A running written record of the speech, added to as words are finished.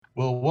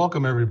Well,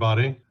 welcome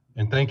everybody,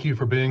 and thank you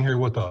for being here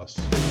with us.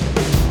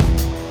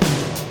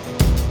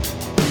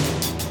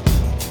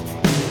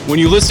 When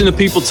you listen to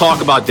people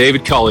talk about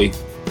David Culley,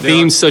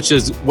 themes such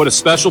as what a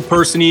special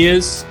person he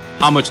is,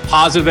 how much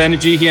positive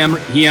energy he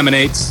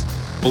emanates,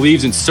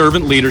 believes in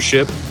servant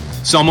leadership,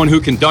 someone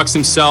who conducts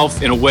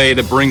himself in a way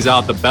that brings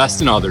out the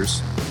best in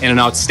others, and an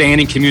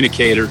outstanding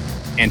communicator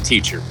and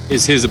teacher,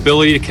 is his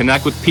ability to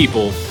connect with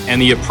people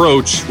and the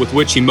approach with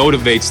which he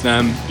motivates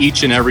them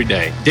each and every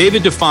day.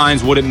 David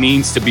defines what it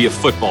means to be a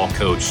football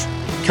coach.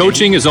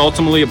 Coaching is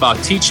ultimately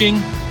about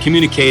teaching,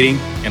 communicating,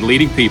 and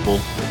leading people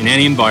in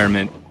any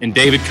environment, and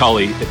David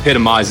Culley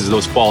epitomizes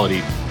those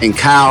qualities. And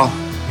Kyle,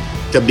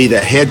 to be the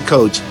head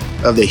coach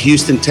of the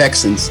Houston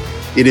Texans,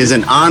 it is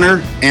an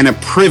honor and a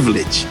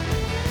privilege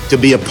to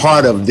be a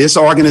part of this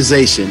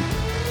organization.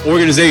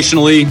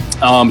 Organizationally,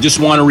 just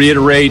want to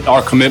reiterate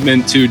our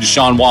commitment to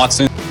Deshaun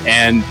Watson.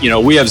 And,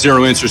 we have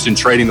zero interest in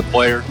trading the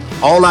player.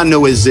 All I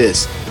know is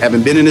this,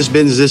 having been in this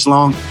business this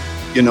long,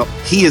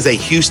 he is a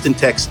Houston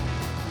Texan.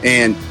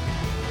 And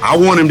I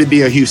want him to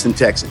be a Houston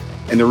Texan.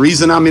 And the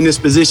reason I'm in this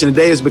position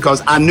today is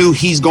because I knew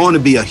he's going to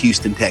be a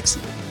Houston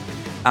Texan.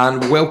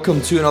 And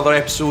welcome to another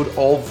episode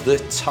of the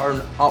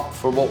Turn Up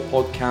for What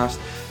podcast,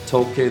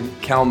 talking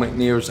Cal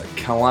McNair's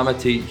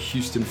Calamity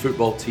Houston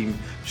football team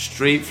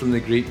straight from the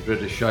Great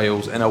British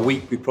Isles. In a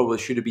week we probably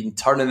should have been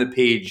turning the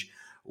page,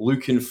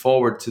 looking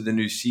forward to the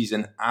new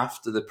season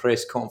after the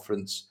press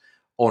conference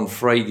on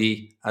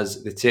Friday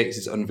as the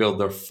Texans unveiled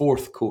their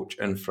fourth coach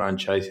in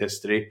franchise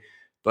history.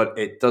 But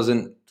it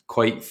doesn't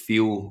quite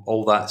feel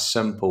all that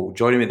simple.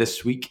 Joining me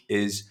this week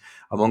is,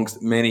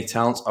 amongst many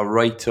talents, a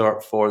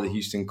writer for the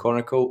Houston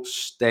Chronicle,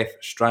 Steph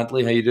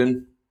Stradley. How you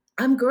doing?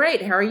 I'm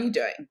great. How are you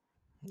doing?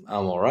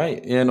 I'm all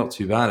right. Yeah, not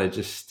too bad. I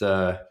just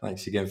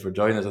thanks again for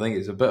joining us. I think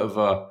it's a bit of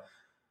a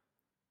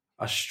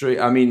straight.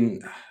 I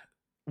mean,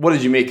 what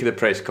did you make of the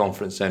press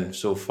conference then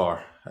so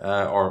far,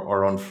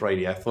 or on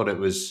Friday? I thought it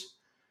was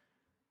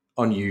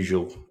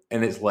unusual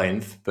in its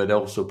length, but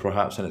also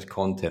perhaps in its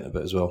content a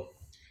bit as well.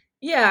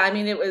 Yeah, I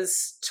mean, it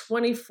was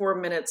 24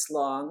 minutes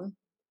long.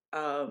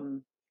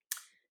 And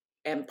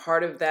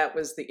part of that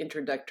was the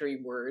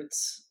introductory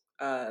words.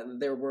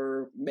 There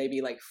were maybe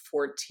like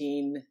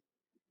 14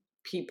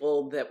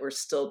 people that were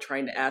still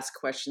trying to ask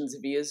questions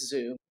via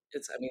Zoom.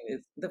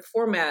 The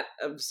format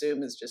of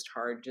Zoom is just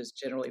hard, just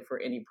generally for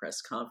any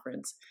press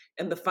conference.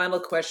 And the final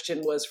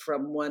question was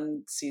from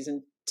one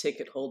season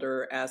ticket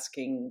holder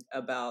asking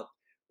about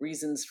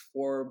reasons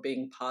for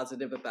being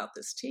positive about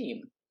this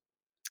team.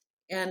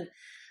 And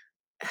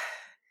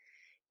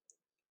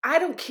I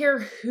don't care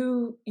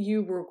who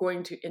you were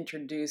going to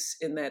introduce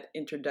in that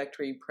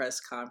introductory press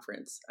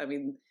conference. I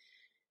mean,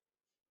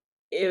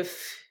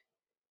 if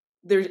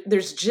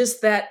there's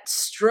just that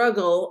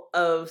struggle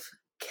of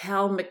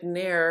Cal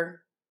McNair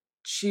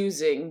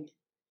choosing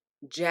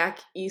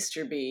Jack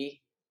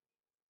Easterby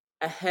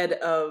ahead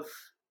of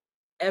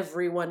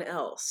everyone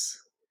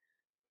else.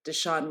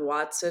 Deshaun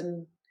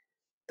Watson,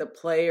 the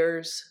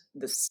players,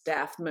 the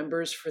staff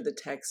members for the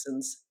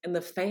Texans, and the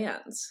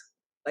fans.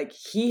 Like,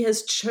 he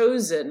has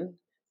chosen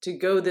to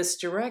go this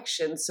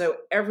direction. So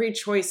every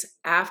choice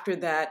after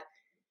that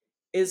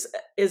is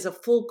a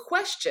full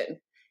question.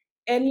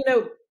 And,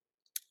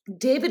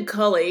 David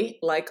Culley,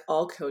 like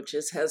all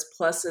coaches, has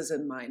pluses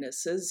and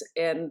minuses.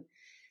 And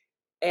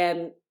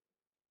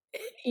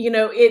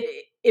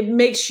it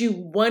makes you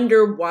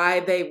wonder why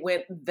they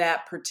went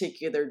that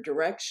particular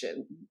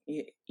direction.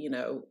 He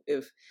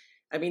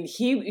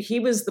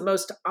was the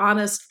most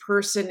honest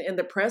person in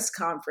the press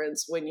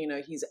conference when,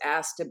 he's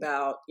asked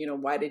about,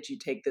 why did you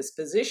take this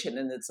position?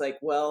 And it's like,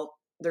 well,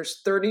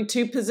 there's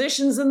 32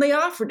 positions and they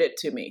offered it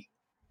to me.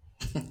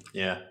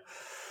 Yeah.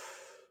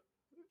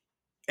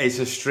 I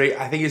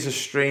think it's a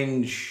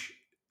strange,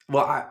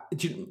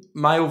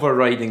 my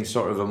overriding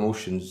sort of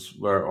emotions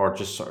or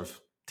just sort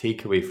of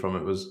takeaway from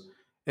it was,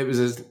 it was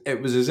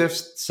as if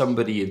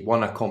somebody had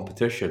won a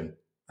competition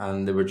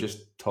and they were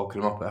just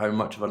talking him up about how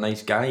much of a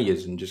nice guy he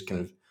is and just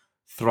kind of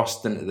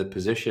thrust into the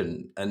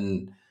position,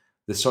 and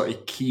the sort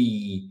of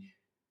key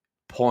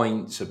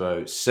points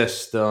about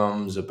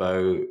systems,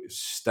 about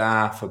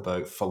staff,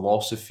 about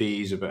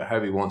philosophies, about how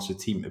he wants the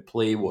team to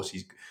play, what's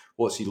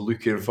he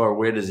looking for,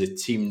 where does the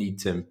team need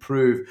to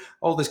improve,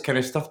 all this kind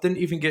of stuff didn't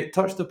even get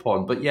touched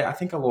upon. But yeah, I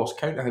think I lost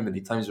count of how many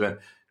times I went,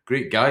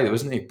 great guy,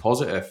 wasn't he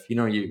positive? Who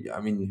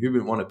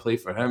wouldn't want to play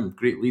for him?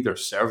 Great leader,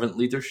 servant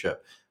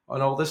leadership,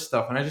 and all this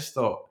stuff. And I just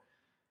thought,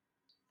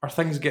 are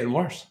things getting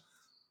worse?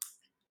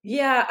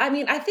 Yeah,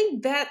 I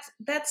think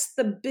that's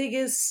the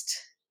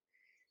biggest.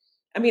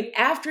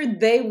 After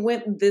they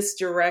went this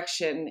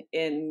direction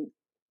in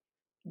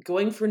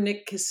going for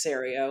Nick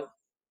Caserio,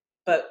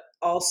 but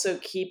also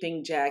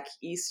keeping Jack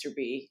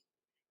Easterby,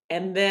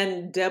 and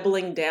then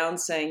doubling down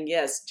saying,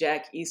 yes,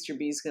 Jack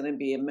Easterby is going to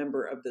be a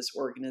member of this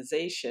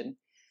organization.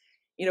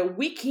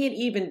 We can't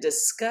even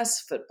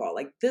discuss football.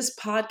 Like, this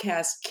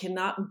podcast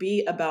cannot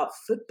be about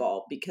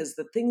football because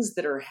the things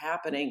that are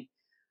happening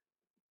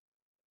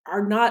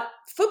are not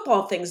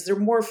football things. They're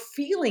more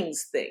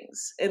feelings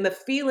things. And the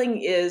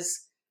feeling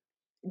is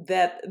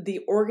that the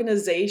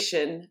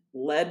organization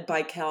led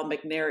by Cal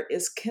McNair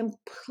is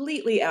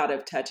completely out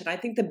of touch. And I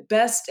think the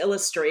best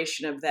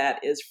illustration of that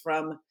is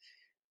from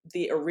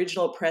the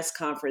original press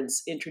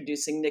conference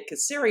introducing Nick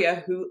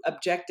Caseria, who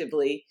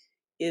objectively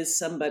is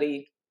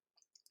somebody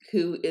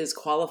who is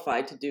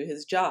qualified to do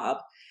his job.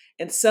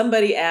 And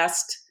somebody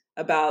asked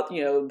about,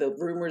 the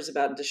rumors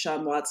about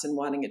Deshaun Watson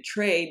wanting a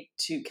trade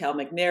to Cal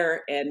McNair.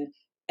 And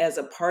as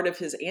a part of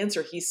his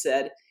answer, he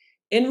said,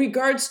 in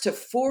regards to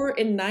 4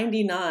 and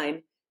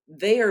 99,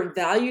 they are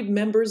valued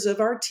members of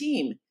our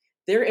team.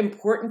 They're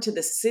important to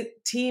the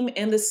team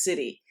and the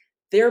city.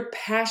 They're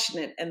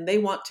passionate and they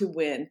want to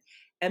win.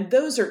 And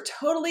those are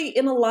totally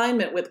in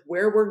alignment with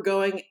where we're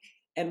going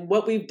and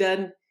what we've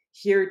done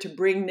here to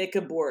bring Nick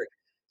aboard.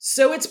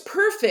 So it's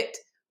perfect.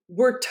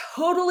 We're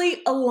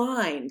totally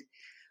aligned.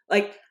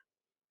 Like,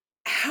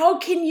 how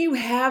can you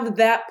have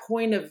that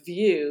point of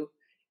view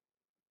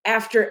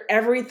after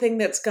everything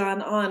that's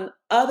gone on,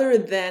 other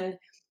than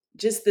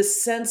just the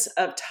sense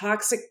of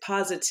toxic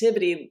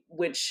positivity,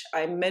 which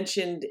I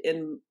mentioned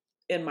in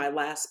my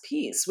last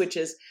piece, which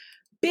is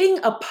being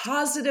a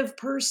positive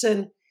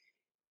person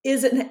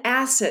is an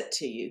asset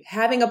to you.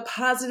 Having a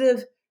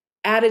positive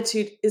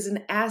attitude is an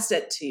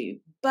asset to you.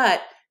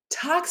 But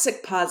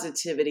toxic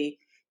positivity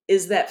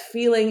is that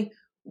feeling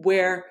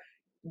where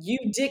you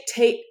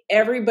dictate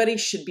everybody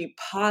should be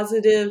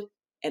positive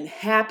and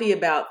happy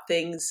about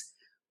things,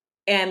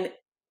 and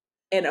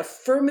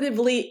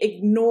affirmatively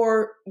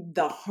ignore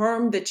the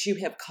harm that you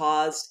have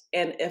caused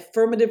and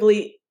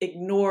affirmatively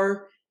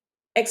ignore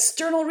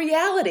external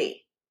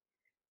reality.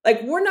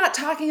 Like, we're not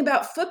talking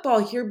about football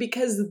here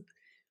because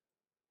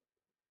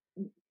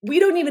we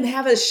don't even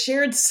have a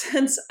shared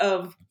sense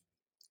of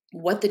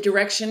what the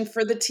direction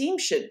for the team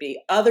should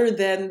be, other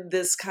than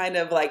this kind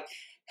of like,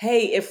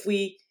 hey, if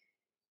we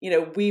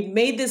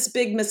made this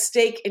big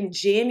mistake in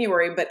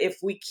January, but if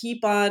we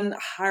keep on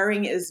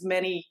hiring as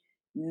many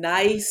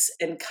nice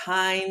and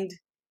kind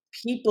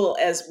people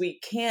as we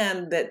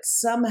can, that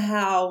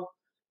somehow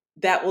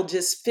that will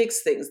just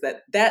fix things,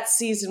 that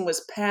season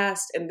was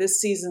past and this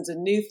season's a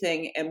new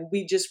thing, and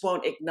we just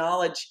won't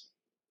acknowledge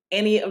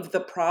any of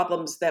the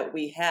problems that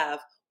we have.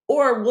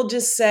 Or we'll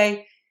just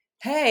say,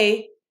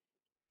 hey,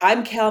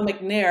 I'm Cal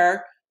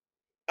McNair.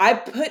 I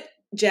put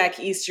Jack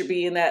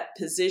Easterby in that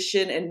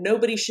position, and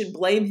nobody should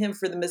blame him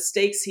for the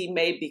mistakes he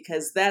made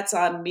because that's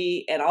on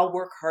me, and I'll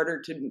work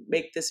harder to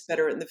make this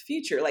better in the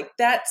future. Like,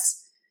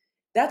 that's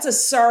a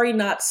sorry,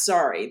 not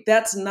sorry.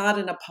 That's not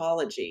an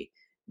apology.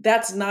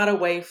 That's not a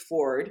way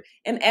forward.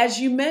 And as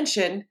you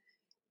mentioned,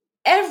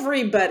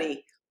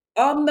 everybody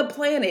on the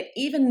planet,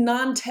 even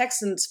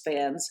non-Texans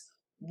fans,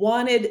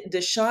 wanted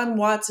Deshaun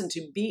Watson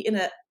to be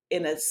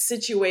in a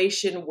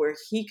situation where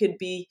he could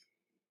be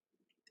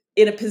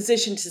in a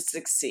position to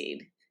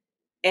succeed.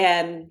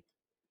 And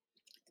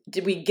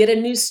did we get a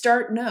new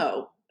start?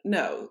 No.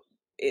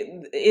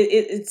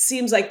 It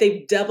seems like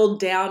they've doubled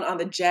down on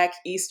the Jack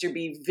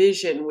Easterby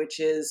vision, which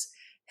is,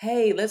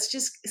 hey, let's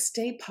just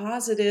stay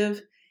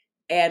positive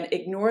and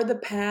ignore the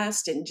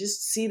past and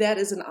just see that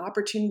as an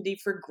opportunity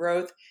for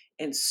growth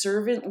and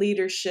servant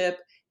leadership,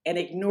 and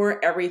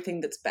ignore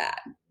everything that's bad.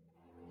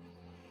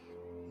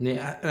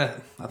 Yeah,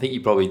 I think you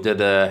probably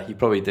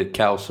did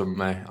Cal some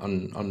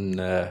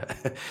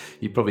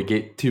you probably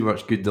get too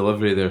much good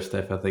delivery there,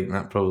 Steph. I think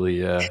that probably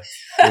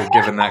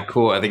given that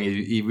quote, I think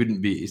he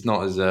wouldn't be. He's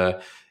not as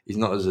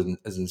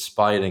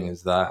inspiring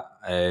as that.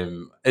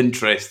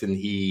 Interesting.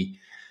 He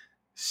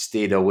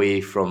stayed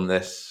away from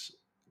this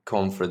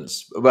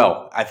conference.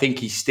 Well, I think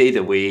he stayed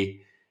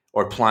away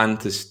or planned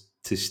to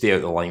stay out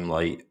of the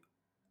limelight.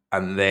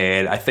 And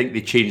then I think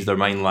they changed their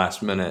mind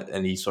last minute,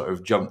 and he sort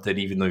of jumped in,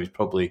 even though he was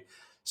probably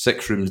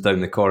 6 rooms down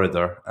the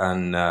corridor,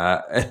 and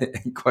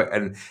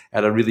and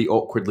had a really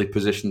awkwardly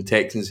positioned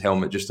Texans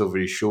helmet just over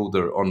his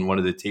shoulder on one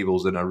of the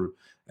tables in a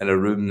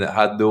room that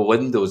had no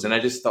windows. And I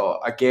just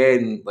thought,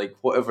 again, like,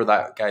 whatever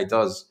that guy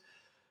does,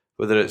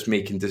 whether it's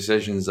making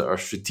decisions that are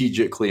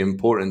strategically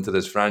important to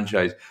this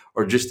franchise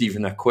or just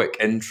even a quick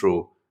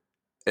intro,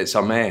 it's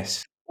a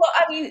mess. Well,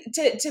 I mean,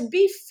 to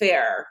be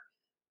fair,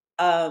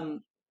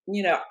 I've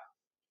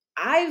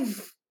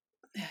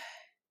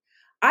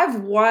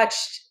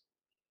watched,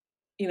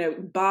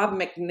 Bob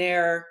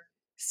McNair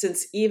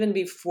since even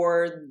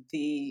before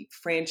the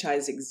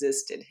franchise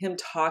existed, him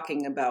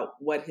talking about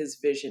what his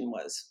vision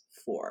was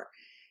for.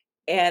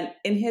 And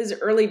in his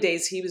early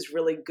days, he was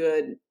really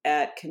good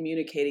at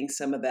communicating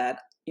some of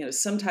that.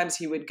 Sometimes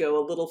he would go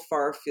a little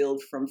far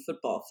afield from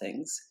football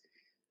things.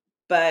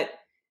 But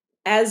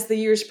as the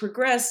years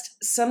progressed,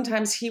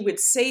 sometimes he would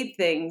say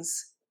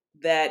things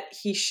that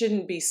he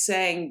shouldn't be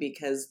saying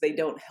because they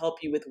don't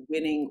help you with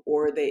winning,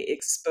 or they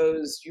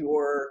expose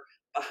your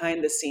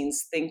behind the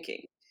scenes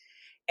thinking.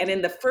 And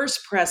in the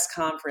first press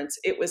conference,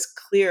 it was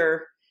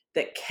clear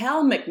that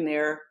Cal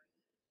McNair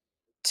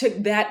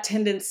took that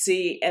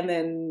tendency and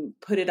then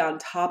put it on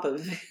top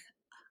of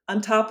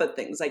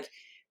things. Like,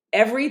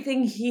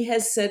 everything he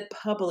has said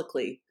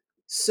publicly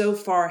so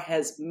far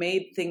has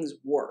made things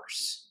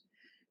worse.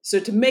 So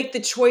to make the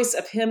choice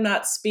of him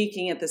not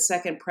speaking at the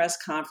second press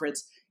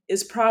conference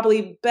is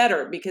probably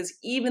better, because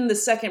even the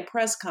second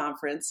press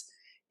conference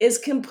is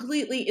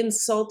completely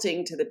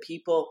insulting to the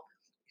people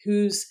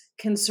whose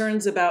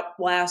concerns about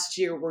last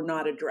year were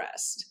not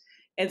addressed.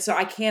 And so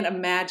I can't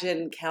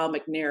imagine Cal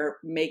McNair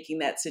making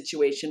that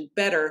situation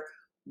better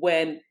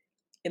when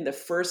in the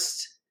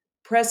first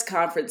press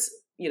conference,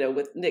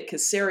 with Nick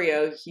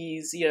Caserio,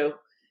 he's,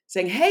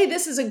 saying, hey,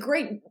 this is a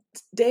great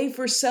day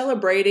for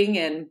celebrating,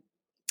 and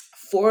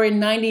 4 and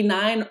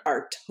 99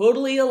 are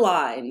totally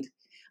aligned.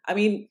 I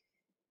mean,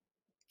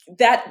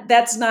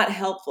 that's not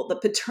helpful. The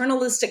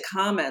paternalistic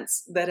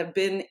comments that have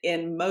been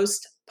in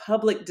most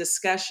public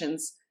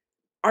discussions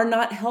are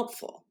not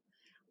helpful.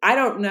 I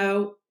don't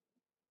know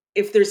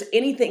if there's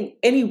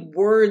any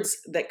words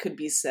that could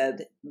be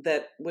said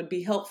that would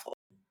be helpful.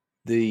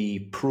 The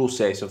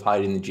process of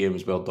hiring the GM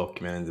is well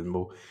documented, and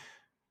we'll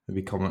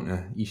maybe come on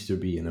to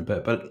Easterby in a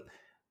bit. But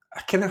I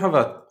kind of have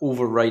an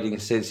overriding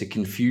sense of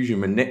confusion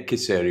with Nick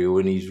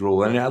Caserio in his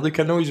role. And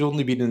I know he's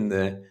only been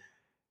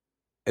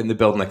in the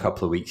building a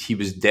couple of weeks. He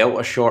was dealt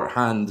a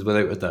shorthand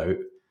without a doubt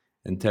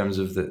in terms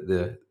of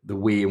the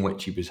way in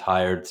which he was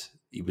hired.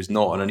 He was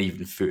not on an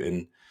even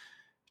footing,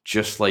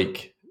 just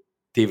like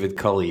David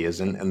Culley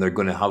isn't, and they're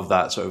going to have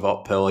that sort of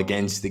uphill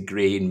against the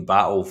grain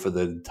battle for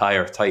the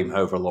entire time,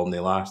 however long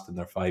they last in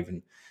their 5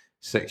 and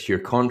 6 year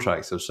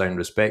contracts they've signed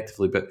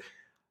respectively. But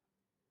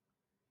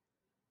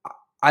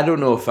I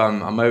don't know if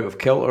I'm out of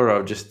kilter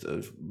or just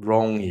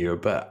wrong here,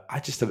 but I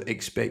just have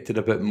expected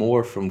a bit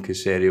more from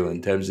Caserio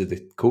in terms of the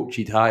coach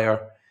he'd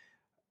hire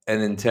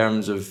and in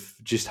terms of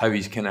just how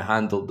he's kind of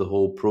handled the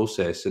whole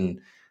process.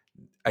 And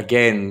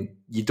again,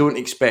 you don't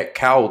expect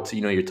Cal to,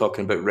 you're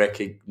talking about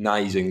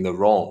recognising the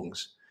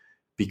wrongs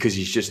because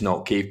he's just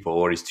not capable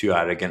or he's too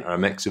arrogant or a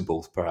mix of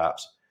both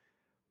perhaps.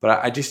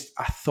 But I just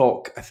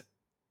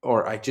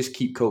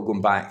keep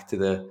going back to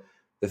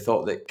the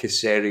thought that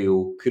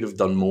Caserio could have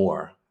done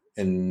more.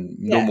 And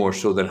no more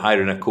so than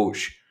hiring a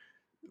coach,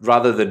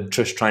 rather than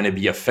just trying to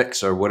be a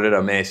fixer. We're in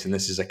a mess and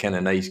this is a kind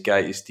of nice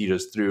guy to steer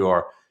us through,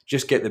 or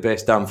just get the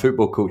best damn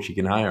football coach you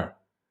can hire.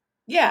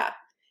 Yeah.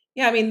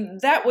 I mean,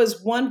 that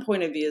was one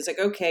point of view. It's like,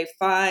 okay,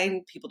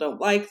 fine, people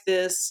don't like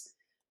this,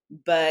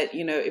 but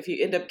if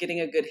you end up getting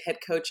a good head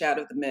coach out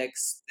of the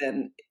mix,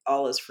 then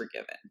all is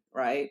forgiven,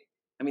 right?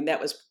 I mean, that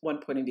was one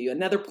point of view.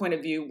 Another point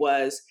of view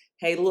was,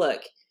 hey,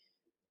 look,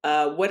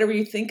 whatever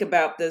you think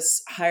about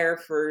this hire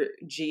for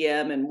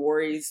GM and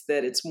worries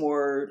that it's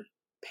more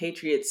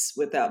Patriots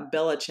without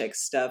Belichick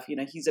stuff,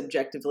 he's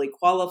objectively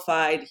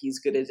qualified. He's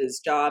good at his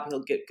job.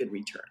 He'll get good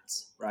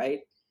returns,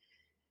 right?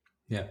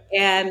 Yeah.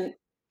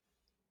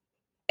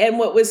 And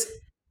what was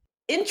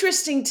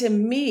interesting to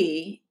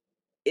me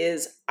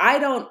is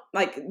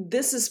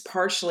this is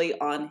partially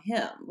on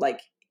him.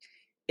 Like,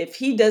 if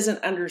he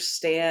doesn't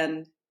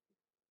understand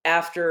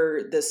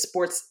after the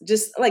sports,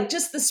 just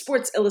the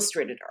Sports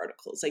Illustrated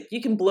articles, like, you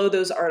can blow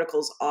those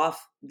articles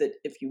off that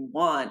if you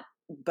want,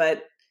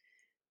 but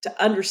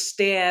to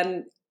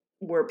understand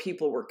where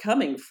people were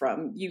coming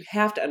from, you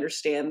have to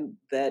understand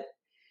that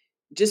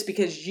just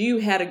because you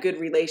had a good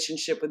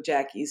relationship with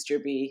Jack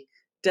Easterby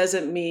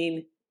doesn't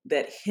mean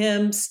that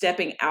him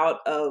stepping out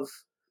of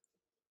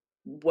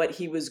what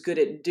he was good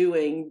at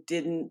doing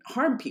didn't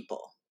harm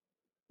people.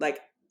 Like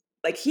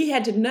he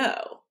had to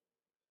know.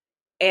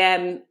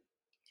 And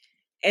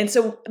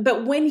so,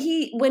 but when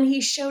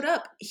he showed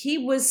up, he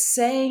was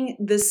saying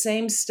the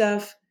same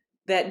stuff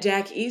that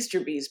Jack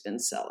Easterby's been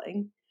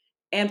selling.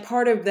 And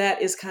part of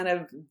that is kind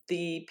of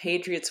the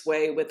Patriots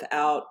way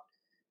without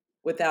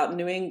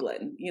New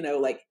England.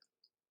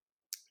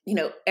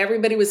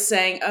 Everybody was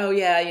saying, oh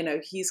yeah,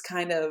 he's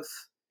kind of,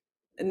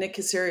 Nick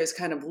Caserio is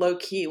kind of low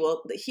key.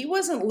 Well, he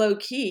wasn't low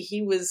key.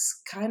 He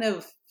was kind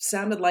of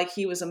sounded like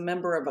he was a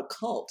member of a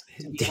cult.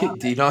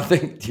 Do you not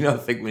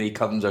think when he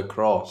comes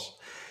across,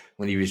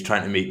 when he was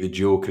trying to make the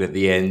joke at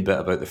the end bit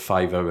about the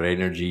 5 hour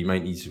energy, you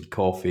might need some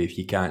coffee if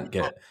you can't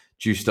get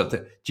juiced up.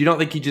 Do you not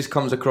think he just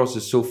comes across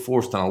as so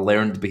forced on a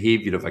learned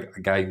behaviour of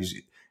a guy who's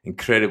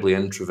incredibly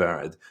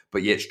introverted,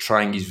 but yet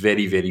trying his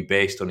very, very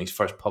best on his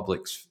first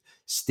public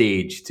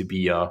stage to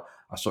be a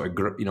sort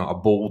of, a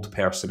bold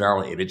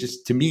personality? And it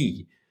just, to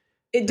me,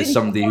 as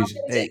somebody who's,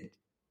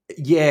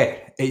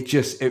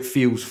 it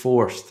feels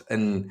forced.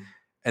 And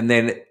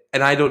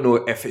I don't know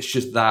if it's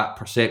just that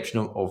perception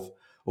of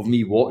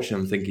me watching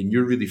him thinking,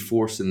 you're really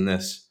forcing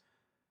this.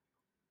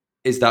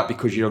 Is that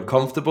because you're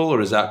uncomfortable,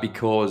 or is that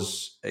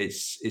because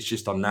it's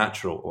just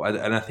unnatural?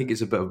 And I think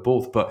it's a bit of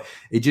both. But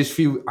I just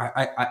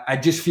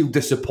feel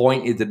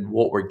disappointed in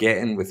what we're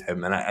getting with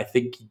him, and I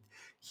think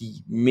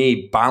he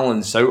may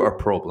balance out our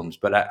problems,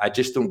 but I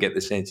just don't get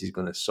the sense he's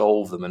going to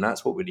solve them, and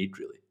that's what we need,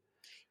 really.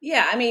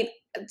 Yeah, I mean,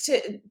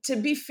 to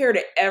be fair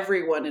to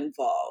everyone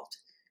involved,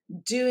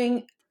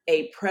 doing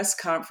a press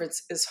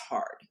conference is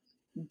hard.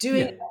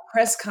 Doing a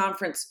press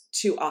conference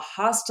to a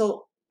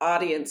hostile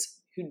audience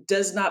who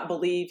does not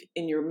believe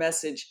in your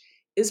message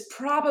is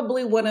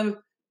probably one of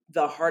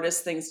the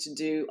hardest things to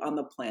do on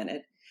the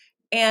planet.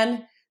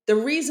 And the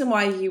reason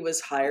why he was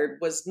hired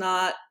was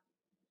not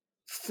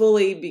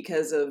fully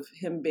because of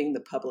him being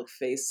the public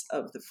face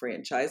of the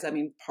franchise. I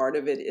mean, part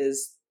of it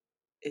is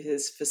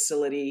his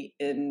facility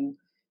in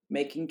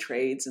making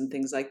trades and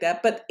things like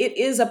that, but it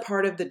is a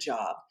part of the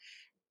job.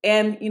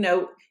 And,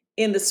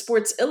 in the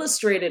Sports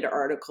Illustrated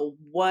article,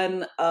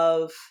 one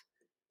of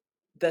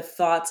the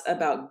thoughts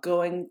about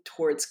going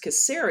towards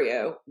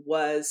Caserio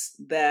was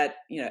that,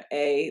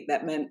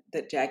 that meant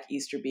that Jack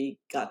Easterby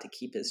got to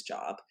keep his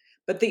job.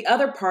 But the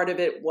other part of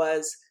it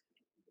was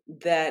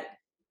that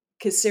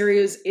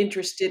Caserio's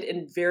interested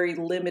in very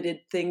limited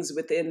things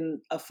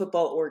within a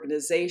football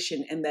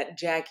organization, and that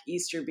Jack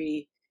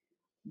Easterby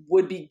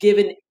would be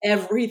given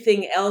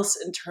everything else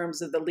in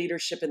terms of the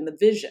leadership and the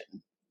vision.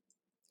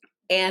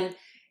 And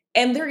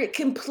they're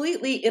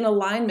completely in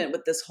alignment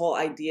with this whole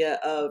idea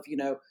of,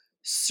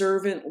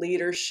 servant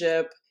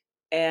leadership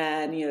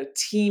and,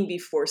 team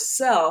before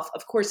self.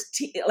 Of course,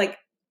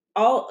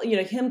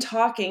 him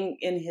talking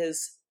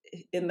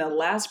in the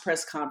last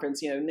press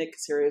conference, Nick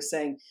Caserio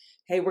saying,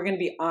 hey, we're going to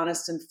be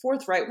honest and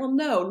forthright. Well,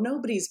 no,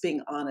 nobody's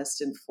being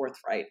honest and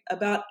forthright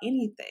about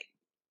anything.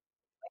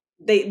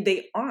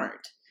 They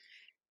aren't.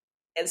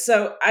 And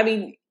so, I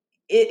mean,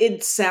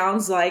 it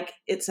sounds like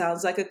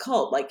a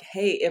cult. Like,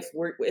 hey, if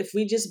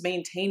we just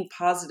maintain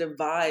positive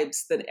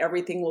vibes, then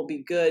everything will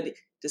be good,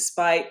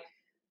 despite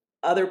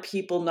other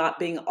people not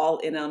being all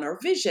in on our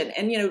vision.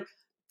 And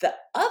the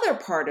other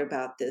part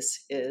about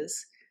this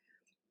is,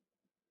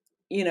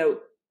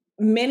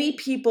 many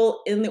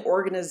people in the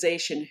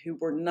organization who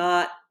were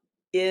not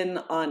in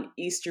on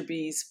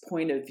Easterby's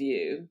point of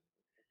view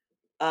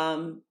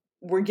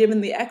were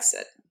given the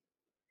exit.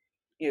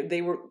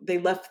 They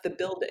left the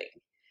building.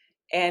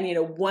 And,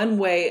 one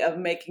way of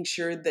making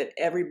sure that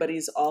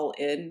everybody's all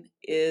in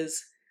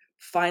is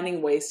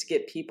finding ways to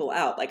get people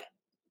out. Like,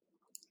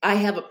 I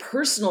have a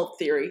personal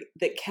theory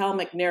that Cal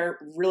McNair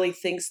really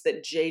thinks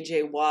that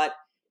J.J. Watt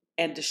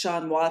and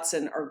Deshaun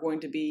Watson are going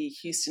to be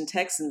Houston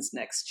Texans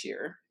next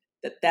year,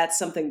 that's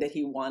something that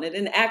he wanted.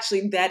 And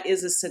actually, that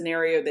is a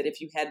scenario that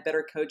if you had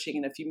better coaching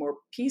and a few more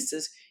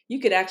pieces, you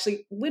could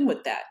actually win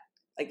with that.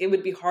 Like, it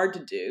would be hard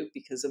to do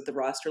because of the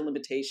roster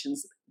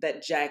limitations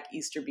that Jack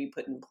Easterby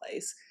put in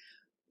place.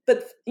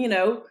 But,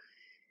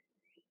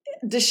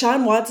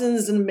 Deshaun Watson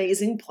is an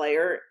amazing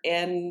player,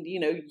 and,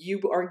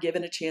 you are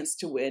given a chance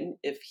to win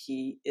if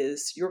he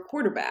is your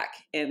quarterback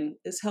and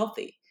is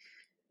healthy.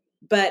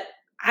 But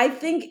I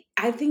think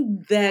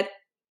that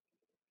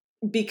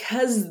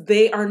because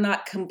they are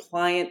not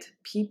compliant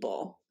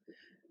people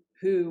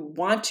who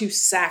want to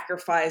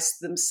sacrifice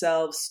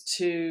themselves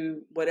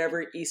to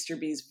whatever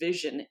Easterby's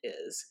vision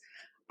is,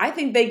 I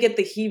think they get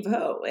the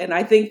heave-ho. And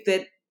I think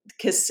that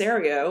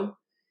Caserio,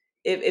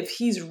 if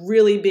he's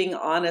really being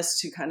honest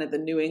to kind of the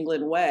New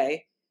England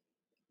way,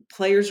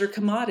 players are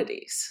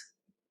commodities.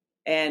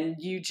 And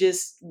you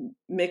just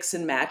mix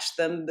and match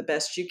them the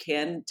best you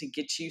can to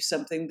get you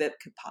something that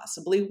could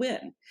possibly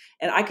win.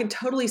 And I can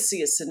totally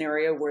see a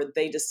scenario where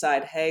they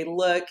decide, hey,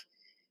 look,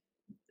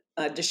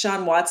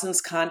 Deshaun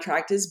Watson's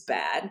contract is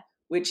bad,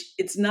 which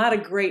it's not a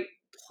great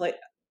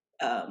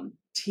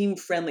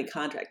team-friendly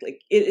contract.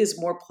 Like, it is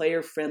more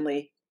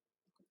player-friendly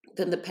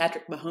than the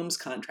Patrick Mahomes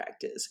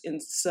contract is in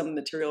some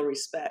material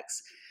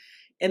respects.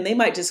 And they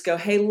might just go,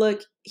 hey,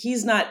 look,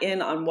 he's not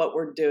in on what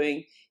we're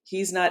doing.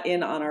 He's not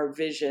in on our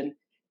vision.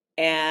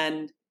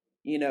 And,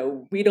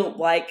 we don't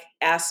like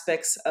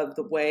aspects of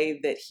the way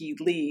that he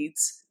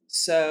leads.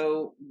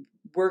 So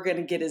we're going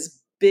to get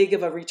as big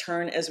of a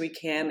return as we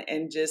can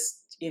and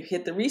just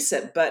hit the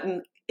reset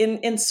button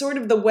in sort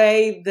of the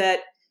way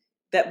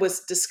that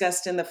was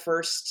discussed in the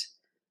first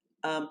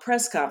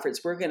press conference.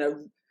 We're going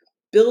to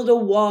build a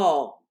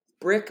wall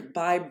brick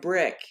by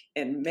brick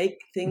and make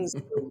things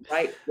the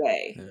right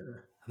way. Yeah.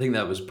 I think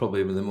that was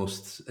probably the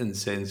most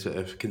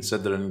insensitive,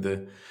 considering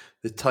the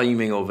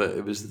timing of it.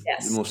 It was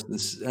Yes. the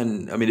most,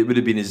 and I mean, it would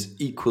have been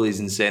equally as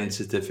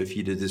insensitive if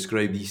you'd have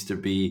described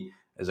Easterby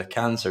as a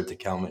cancer to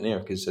Cal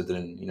McNair,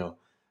 considering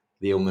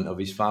the ailment of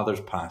his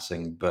father's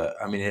passing. But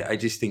I mean, I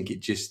just think it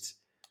just,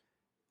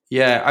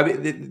 yeah. I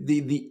mean,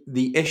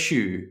 the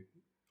issue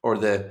or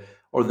the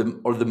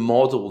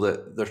model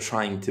that they're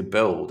trying to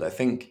build. I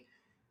think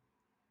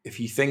if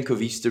you think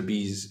of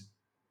Easterby's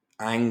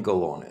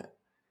angle on it,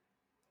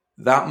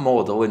 that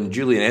model, and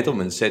Julian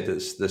Edelman said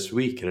this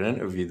week in an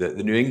interview, that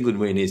the New England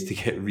way needs to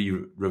get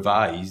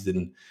revised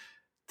and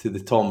to the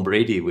Tom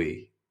Brady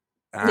way.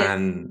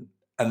 And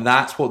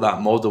that's what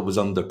that model was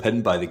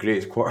underpinned by, the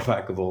greatest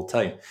quarterback of all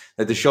time.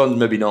 Now, Deshaun's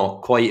maybe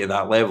not quite at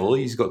that level.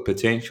 He's got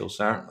potential,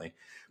 certainly.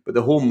 But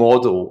the whole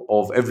model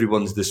of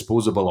everyone's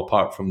disposable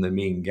apart from the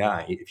main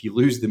guy, if you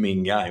lose the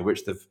main guy,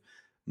 which they've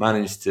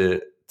managed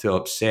to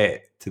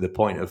upset to the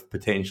point of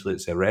potentially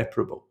it's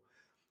irreparable,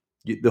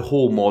 the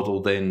whole model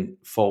then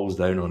falls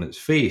down on its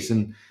face.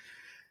 And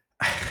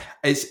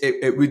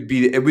it would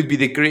be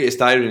the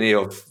greatest irony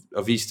of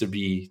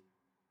Easterby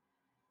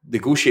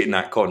negotiating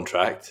that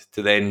contract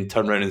to then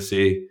turn around and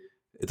say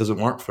it doesn't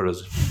work for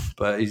us.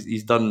 But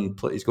he's got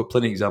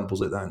plenty of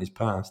examples like that in his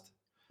past.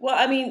 Well,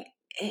 I mean,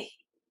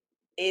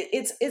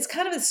 it's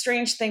kind of a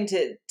strange thing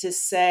to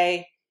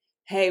say,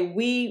 hey,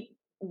 we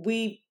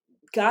we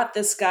got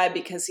this guy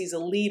because he's a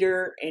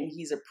leader and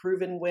he's a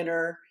proven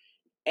winner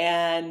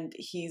and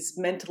he's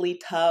mentally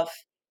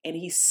tough and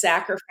he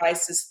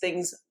sacrifices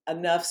things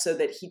enough so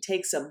that he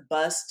takes a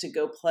bus to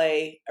go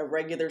play a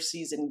regular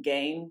season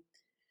game.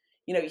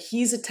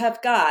 He's a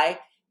tough guy.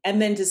 And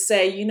then to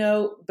say,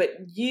 but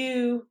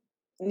you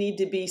need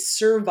to be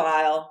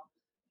servile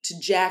to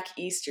Jack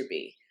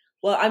Easterby.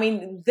 Well, I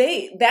mean,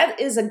 that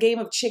is a game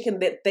of chicken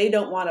that they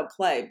don't want to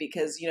play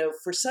because,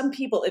 for some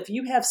people, if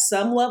you have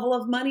some level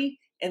of money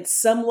and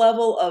some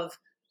level of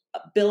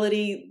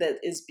ability that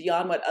is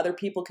beyond what other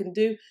people can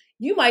do,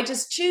 you might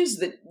just choose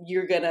that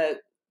you're going to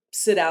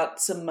sit out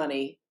some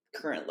money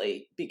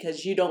currently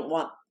because you don't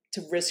want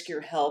to risk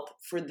your health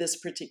for this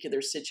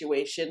particular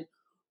situation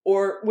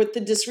or with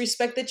the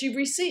disrespect that you've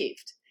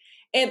received.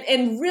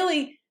 And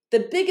really,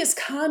 the biggest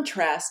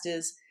contrast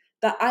is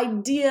the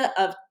idea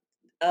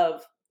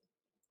of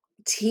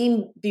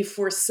team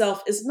before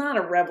self is not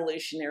a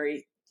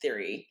revolutionary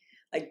theory.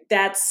 Like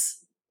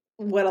that's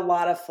what a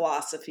lot of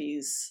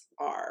philosophies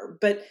are.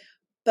 But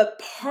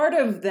part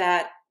of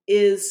that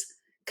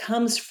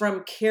comes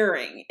from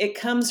caring. It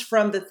comes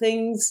from the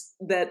things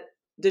that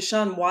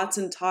Deshaun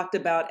Watson talked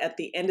about at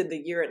the end of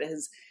the year at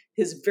his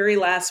very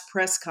last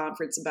press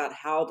conference about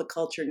how the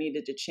culture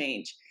needed to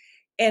change.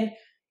 And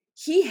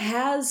he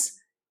has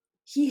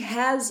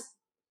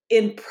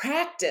in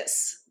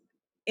practice,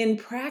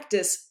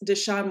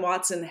 Deshaun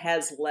Watson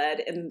has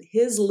led, and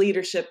his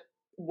leadership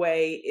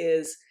way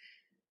is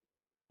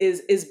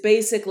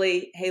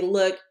basically, hey,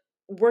 look,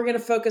 we're going to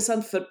focus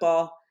on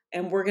football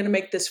and we're going to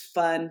make this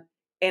fun.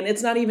 And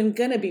it's not even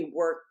going to be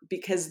work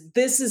because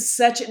this is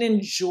such an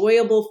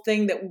enjoyable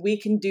thing that we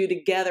can do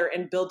together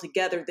and build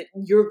together that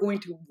you're going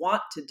to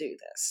want to do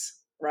this,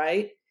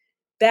 right?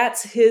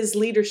 That's his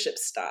leadership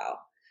style.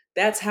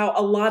 That's how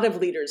a lot of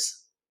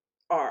leaders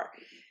are.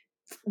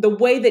 The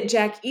way that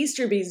Jack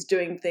Easterby's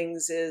doing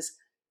things is,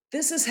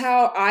 this is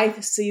how I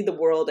see the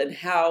world and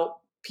how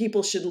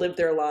people should live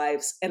their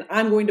lives, and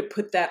I'm going to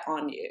put that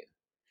on you.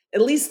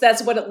 At least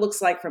that's what it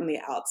looks like from the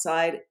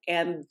outside,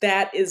 and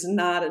that is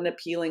not an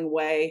appealing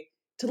way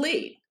to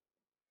lead.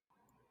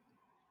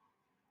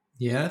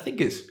 Yeah, I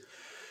think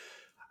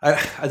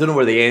I don't know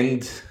where the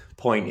end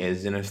point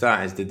is, and if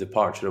that is the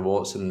departure of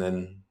Watson,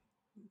 then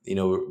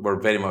we're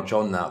very much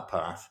on that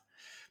path.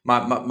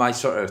 My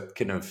sort of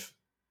kind of,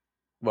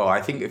 well,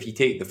 I think if you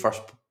take the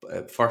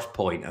first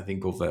point, I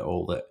think of it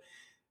all,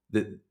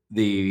 that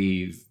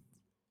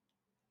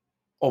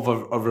of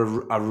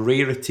a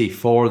rarity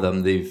for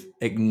them, they've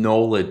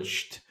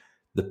acknowledged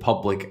the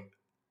public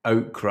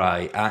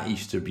outcry at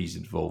Easterby's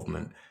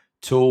involvement,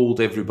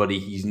 told everybody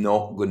he's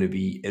not going to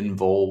be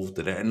involved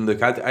in it. And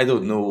look, I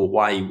don't know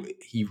why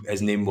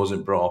his name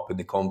wasn't brought up in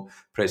the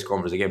press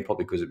conference again,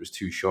 probably because it was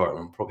too short,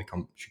 and probably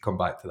should come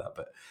back to that.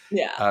 But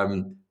yeah.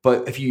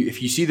 But if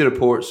you see the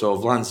reports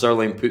of Lance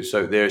Zierlein puts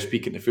out there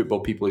speaking to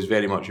football people, he's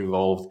very much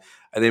involved,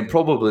 and then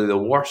probably the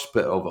worst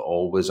bit of it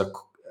all was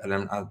and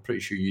I'm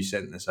pretty sure you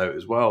sent this out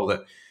as well,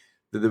 that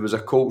there was a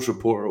Colts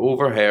reporter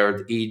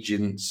overheard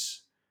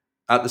agents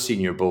at the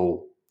Senior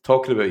Bowl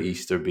talking about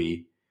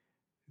Easterby,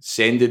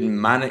 sending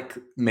manic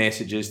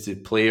messages to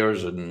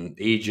players and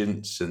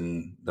agents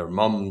and their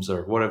mums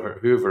or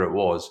whoever it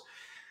was.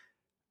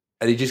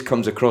 And he just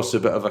comes across a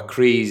bit of a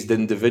crazed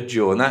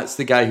individual. And that's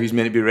the guy who's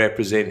meant to be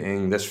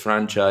representing this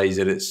franchise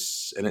in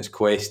its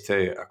quest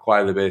to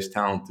acquire the best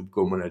talent to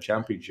go and win a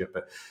championship.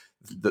 But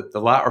the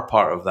latter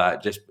part of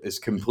that just is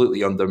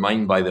completely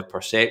undermined by the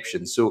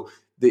perception. So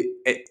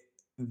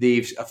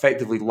they've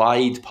effectively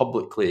lied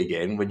publicly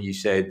again when you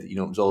said, it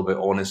was all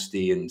about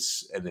honesty and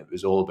it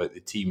was all about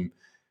the team.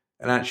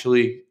 And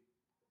actually,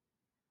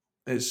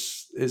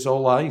 it's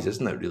all lies,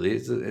 isn't it, really?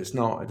 It's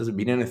not. It doesn't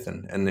mean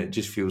anything. And it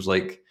just feels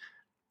like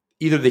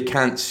either they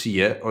can't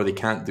see it or they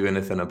can't do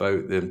anything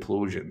about the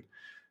implosion.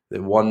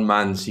 That one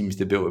man seems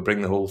to be able to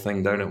bring the whole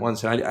thing down at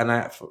once.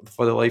 And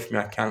for the life of me,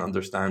 I can't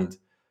understand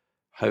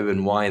how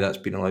and why that's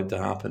been allowed to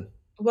happen.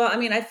 Well, I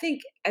mean, I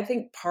think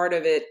part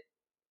of it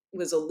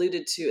was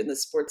alluded to in the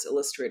Sports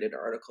Illustrated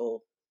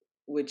article,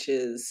 which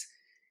is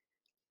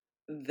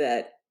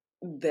that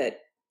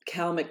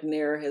Cal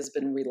McNair has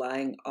been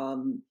relying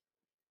on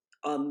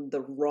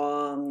the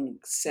wrong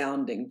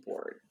sounding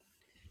board,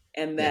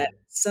 and that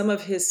some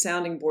of his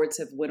sounding boards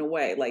have went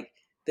away. Like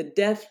the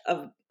death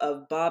of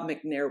Bob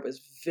McNair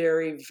was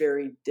very,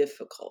 very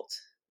difficult.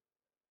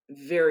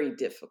 Very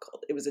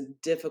difficult. It was a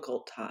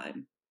difficult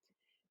time.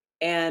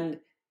 And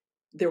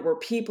there were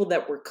people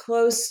that were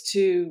close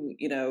to,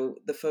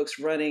 the folks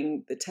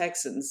running the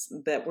Texans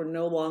that were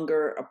no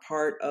longer a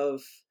part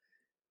of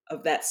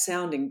that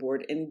sounding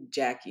board, and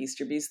Jack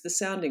Easterby's the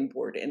sounding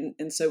board.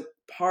 And so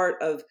part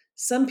of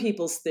some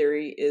people's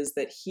theory is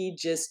that he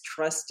just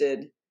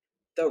trusted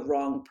the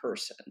wrong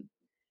person,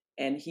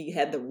 and he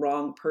had the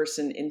wrong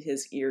person in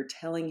his ear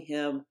telling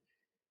him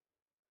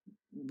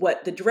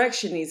what the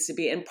direction needs to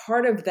be. And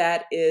part of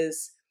that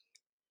is,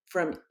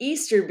 from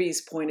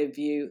Easterby's point of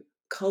view,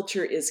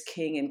 culture is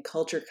king and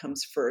culture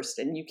comes first,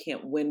 and you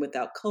can't win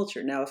without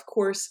culture. Now, of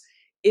course,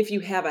 if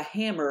you have a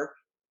hammer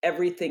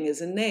everything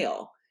is a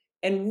nail.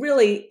 And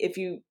really, if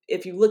you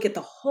look at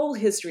the whole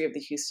history of the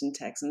Houston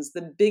Texans,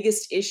 the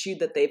biggest issue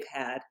that they've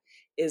had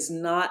is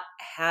not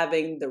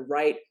having the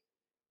right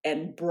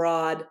and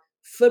broad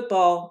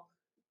football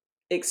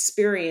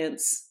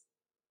experience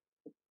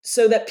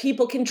so that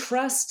people can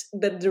trust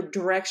the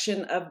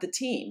direction of the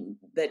team.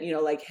 That,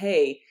 like,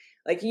 hey,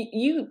 like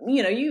you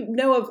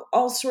know of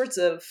all sorts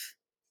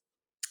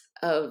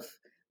of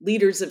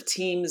leaders of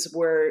teams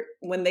where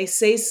when they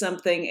say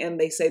something and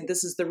they say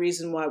this is the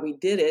reason why we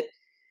did it,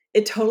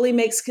 it totally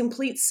makes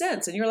complete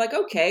sense. And you're like,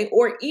 okay.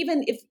 Or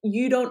even if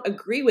you don't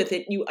agree with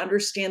it, you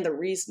understand the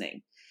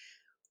reasoning.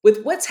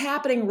 With what's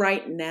happening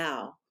right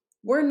now,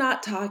 we're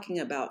not talking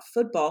about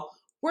football.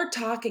 We're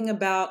talking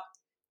about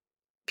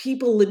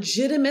people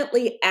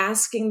legitimately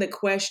asking the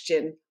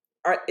question,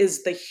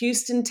 is the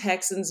Houston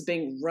Texans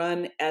being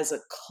run as a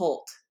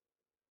cult?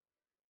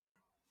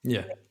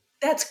 Yeah.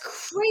 That's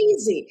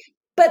crazy.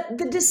 But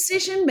the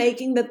decision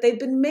making that they've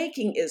been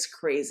making is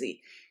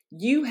crazy.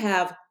 You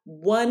have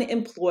one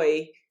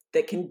employee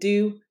that can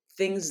do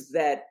things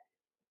that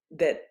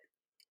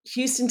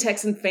Houston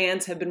Texan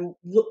fans have been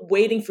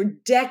waiting for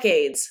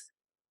decades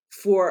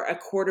for a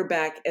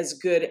quarterback as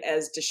good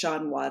as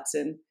Deshaun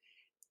Watson.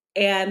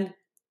 And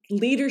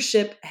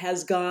leadership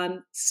has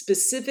gone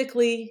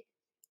specifically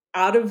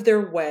out of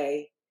their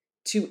way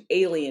to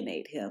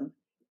alienate him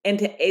and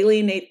to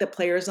alienate the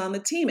players on the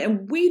team.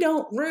 And we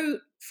don't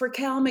root for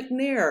Cal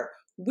McNair.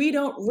 We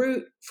don't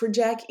root for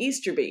Jack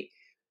Easterby.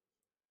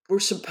 We're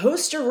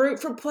supposed to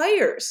root for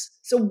players.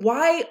 So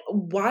why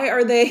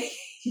are they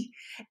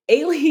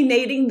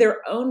alienating their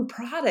own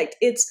product?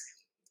 It's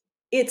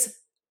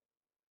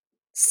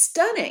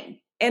stunning.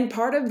 And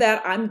part of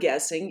that, I'm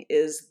guessing,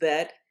 is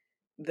that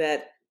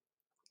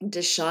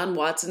Deshaun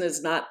Watson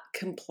is not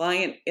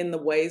compliant in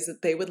the ways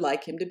that they would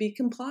like him to be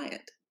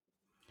compliant.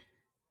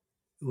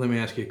 Let me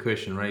ask you a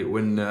question, right?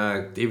 When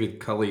David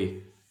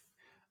Culley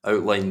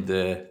outlined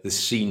the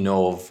scene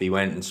of he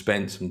went and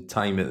spent some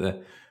time at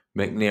the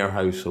McNair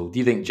household, do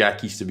you think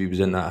Jack Easterby was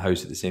in that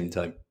house at the same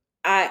time?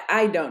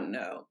 I don't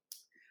know.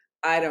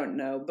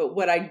 But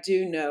what I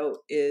do know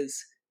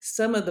is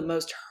some of the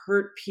most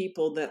hurt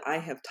people that I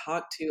have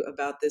talked to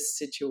about this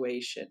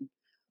situation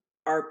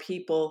are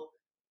people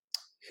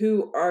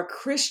who are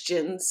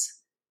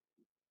Christians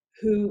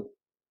who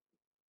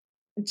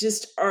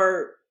just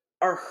are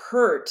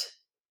hurt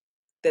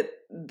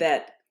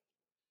that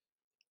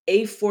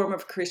a form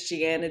of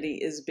Christianity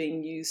is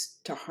being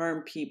used to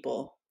harm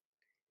people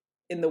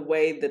in the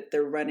way that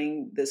they're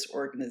running this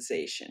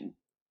organization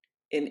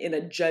in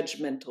a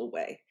judgmental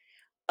way.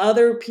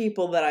 Other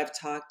people that I've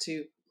talked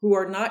to who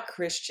are not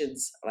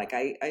Christians, like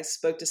I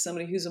spoke to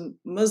somebody who's a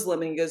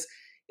Muslim and he goes,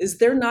 is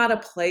there not a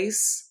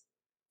place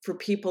for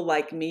people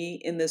like me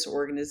in this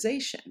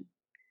organization?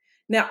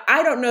 Now,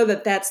 I don't know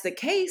that that's the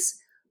case,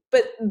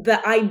 but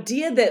the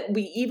idea that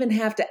we even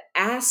have to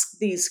ask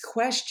these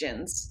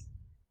questions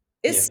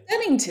is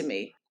stunning to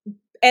me.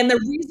 And the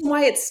reason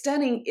why it's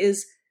stunning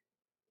is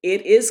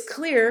it is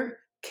clear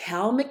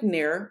Cal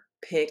McNair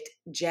picked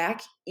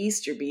Jack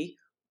Easterby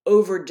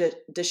over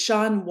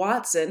Deshaun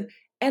Watson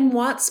and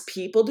wants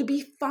people to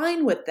be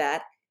fine with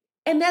that.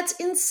 And that's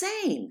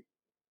insane.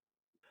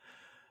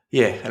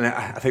 Yeah, and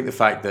I think the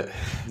fact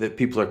that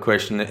people are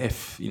questioning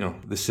if,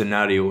 the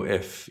scenario,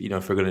 if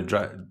we're going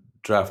to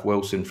draft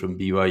Wilson from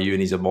BYU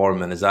and he's a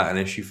Mormon, is that an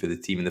issue for the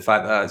team? And the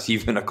fact that it's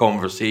even a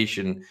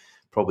conversation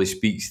probably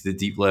speaks to the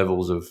deep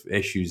levels of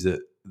issues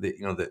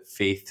that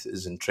faith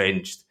is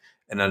entrenched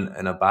in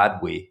a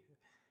bad way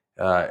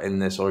in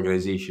this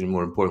organization.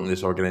 More importantly,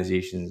 this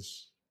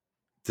organization's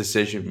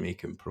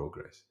decision-making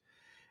progress.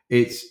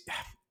 It's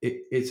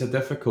a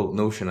difficult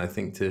notion, I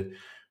think,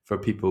 for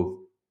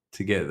people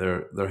to get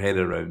their head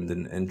around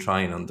and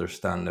try and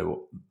understand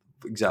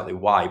exactly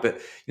why. But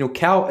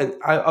Cal,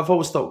 I've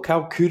always thought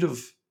Cal could have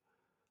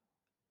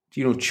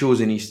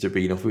chosen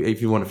Easterby.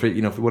 If you want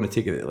to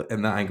take it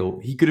in that angle,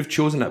 he could have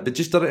chosen it, but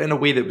just done it in a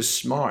way that was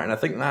smart. And I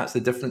think that's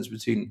the difference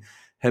between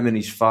him and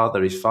his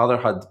father. His father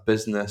had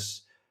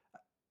business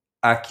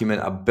acumen,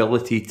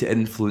 ability to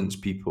influence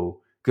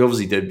people. He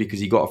obviously did, because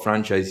he got a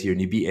franchise here and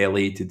he beat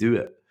LA to do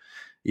it.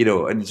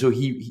 And so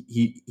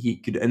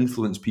he could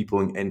influence people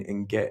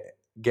and get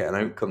an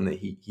outcome that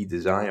he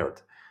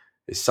desired.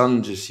 His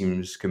son just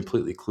seems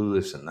completely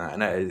clueless in that,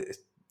 and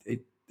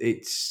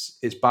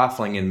it's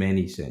baffling in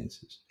many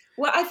senses.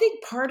 Well, I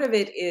think part of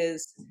it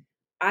is,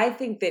 I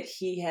think that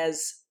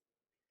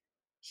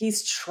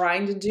he's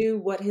trying to do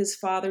what his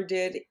father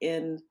did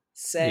in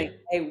saying,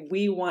 hey,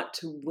 we want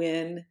to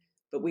win,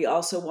 but we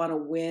also want to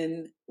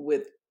win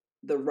with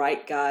the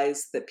right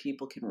guys that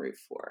people can root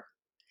for.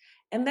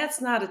 And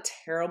that's not a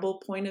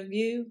terrible point of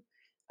view.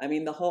 I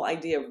mean, the whole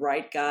idea of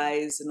right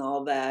guys and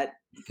all that.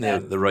 Yeah,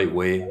 the right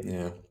way.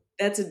 Yeah.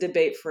 That's a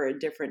debate for a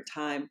different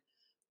time.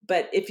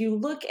 But if you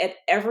look at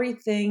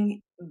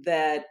everything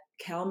that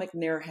Cal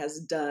McNair has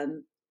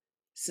done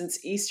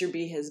since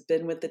Easterby has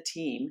been with the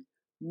team,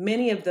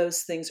 many of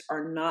those things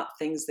are not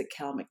things that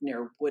Cal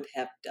McNair would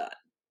have done.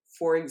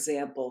 For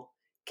example,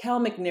 Cal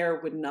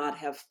McNair would not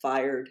have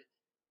fired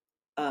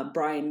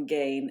Brian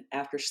Gaine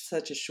after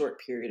such a short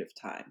period of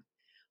time.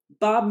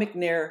 Bob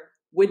McNair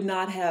would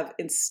not have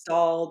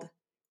installed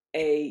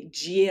a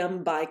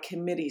GM by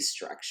committee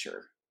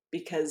structure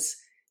because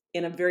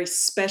in a very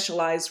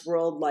specialized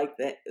world like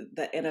the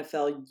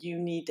NFL, you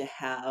need to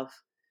have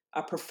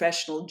a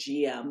professional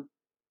GM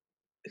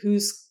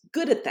who's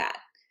good at that.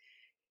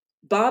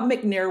 Bob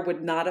McNair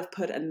would not have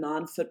put a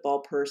non-football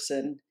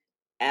person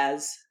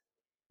as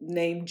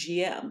named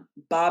GM.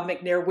 Bob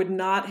McNair would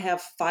not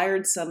have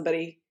fired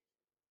somebody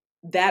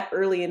that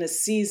early in a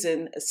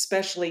season,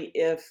 especially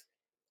if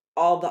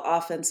all the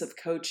offensive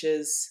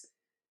coaches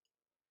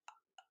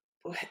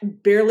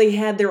barely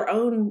had their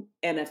own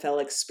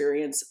NFL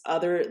experience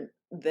other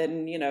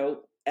than,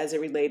 as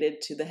it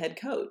related to the head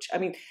coach. I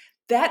mean,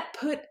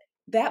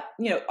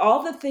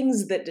 all the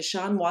things that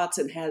Deshaun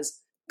Watson has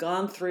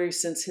gone through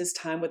since his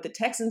time with the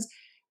Texans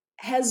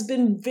has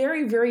been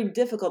very, very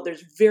difficult.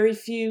 There's very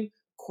few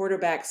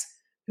quarterbacks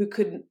who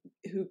could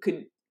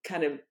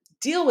kind of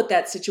deal with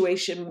that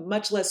situation,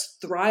 much less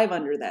thrive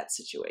under that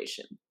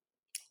situation.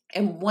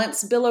 And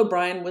once Bill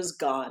O'Brien was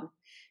gone,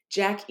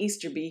 Jack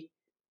Easterby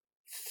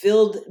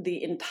filled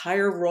the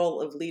entire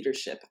role of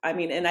leadership. I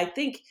mean, and I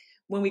think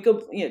when we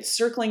go,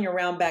 circling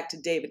around back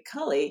to David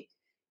Culley,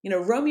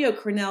 Romeo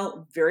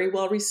Crennel, very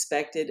well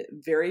respected,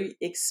 very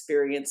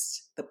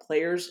experienced. The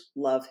players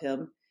love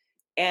him,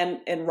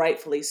 and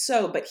rightfully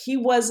so. But he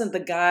wasn't the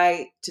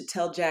guy to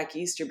tell Jack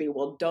Easterby,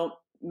 well, don't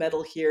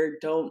meddle here,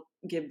 don't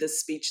give this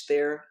speech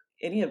there,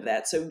 any of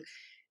that. So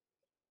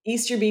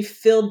Easterby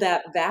filled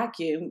that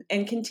vacuum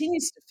and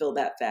continues to fill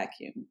that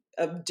vacuum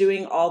of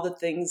doing all the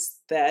things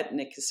that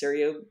Nick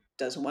Caserio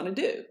doesn't want to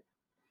do.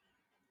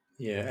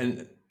 Yeah,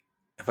 and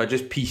if I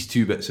just piece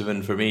two bits of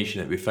information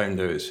that we found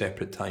out at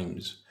separate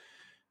times.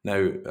 Now,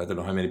 I don't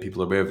know how many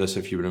people are aware of this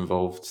if you were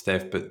involved,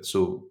 Steph, but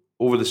so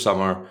over the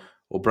summer,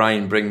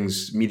 O'Brien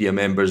brings media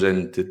members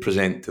in to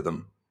present to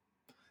them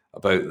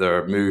about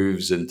their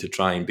moves and to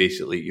try and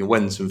basically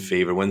win some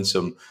favour, win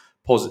some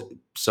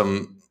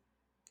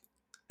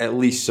at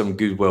least some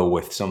goodwill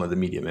with some of the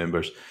media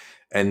members.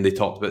 And they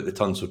talked about the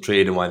Tunsil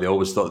trade and why they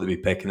always thought they'd be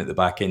picking at the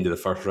back end of the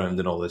first round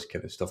and all this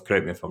kind of stuff.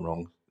 Correct me if I'm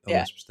wrong on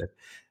this, Steph.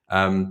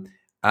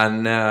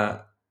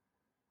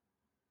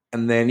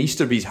 And then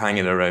Easterby's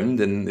hanging around,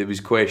 and it was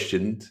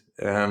questioned.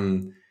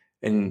 And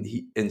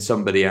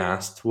somebody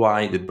asked,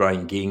 why did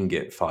Brian Gaine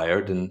get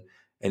fired?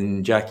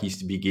 And Jack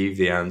Easterby gave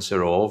the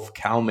answer of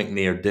Cal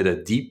McNair did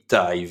a deep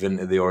dive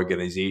into the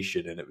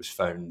organization, and it was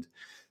found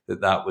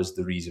that was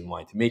the reason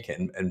why to make it.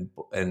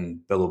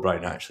 And Bill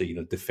O'Brien actually,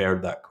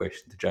 deferred that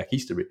question to Jack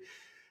Easterby.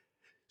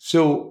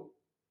 So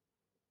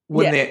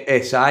when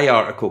the SI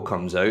article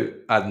comes out,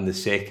 adding the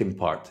second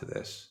part to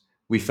this,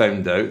 we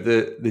found out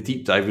that the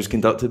deep dive was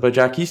conducted by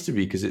Jack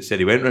Easterby, because it said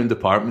he went around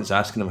departments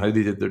asking them how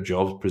they did their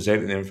jobs,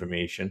 presenting the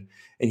information,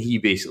 and he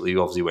basically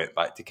obviously went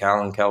back to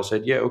Cal, and Cal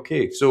said, yeah,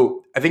 okay.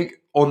 So I think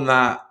on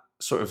that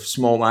sort of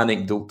small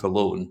anecdote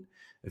alone,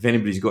 if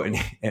anybody's got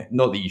any,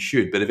 not that you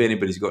should, but if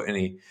anybody's got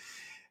any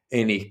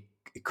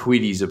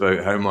queries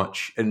about how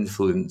much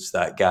influence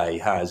that guy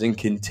has and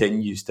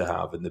continues to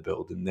have in the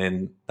building,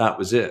 then that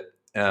was it.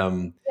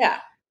 And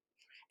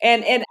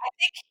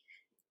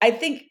I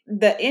think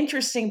the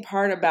interesting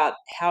part about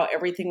how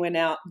everything went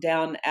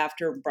down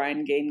after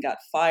Brian Gaine got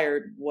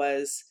fired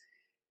was,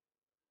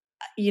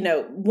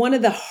 one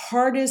of the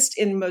hardest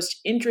and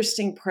most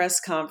interesting press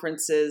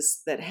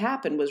conferences that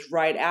happened was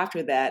right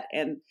after that.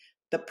 And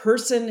the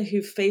person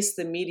who faced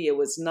the media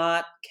was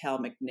not Cal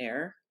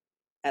McNair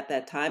at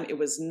that time. It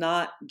was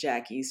not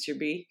Jack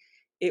Easterby.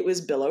 It was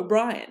Bill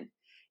O'Brien.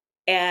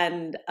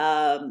 And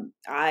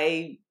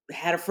I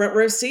had a front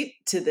row seat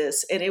to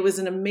this, and it was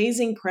an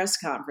amazing press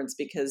conference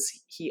because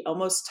he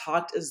almost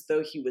talked as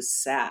though he was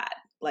sad,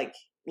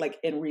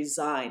 and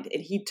resigned.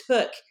 And he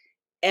took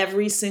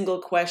every single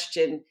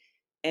question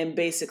and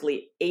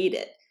basically ate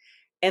it.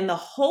 And the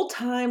whole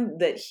time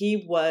that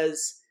he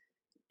was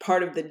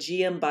part of the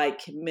GM by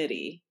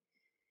committee,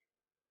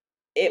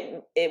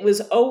 it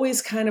was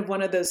always kind of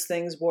one of those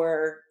things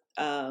where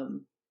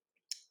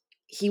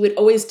he would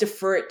always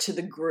defer it to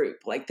the group.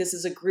 Like, this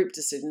is a group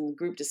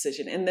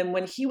decision. And then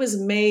when he was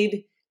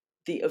made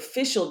the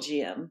official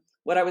GM,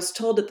 what I was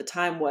told at the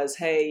time was,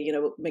 hey,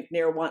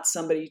 McNair wants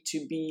somebody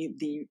to be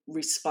the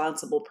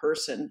responsible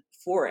person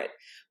for it.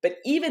 But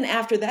even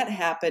after that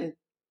happened,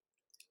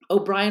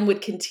 O'Brien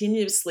would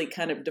continuously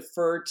kind of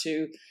defer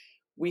to,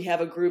 we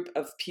have a group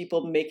of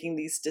people making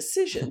these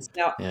decisions.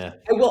 Now, I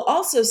will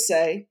also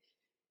say,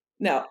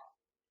 now,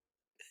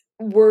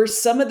 were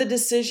some of the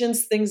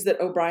decisions things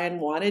that O'Brien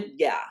wanted?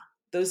 Yeah,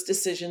 those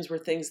decisions were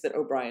things that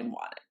O'Brien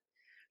wanted.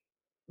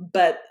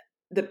 But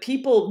the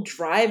people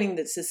driving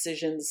the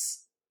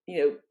decisions,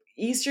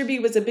 Easterby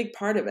was a big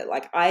part of it.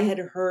 Like, I had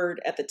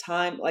heard at the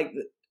time,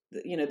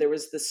 there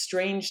was the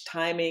strange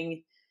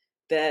timing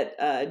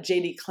that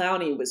J.D.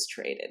 Clowney was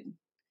traded,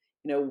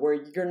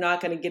 where you're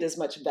not going to get as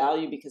much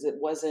value because it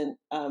wasn't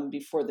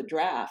before the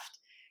draft.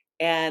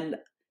 And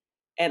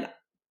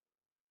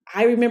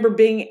I remember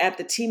being at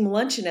the team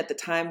luncheon at the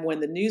time when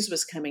the news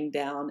was coming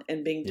down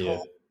and being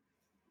told,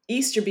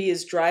 Easterby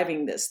is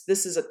driving this.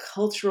 This is a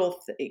cultural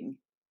thing.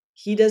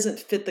 He doesn't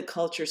fit the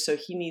culture, so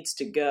he needs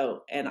to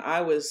go. And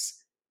I was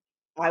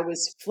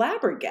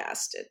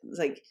flabbergasted. It was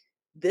like,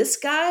 this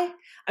guy?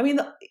 I mean,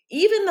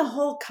 even the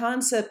whole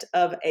concept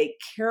of a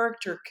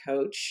character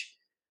coach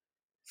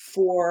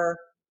for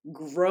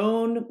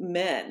grown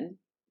men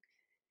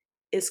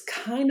is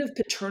kind of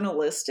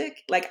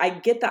paternalistic. Like, I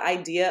get the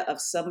idea of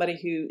somebody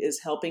who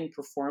is helping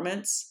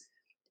performance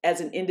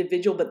as an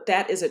individual, but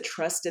that is a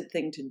trusted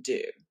thing to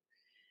do.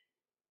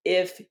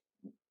 If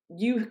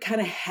you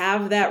kind of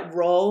have that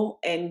role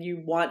and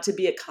you want to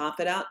be a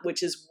confidant,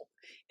 which is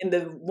in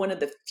one of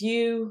the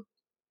few,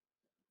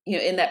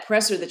 in that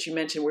presser that you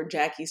mentioned where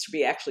Jack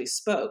Easterby actually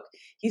spoke,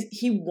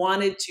 he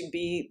wanted to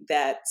be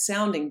that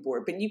sounding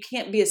board, but you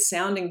can't be a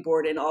sounding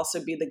board and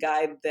also be the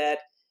guy that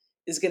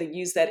is going to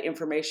use that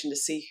information to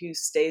see who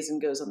stays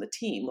and goes on the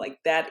team. Like,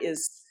 that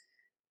is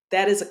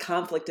a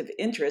conflict of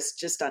interest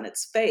just on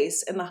its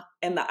face.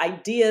 And the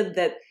idea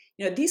that,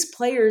 these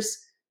players,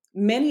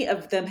 many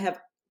of them have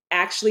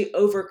actually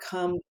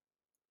overcome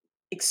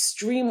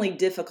extremely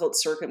difficult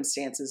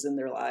circumstances in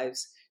their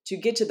lives to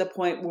get to the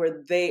point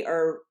where they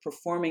are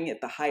performing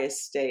at the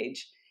highest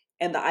stage.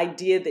 And the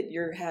idea that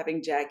you're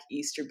having Jack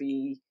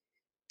Easterby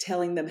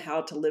telling them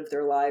how to live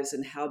their lives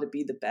and how to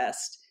be the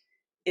best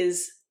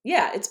is,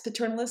 it's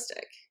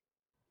paternalistic.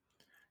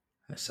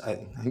 I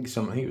think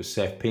it was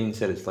Seth Payne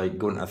said it's like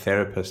going to a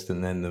therapist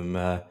and then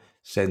them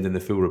sending the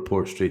full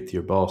report straight to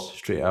your boss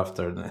straight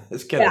after. And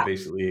it's kind of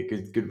basically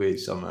a good way to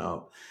sum it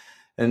up.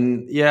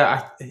 And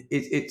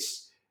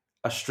it's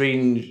a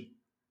strange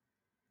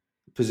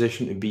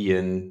position to be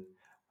in,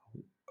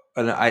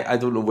 and I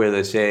don't know where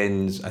this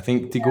ends. I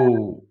think to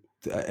go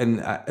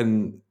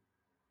and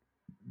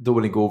don't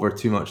want to go over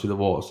too much of the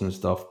Watson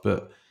stuff,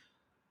 but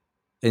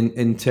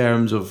in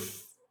terms of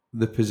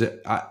the position,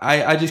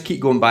 I just keep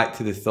going back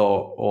to the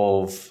thought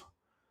of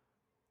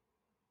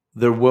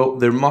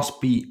there must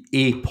be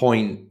a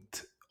point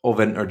of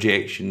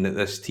interjection that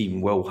this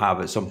team will have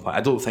at some point.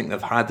 I don't think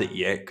they've had it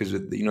yet because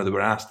they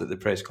were asked at the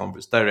press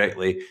conference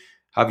directly,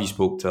 have you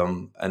spoke to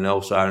him? And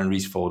also Aaron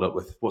Rees followed up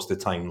with, what's the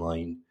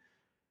timeline?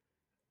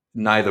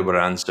 Neither were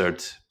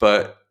answered,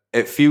 but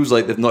it feels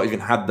like they've not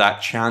even had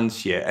that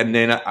chance yet. And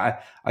then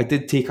I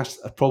did take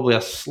probably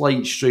a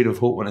slight strain of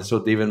hope when I saw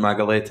David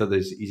Magaleta,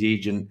 his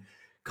agent,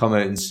 come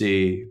out and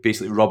say,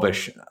 basically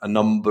rubbish a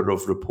number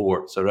of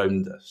reports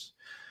around this.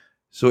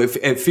 So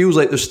it feels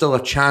like there's still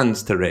a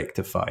chance to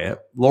rectify it.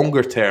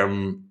 Longer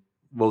term,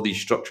 will these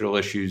structural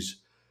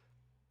issues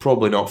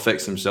probably not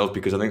fix themselves?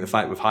 Because I think the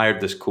fact we've hired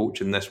this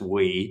coach in this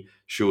way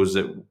shows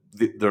that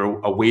they're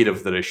aware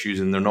of their issues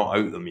and they're not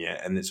out them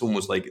yet. And it's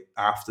almost like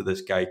after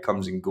this guy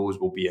comes and goes,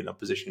 we'll be in a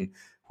position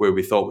where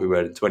we thought we were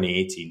in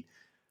 2018.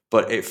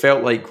 But it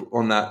felt like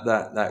on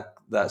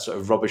that sort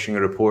of rubbishing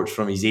of reports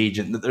from his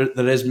agent that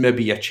there is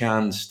maybe a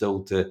chance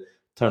still to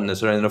turn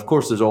this around. And of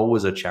course, there's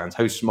always a chance.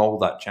 How small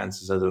that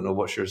chance is, I don't know.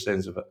 What's your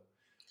sense of it?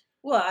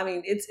 Well, I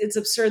mean, it's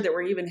absurd that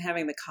we're even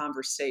having the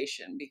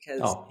conversation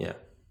because I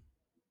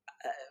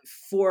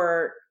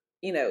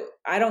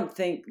don't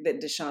think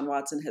that Deshaun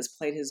Watson has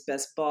played his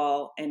best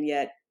ball, and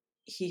yet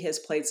he has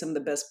played some of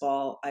the best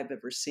ball I've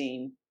ever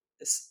seen.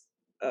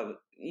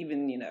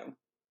 Even,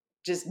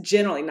 just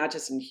generally, not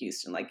just in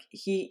Houston. Like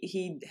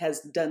he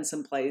has done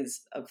some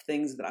plays of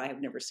things that I have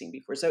never seen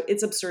before. So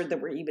it's absurd that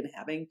we're even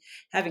having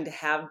to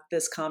have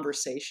this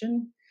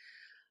conversation.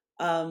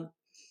 I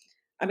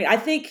mean, I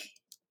think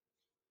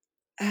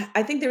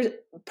there's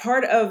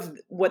part of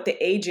what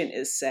the agent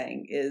is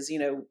saying is,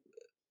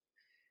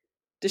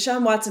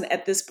 Deshaun Watson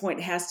at this point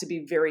has to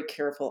be very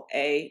careful,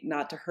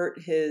 not to hurt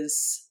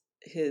his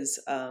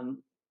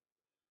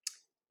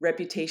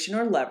reputation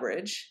or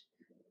leverage,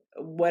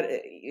 what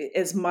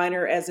as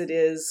minor as it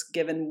is,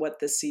 given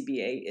what the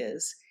CBA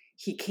is.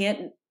 He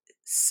can't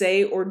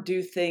say or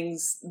do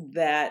things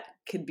that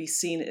could be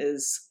seen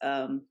as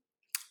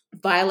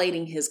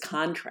violating his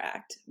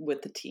contract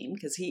with the team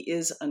because he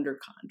is under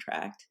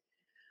contract.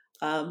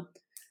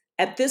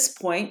 At this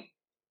point,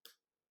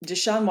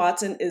 Deshaun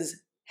Watson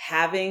is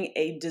having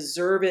a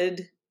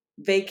deserved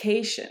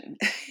vacation,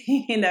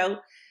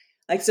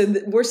 so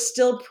we're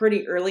still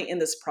pretty early in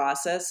this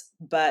process,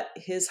 but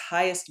his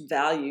highest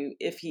value,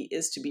 if he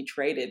is to be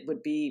traded,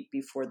 would be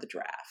before the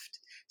draft.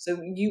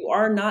 So you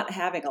are not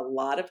having a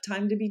lot of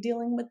time to be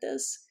dealing with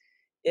this.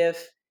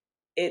 If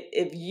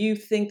you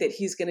think that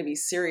he's going to be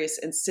serious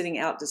and sitting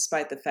out,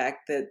 despite the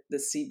fact that the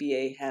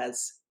CBA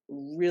has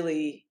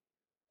really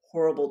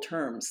horrible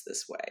terms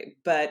this way,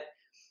 but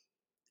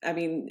I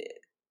mean,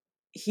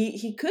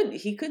 he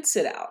could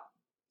sit out.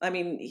 I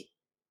mean,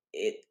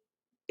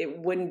 it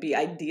wouldn't be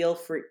ideal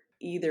for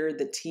either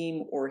the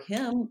team or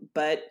him,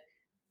 but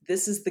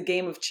this is the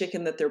game of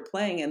chicken that they're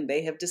playing, and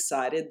they have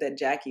decided that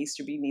Jack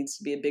Easterby needs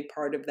to be a big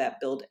part of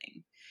that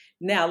building.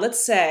 Now,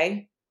 let's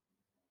assume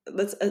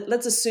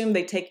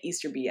they take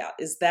Easterby out.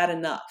 Is that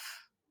enough?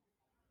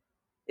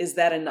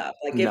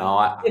 Like,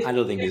 I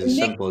don't think it's as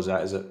simple as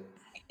that, is it?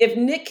 If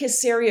Nick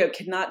Caserio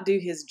cannot do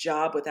his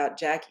job without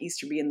Jack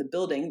Easterby in the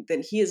building,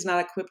 then he is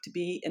not equipped to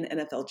be an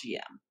NFL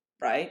GM.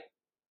 right?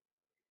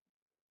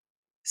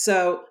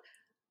 So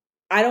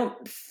I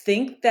don't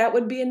think that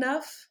would be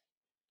enough.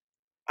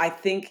 I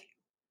think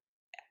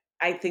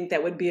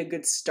that would be a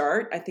good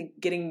start. I think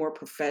getting more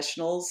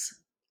professionals.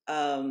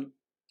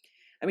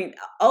 I mean,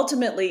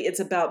 ultimately, it's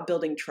about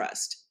building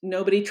trust.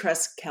 Nobody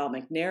trusts Cal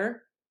McNair.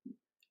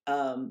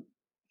 Um,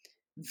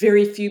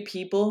 very few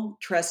people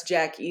trust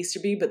Jack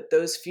Easterby, but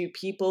those few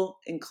people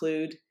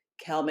include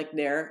Cal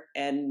McNair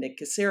and Nick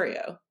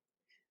Caserio.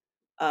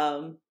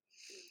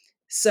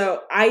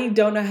 So I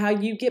don't know how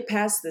you get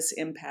past this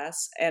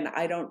impasse, and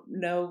I don't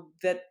know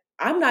that.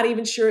 I'm not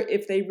even sure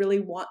if they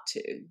really want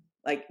to.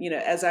 Like,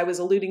 as I was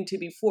alluding to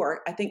before,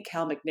 I think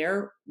Cal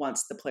McNair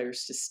wants the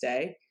players to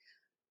stay.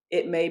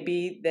 It may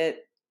be that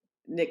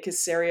Nick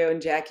Caserio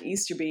and Jack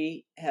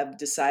Easterby have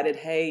decided,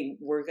 hey,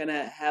 we're going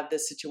to have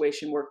this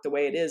situation work the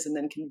way it is, and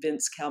then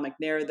convince Cal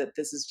McNair that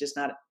this is just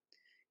not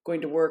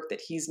going to work,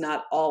 that he's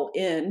not all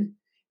in,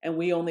 and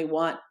we only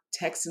want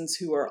Texans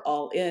who are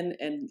all in,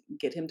 and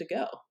get him to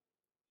go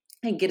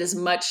and get as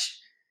much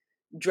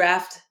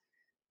draft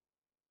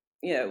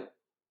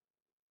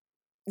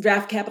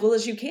capital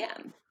as you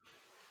can.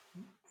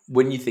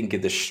 When you think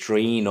of the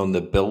strain on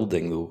the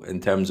building, though, in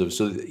terms of,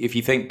 so if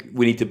you think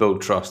we need to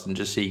build trust, and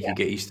just say you could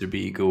get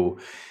Easterby to go,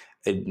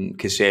 and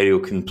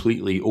Caserio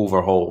completely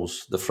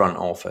overhauls the front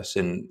office,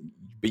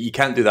 but you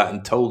can't do that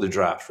until the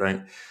draft,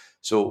 right?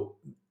 So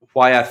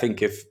why I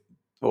think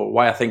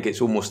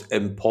it's almost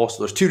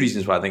impossible. There's two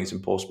reasons why I think it's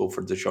impossible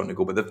for Deshaun to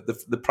go, but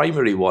the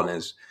primary one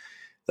is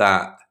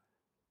that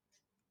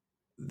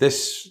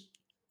this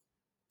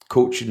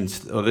coaching,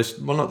 or this,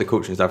 well, not the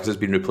coaching staff because it's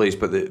been replaced,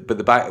 but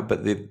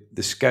the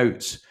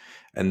scouts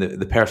and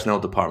the personnel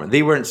department,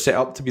 they weren't set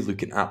up to be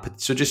looking at.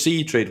 So just say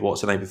you trade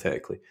Watson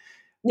hypothetically,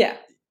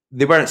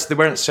 they weren't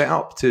set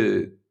up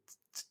to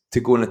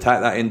go and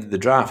attack that end of the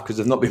draft because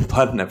they've not been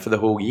planning it for the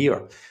whole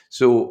year.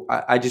 So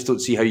I just don't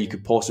see how you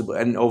could possibly.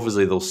 And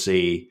obviously they'll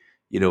say,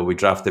 we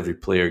draft every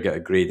player, get a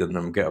grade on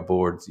them, get a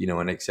board,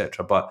 and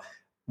etc. But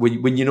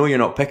when you're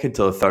not picking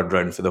till the third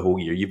round for the whole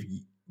year,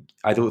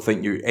 I don't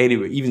think you're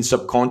anyway, even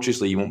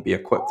subconsciously, you won't be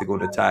equipped to go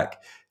and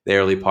attack the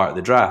early part of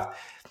the draft.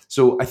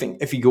 So I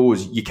think if he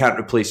goes, you can't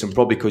replace him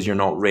probably because you're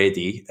not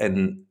ready,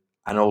 and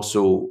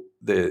also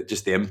the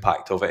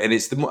impact of it. And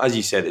it's as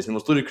you said, it's the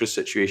most ludicrous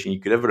situation you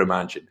could ever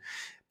imagine.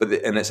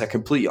 And it's a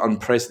completely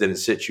unprecedented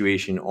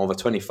situation of a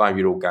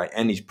 25-year-old guy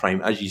in his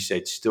prime, as you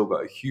said, still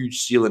got a huge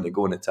ceiling to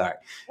go and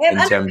attack in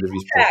terms of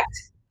his play.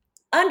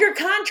 Under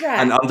contract.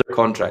 And under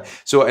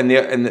contract. So, and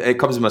it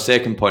comes to my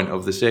second point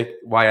of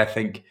why I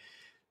think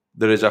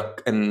there is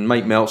and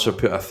Mike Meltzer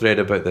put a thread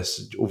about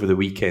this over the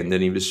weekend,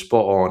 and he was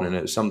spot on, and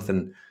it was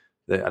something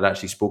that I'd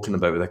actually spoken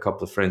about with a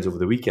couple of friends over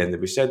the weekend, that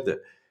we said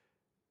that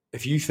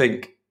if you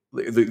think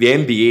the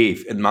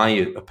NBA, in my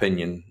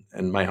opinion,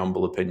 in my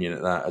humble opinion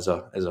at that,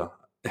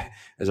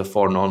 as a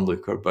foreign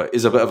onlooker, but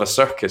is a bit of a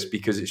circus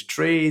because it's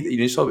trade.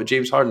 You saw it with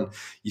James Harden,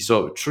 you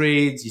saw it with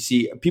trades. You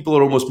see, people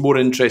are almost more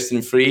interested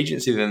in free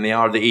agency than they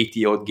are the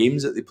 80 odd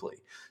games that they play.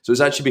 So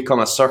it's actually become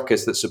a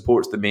circus that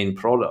supports the main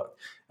product,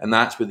 and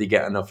that's where they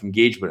get enough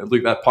engagement. And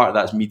look, that part of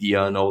that's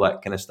media and all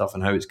that kind of stuff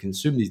and how it's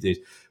consumed these days.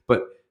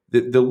 But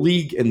the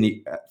league,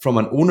 from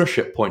an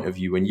ownership point of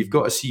view, when you've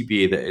got a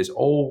CBA that is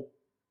all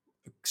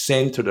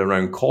centered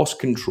around cost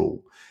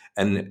control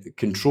and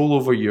control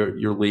over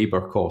your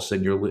labor costs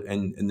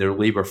and their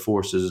labor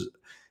forces,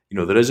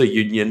 there is a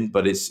union,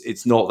 but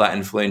it's not that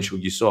influential.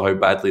 You saw how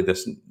badly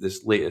this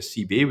latest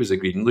CBA was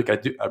agreed. And look, I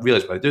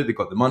realize what I do. They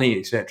got the money,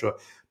 etc.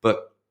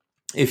 But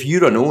if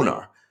you're an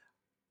owner,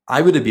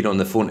 I would have been on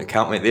the phone to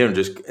Calhoun there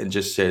and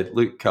just said,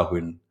 look,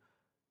 Calhoun,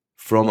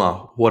 from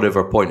a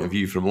whatever point of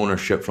view, from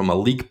ownership, from a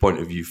league point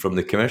of view, from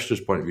the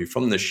commissioner's point of view,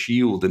 from the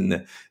shield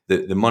and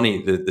the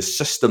money, the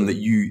system that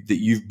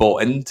you've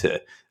bought into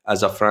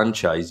as a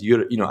franchise,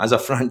 as a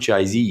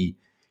franchisee,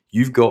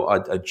 you've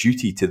got a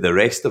duty to the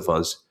rest of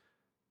us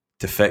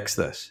to fix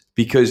this.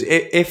 Because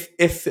if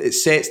it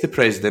sets the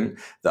precedent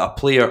that a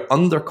player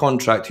under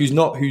contract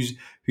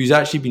who's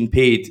actually been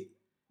paid,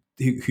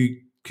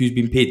 who's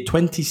been paid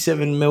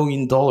 $27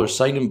 million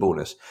signing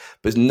bonus,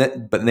 but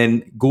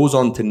then goes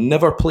on to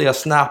never play a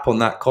snap on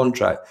that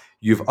contract,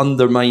 you've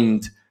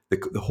undermined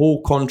the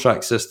whole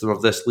contract system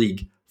of this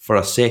league for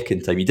a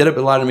second time. You did it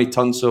with Laramie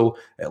Tunsil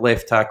at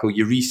left tackle.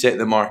 You reset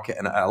the market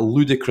at a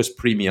ludicrous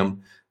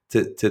premium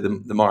to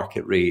the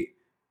market rate.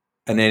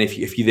 And then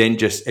if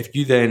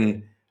you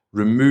then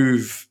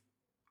remove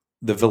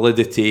the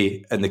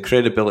validity and the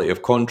credibility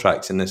of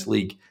contracts in this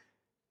league,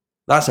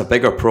 that's a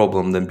bigger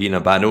problem than being a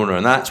bad owner.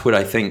 And that's where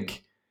I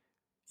think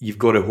you've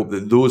got to hope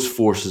that those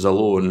forces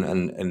alone,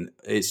 and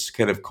it's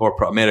kind of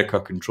corporate America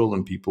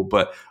controlling people,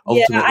 but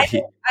ultimately...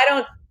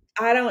 Yeah,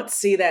 I don't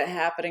see that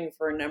happening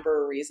for a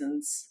number of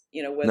reasons,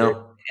 whether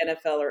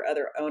NFL or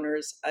other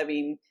owners. I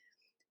mean,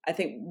 I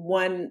think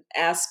one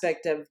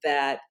aspect of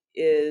that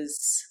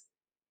is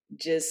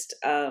just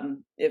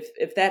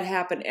if that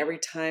happened every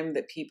time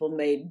that people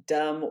made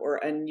dumb or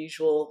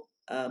unusual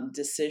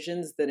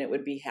decisions, then it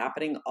would be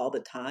happening all the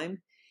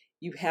time.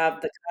 You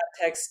have the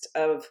context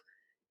of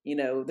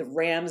the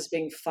Rams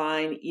being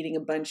fine, eating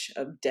a bunch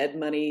of dead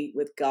money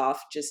with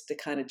Goff just to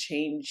kind of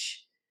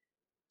change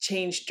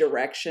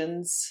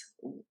directions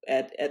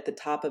at the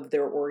top of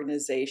their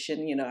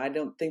organization. I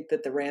don't think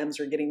that the Rams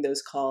are getting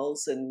those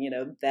calls, and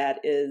that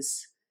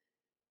is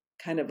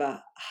kind of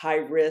a high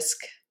risk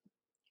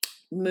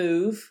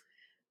move.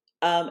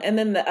 And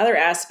then the other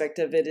aspect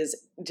of it is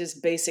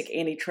just basic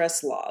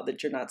antitrust law,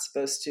 that you're not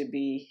supposed to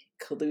be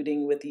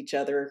colluding with each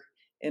other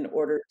in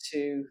order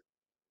to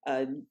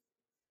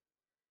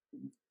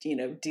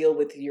deal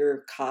with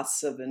your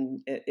costs of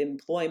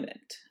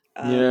employment.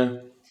 Yeah.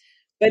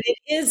 But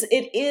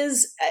it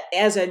is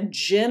as a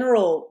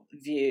general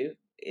view,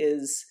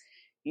 is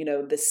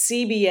the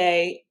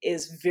CBA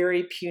is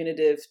very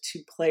punitive to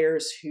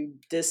players who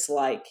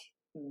dislike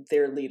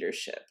their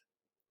leadership.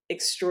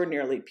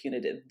 Extraordinarily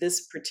punitive,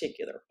 this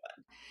particular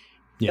one.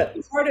 Yeah.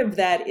 But part of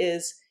that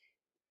is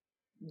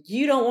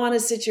you don't want a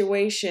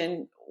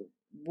situation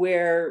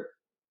where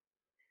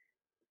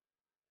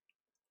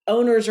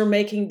owners are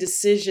making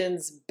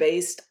decisions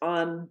based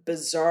on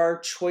bizarre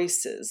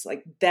choices.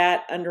 Like,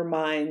 that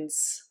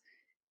undermines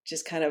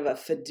just kind of a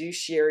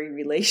fiduciary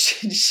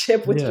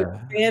relationship with your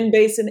fan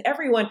base and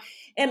everyone.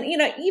 And,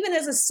 even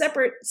as a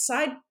separate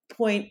side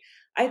point,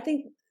 I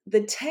think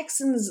the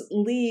Texans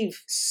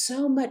leave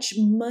so much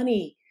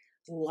money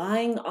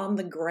lying on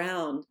the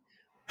ground,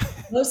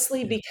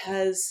 mostly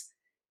because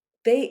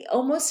they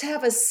almost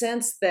have a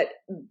sense that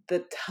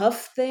the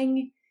tough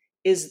thing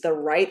is the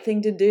right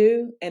thing to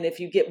do. And if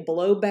you get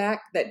blowback,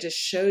 that just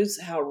shows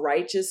how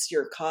righteous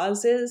your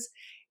cause is.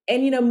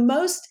 And,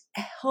 most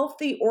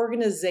healthy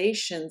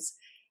organizations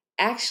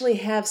actually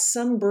have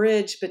some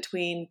bridge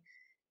between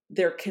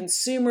their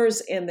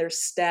consumers and their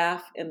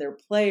staff and their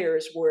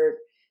players, where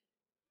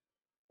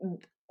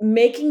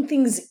making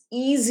things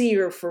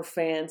easier for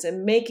fans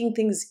and making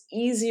things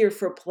easier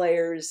for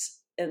players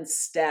and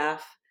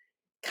staff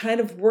kind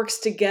of works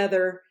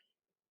together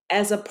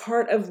as a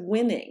part of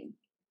winning.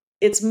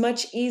 It's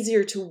much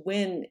easier to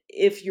win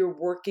if you're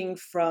working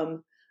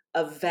from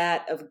a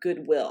vat of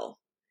goodwill.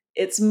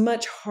 It's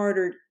much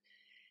harder.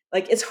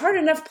 Like, it's hard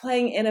enough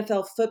playing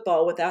NFL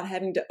football without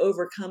having to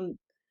overcome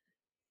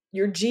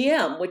your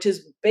GM, which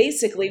is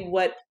basically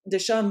what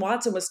Deshaun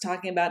Watson was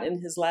talking about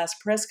in his last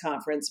press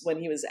conference when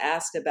he was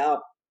asked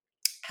about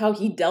how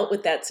he dealt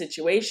with that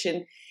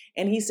situation.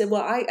 And he said,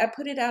 well, I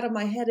put it out of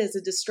my head as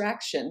a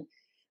distraction.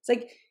 It's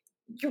like,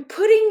 you're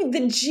putting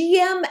the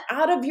GM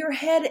out of your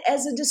head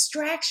as a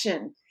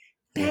distraction.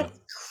 That's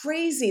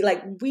crazy.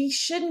 Like, we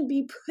shouldn't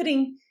be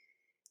putting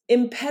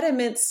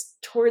impediments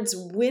towards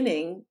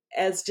winning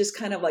as just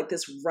kind of like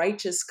this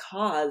righteous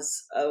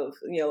cause of,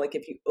 like,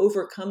 if you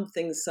overcome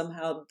things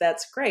somehow,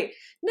 that's great.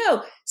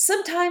 No,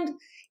 sometimes,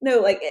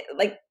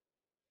 like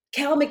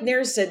Cal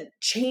McNair said,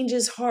 change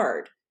is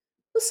hard.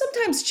 Well,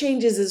 sometimes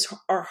changes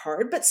are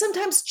hard, but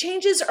sometimes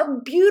changes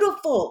are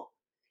beautiful.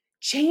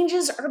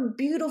 Changes are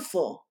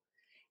beautiful.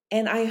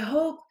 And I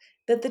hope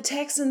that the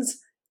Texans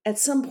at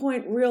some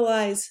point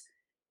realize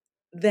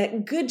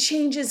that good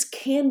changes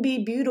can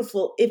be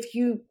beautiful if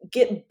you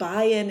get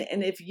buy-in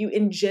and if you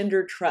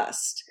engender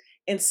trust,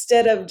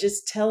 instead of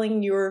just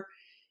telling your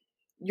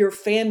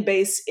fan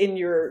base in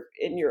your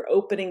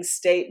opening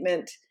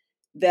statement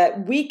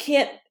that we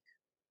can't.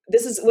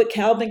 This is what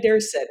Cal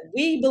McNair said.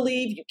 We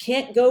believe you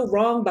can't go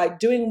wrong by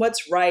doing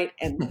what's right,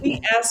 and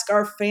we ask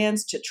our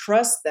fans to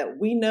trust that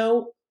we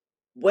know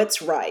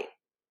what's right.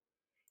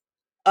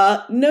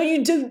 No,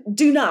 you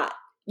do not.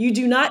 You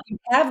do not. You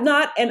have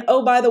not. And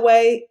oh, by the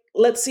way,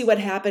 let's see what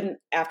happened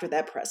after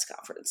that press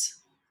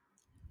conference.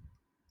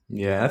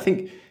 Yeah, I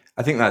think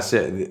that's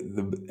it.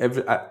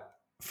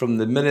 From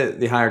the minute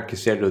they hired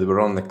Caserio, they were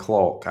on the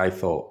clock, I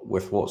thought,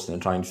 with Watson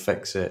and trying to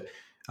fix it.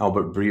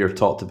 Albert Breer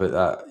talked about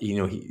that.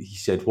 He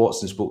said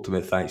Watson spoke to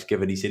him at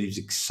Thanksgiving. He said he was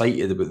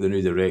excited about the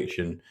new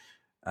direction,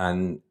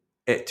 and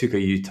it took a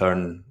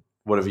U-turn,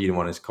 whatever you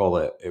want to call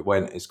it.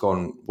 It's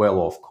gone well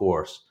off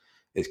course.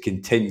 It's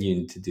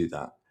continuing to do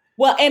that.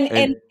 Well,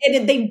 and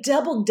they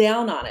doubled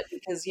down on it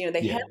because,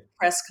 they had a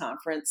press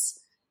conference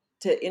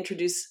to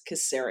introduce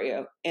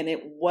Caserio, and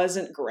it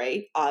wasn't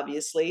great,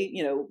 obviously.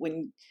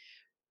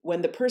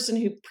 When the person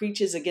who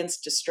preaches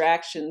against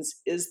distractions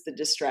is the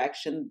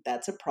distraction,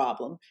 that's a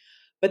problem.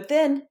 But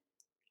then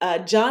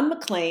John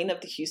McClain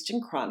of the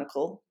Houston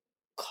Chronicle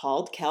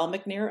called Cal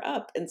McNair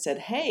up and said,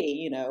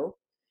 hey,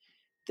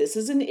 this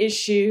is an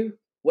issue.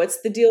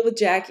 What's the deal with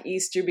Jack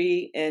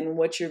Easterby, and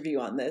what's your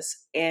view on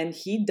this? And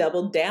he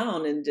doubled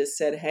down and just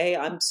said, hey,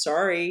 I'm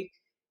sorry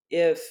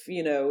if,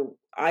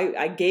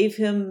 I gave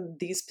him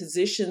these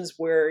positions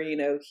where,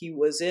 he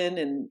was in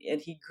and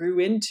he grew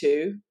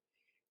into,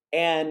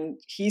 and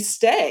he's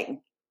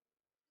staying.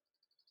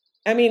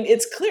 I mean,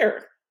 it's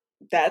clear.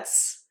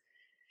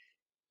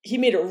 He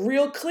made it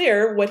real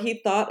clear what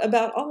he thought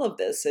about all of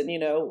this. And,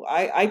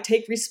 I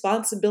take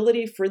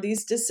responsibility for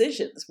these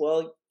decisions.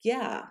 Well,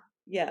 yeah.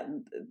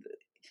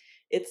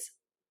 It's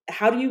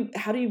how do you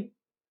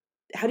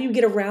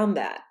get around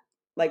that?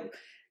 Like,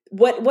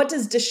 what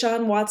does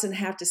Deshaun Watson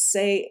have to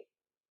say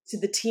to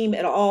the team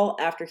at all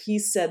after he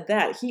said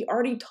that. He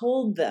already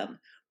told them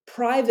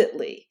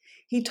privately.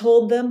 He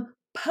told them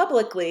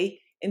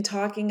publicly in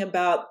talking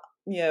about,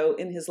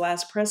 in his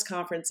last press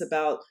conference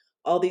about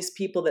all these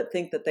people that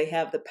think that they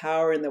have the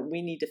power and that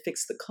we need to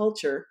fix the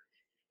culture.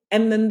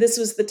 And then this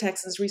was the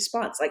Texans'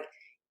 response. Like,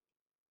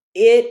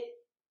 it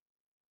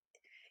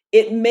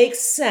makes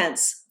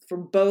sense for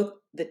both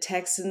the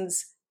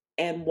Texans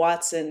and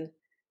Watson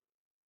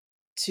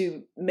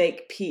to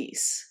make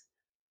peace.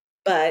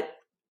 But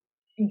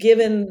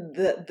given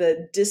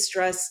the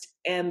distrust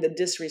and the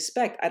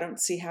disrespect, I don't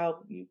see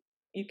how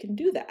you can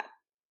do that.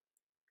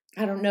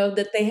 I don't know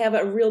that they have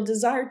a real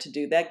desire to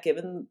do that,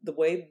 given the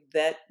way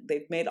that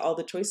they've made all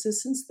the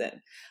choices since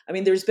then. I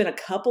mean, there's been a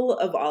couple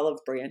of olive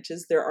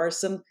branches. There are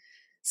some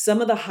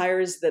of the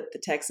hires that the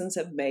Texans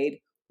have made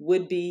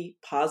would be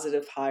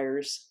positive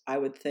hires, I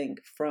would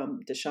think,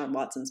 from Deshaun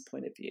Watson's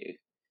point of view.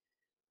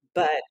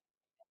 But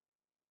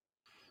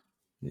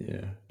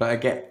yeah,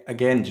 but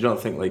again, do you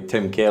not think like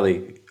Tim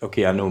Kelly?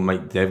 Okay, I know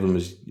Mike Devlin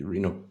was,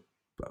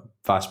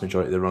 vast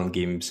majority of the run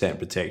game set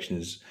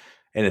protections.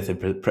 Anything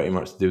pretty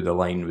much to do with the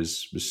line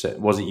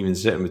wasn't even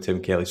sitting with Tim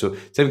Kelly. So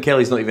Tim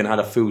Kelly's not even had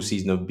a full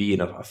season of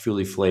being a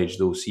fully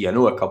fledged OC. I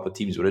know a couple of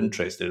teams were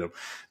interested in him,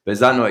 but is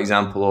that not an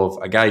example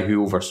of a guy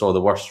who oversaw the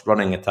worst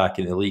running attack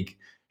in the league,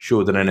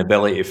 showed an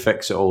inability to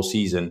fix it all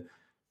season,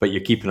 but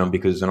you're keeping him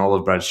because it's an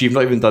olive branch? You've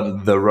not even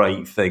done the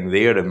right thing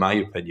there, in my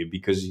opinion,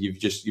 because you've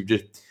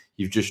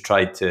just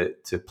tried to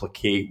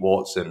placate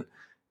Watson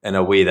in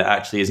a way that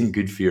actually isn't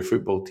good for your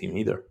football team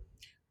either.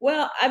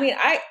 Well, I mean,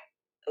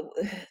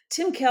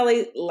 Tim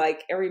Kelly,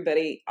 like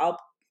everybody, I'll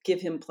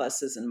give him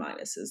pluses and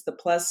minuses. The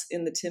plus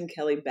in the Tim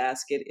Kelly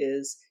basket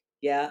is,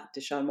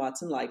 Deshaun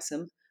Watson likes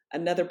him.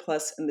 Another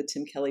plus in the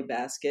Tim Kelly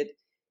basket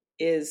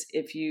is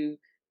if you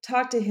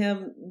talk to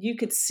him, you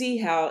could see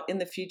how in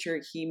the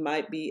future he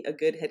might be a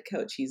good head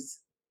coach. He's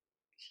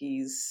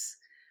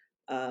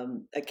a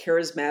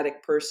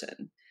charismatic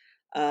person.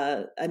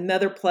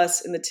 Another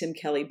plus in the Tim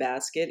Kelly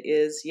basket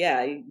is,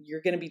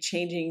 you're going to be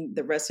changing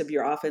the rest of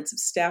your offensive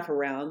staff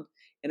around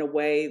in a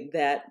way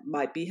that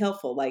might be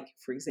helpful. Like,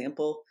 for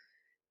example,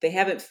 they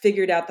haven't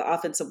figured out the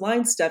offensive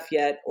line stuff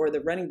yet or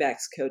the running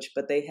backs coach,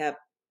 but they have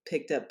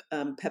picked up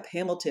Pep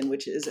Hamilton,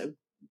 which is a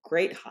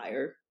great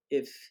hire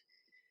if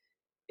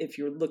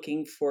you're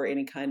looking for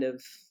any kind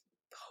of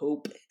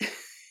hope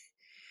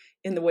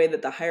in the way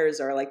that the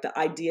hires are. Like, the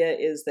idea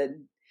is that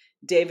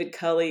David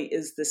Culley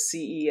is the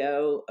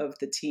CEO of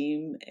the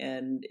team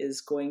and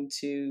is going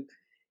to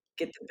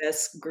get the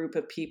best group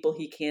of people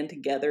he can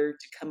together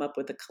to come up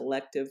with a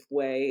collective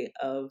way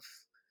of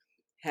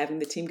having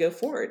the team go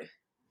forward.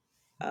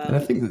 And I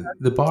think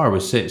the bar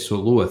was set so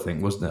low, I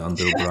think, wasn't it,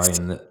 under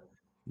O'Brien,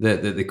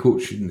 that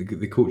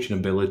the coaching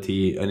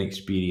ability and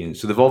experience.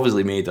 So they've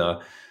obviously made a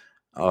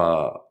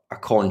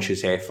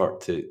conscious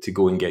effort to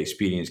go and get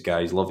experienced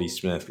guys. Lovie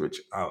Smith,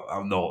 which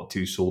I'm not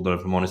too sold on,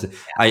 if I'm honest.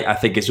 I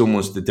think it's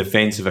almost the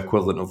defensive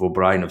equivalent of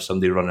O'Brien, of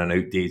somebody running an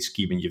outdated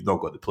scheme and you've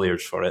not got the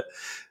players for it.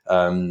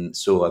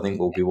 So I think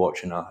we'll be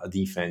watching a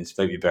defense,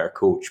 maybe a better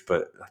coach,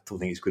 but I don't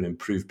think it's going to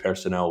improve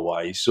personnel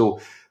wise. So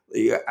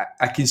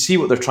I can see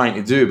what they're trying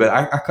to do, but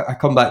I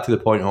come back to the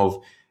point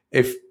of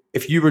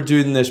if you were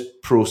doing this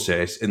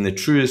process in the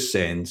truest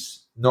sense,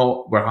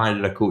 not we're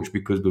hiring a coach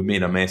because we've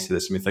made a mess of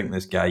this and we think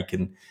this guy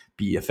can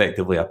be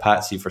effectively a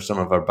patsy for some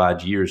of our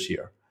bad years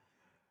here.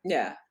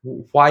 Yeah.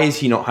 Why is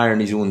he not hiring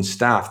his own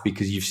staff?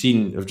 Because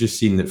I've just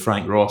seen that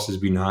Frank Ross has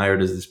been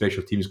hired as the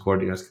special teams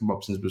coordinator. It's come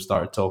up since we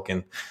started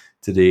talking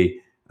today.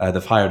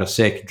 They've hired a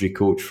secondary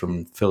coach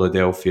from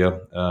Philadelphia.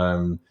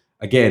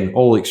 Again,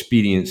 all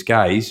experienced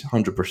guys,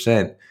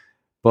 100%.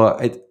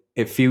 But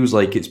it feels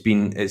like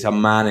it's a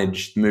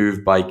managed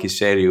move by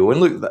Caserio. And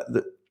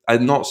look,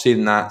 I'm not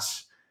saying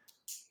that's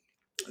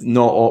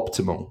not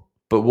optimal,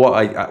 but what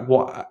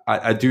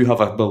I do have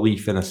a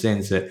belief, in a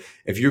sense, that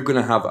if you're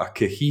going to have a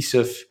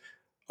cohesive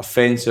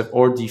offensive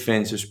or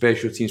defensive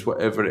special teams,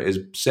 whatever it is,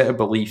 set of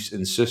beliefs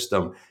and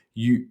system,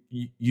 you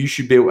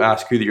should be able to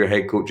ask who your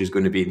head coach is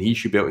going to be, and he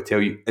should be able to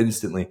tell you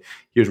instantly,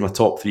 here's my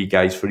top 3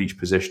 guys for each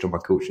position on my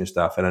coaching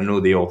staff. And I know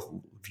they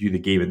all view the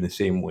game in the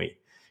same way,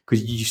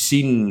 because you've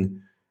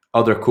seen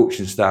other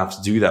coaching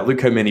staffs do that.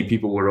 Look how many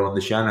people were on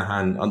the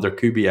Shanahan under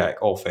Kubiak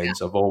offense,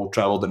 have all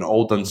travelled and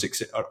all been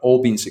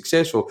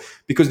successful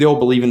because they all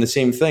believe in the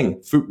same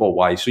thing, football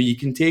wise. So you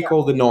can take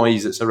all the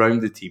noise that's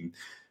around the team,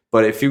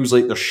 but it feels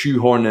like they're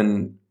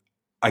shoehorning,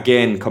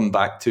 again, come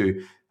back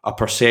to a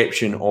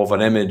perception of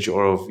an image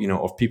or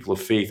of people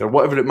of faith or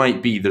whatever it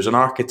might be. There's an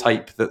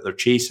archetype that they're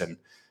chasing,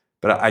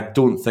 but I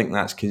don't think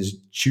that's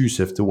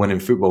conducive to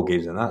winning football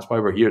games, and that's why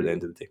we're here at the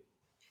end of the day.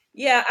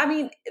 Yeah, I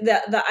mean,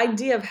 the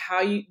idea of how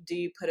you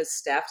put a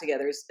staff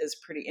together is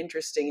pretty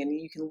interesting, and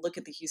you can look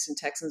at the Houston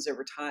Texans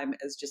over time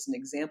as just an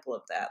example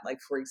of that.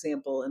 Like, for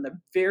example, in the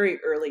very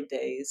early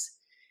days,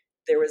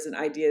 there was an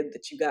idea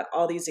that you got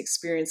all these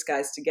experienced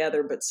guys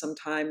together, but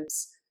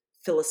sometimes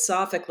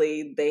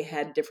philosophically they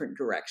had different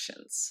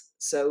directions.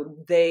 So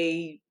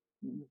they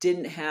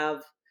didn't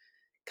have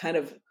kind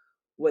of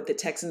what the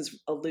Texans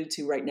allude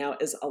to right now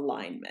as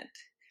alignment.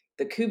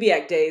 the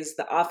Kubiak days,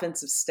 the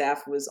offensive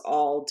staff was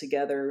all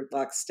together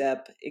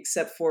lockstep,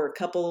 except for a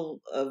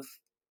couple of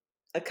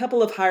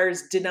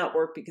hires did not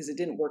work because it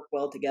didn't work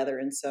well together,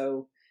 and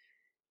so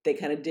they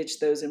kind of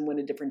ditched those and went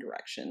a different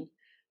direction.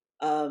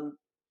 And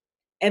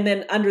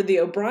then under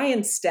the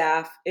O'Brien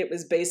staff, it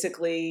was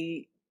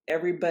basically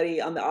everybody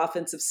on the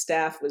offensive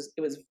staff was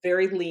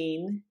very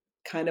lean,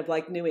 kind of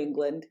like New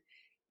England.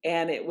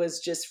 And it was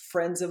just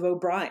friends of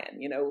O'Brien.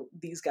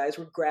 These guys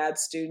were grad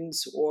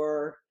students,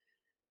 or,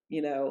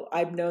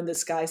 I've known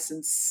this guy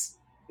since,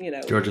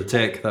 Georgia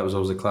Tech. That was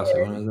always a classic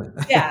one, isn't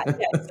it? Yeah.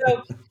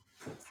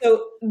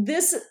 So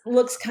this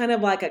looks kind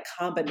of like a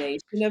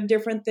combination of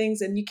different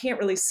things. And you can't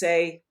really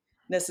say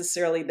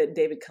necessarily that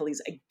David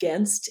Culley's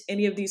against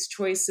any of these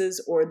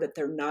choices or that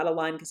they're not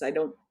aligned, because I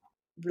don't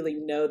really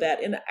know that.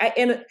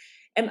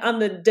 And on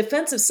the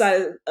defensive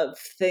side of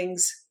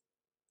things,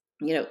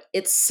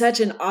 it's such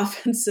an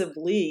offensive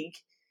league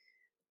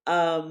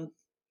that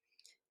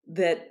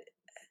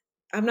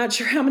I'm not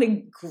sure how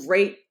many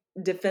great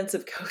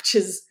defensive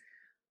coaches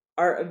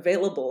are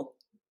available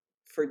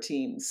for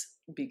teams,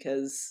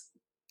 because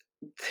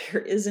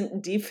there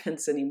isn't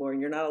defense anymore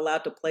and you're not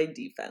allowed to play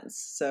defense.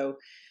 So,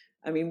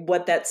 I mean,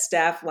 what that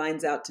staff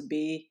lines out to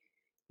be,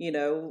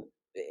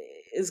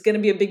 is going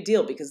to be a big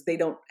deal because they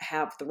don't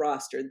have the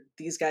roster.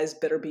 These guys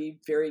better be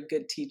very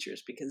good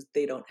teachers because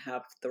they don't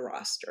have the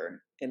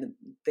roster and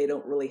they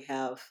don't really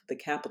have the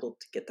capital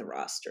to get the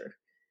roster.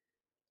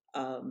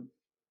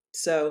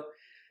 So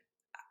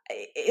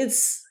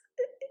it's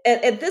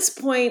at this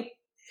point,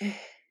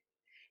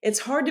 it's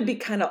hard to be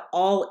kind of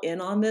all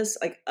in on this,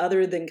 like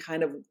other than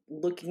kind of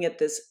looking at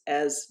this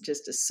as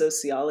just a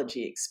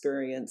sociology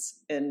experience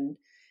and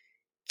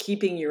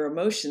keeping your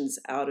emotions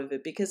out of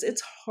it, because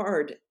it's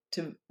hard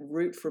to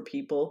root for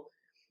people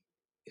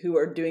who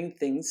are doing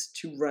things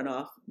to run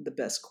off the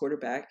best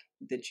quarterback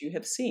that you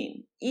have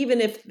seen,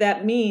 even if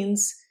that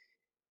means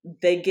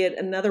they get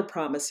another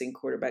promising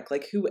quarterback,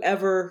 like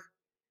whoever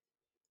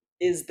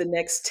is the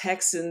next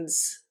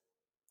Texans.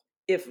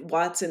 If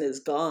Watson is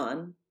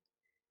gone,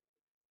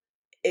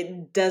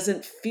 it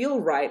doesn't feel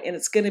right, and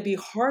it's going to be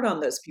hard on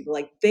those people.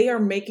 Like, they are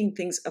making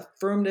things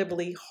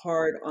affirmatively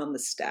hard on the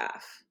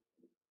staff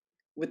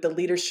with the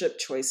leadership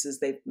choices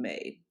they've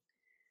made.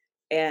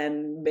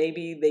 And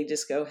maybe they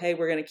just go, hey,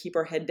 we're going to keep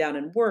our head down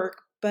and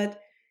work. But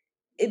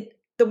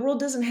the world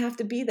doesn't have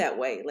to be that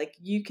way. Like,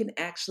 you can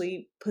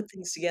actually put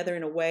things together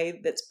in a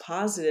way that's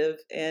positive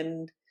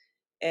and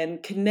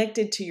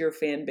connected to your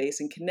fan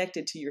base and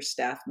connected to your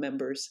staff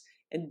members,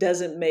 and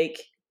doesn't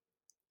make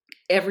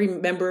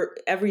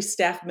every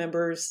staff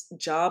member's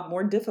job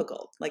more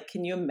difficult. Like,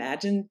 can you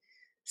imagine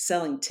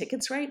selling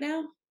tickets right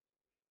now?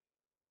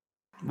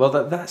 Well,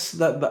 that's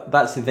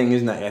the thing,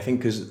 isn't it? I think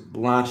because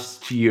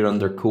last year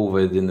under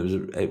COVID,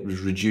 and it was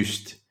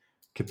reduced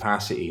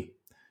capacity,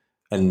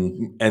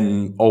 and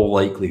in all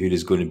likelihood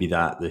is going to be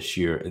that this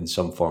year in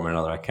some form or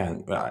another.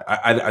 I'm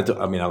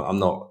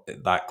not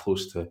that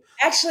close to.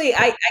 Actually,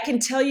 I can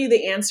tell you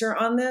the answer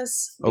on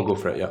this. I'll go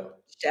for it. Yeah,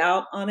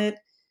 out on it.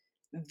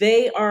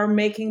 They are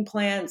making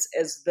plans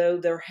as though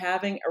they're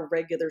having a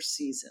regular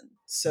season.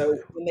 So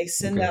when they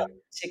send out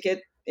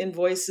ticket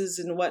invoices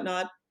and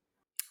whatnot,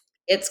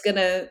 it's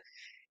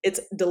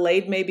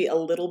delayed maybe a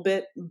little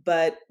bit,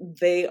 but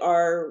they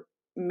are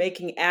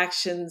making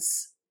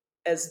actions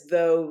as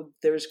though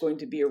there's going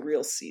to be a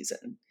real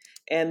season.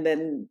 And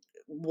then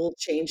we'll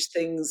change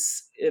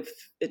things if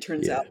it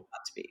turns out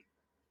not to be.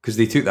 Because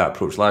they took that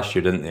approach last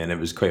year, didn't they? And it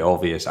was quite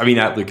obvious. I mean,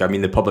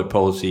 the public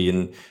policy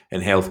and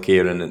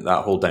healthcare and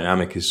that whole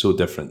dynamic is so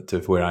different to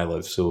where I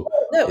live. So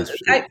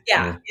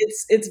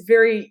it's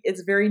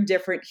very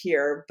different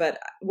here. But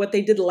what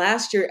they did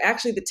last year,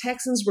 actually, the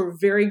Texans were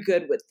very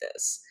good with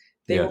this.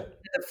 They were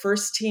the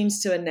first teams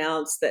to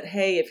announce that,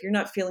 hey, if you're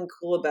not feeling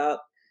cool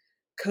about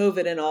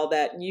COVID and all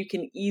that, you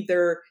can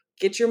either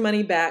get your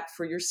money back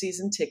for your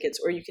season tickets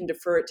or you can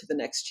defer it to the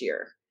next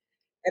year.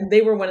 And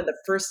they were one of the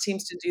first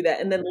teams to do that.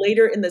 And then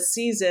later in the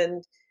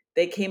season,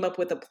 they came up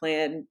with a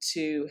plan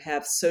to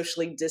have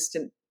socially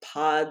distant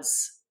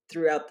pods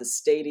throughout the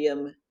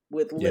stadium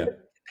with limited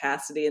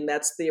capacity. And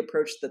that's the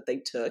approach that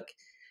they took.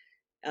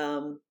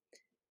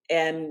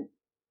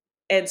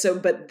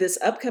 But this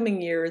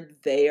upcoming year,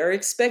 they are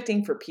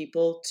expecting for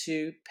people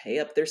to pay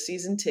up their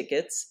season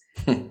tickets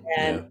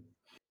and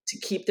to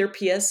keep their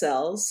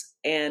PSLs.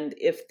 And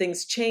if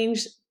things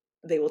change,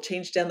 they will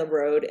change down the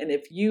road. And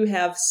if you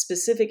have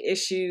specific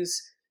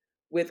issues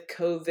with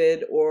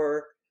COVID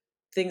or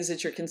things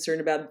that you're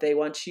concerned about, they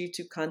want you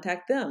to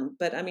contact them.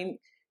 But I mean,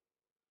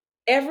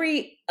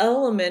 every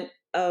element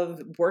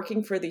of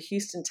working for the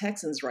Houston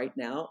Texans right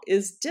now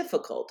is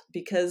difficult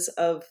because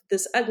of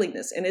this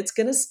ugliness. And it's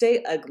going to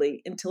stay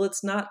ugly until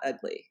it's not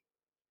ugly.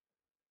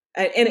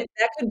 And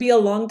that could be a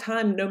long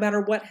time, no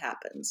matter what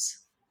happens.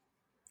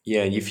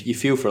 Yeah, you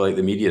feel for like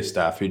the media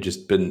staff who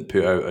just been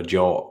put out a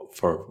jot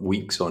for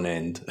weeks on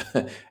end,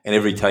 and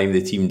every time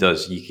the team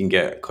does, you can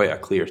get quite a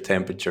clear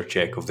temperature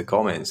check of the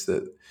comments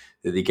that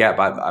they get.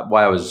 But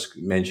while I was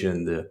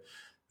mentioning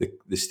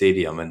the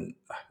stadium, and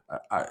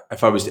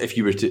if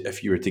you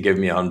were to give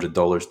me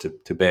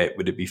 $100 to bet,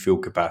 would it be full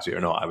capacity or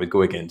not? I would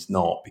go against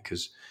not,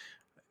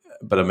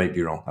 but I might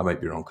be wrong.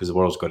 Because the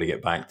world's got to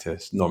get back to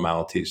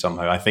normality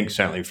somehow. I think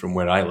certainly from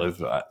where I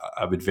live,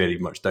 I would very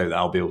much doubt that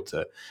I'll be able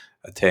to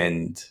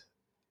attend.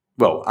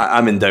 Well,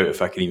 I'm in doubt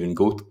if I can even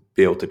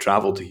be able to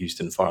travel to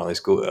Houston, far less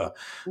go to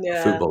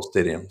a football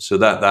stadium. So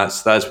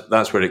that's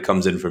where it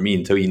comes in for me.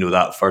 Until you know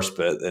that first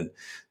bit, then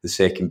the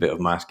second bit of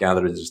mass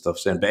gatherings and stuff.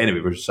 But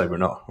anyway, we're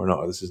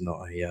not. This is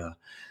not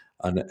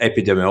an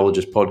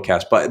epidemiologist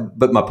podcast.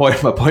 But my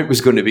point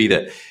was going to be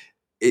that,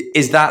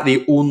 is that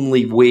the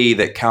only way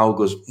that Cal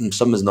goes,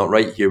 something's not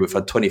right here? We've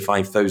had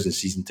 25,000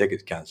 season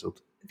tickets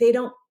cancelled. They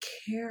don't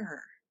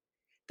care.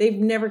 They've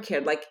never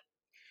cared. Like,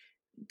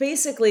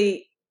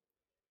 basically,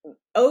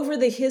 over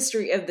the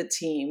history of the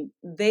team,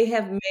 they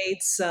have made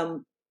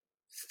some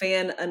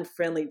fan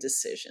unfriendly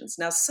decisions.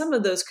 Now, some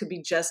of those could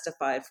be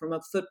justified from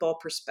a football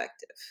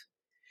perspective.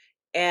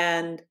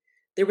 And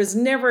there was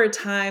never a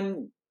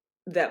time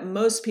that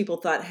most people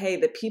thought, hey,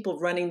 the people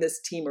running this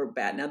team are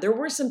bad. Now, there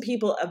were some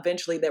people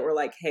eventually that were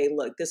like, hey,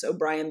 look, this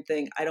O'Brien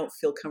thing, I don't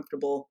feel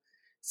comfortable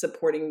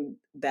supporting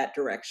that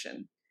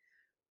direction.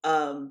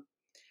 But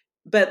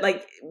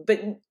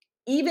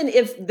even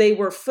if they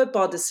were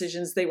football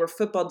decisions,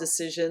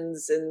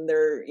 and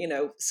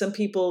some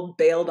people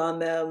bailed on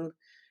them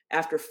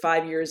after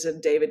 5 years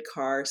of David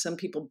Carr. Some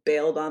people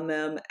bailed on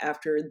them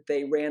after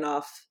they ran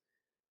off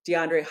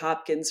DeAndre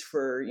Hopkins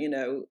for,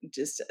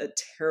 just a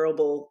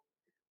terrible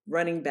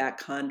running back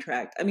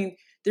contract. I mean,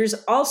 there's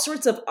all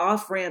sorts of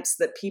off-ramps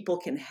that people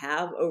can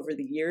have over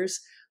the years,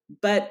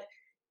 but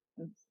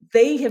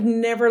they have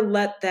never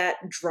let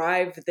that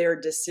drive their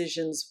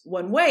decisions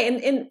one way.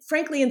 And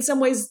frankly, in some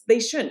ways, they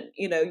shouldn't.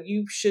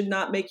 You should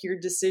not make your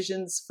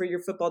decisions for your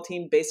football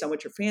team based on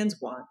what your fans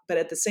want. But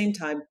at the same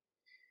time,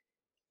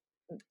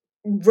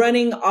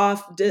 running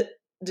off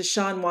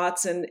Deshaun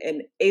Watson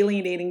and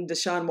alienating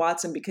Deshaun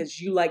Watson because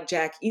you like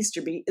Jack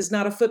Easterby is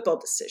not a football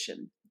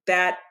decision.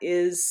 That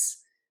is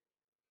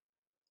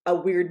a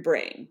weird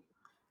brain.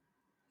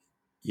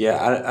 Yeah,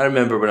 I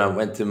remember when I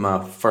went to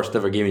my first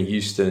ever game in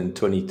Houston in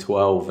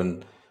 2012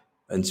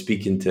 and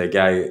speaking to a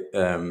guy at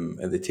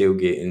the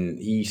tailgate, and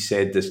he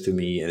said this to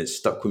me, and it's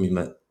stuck with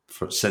me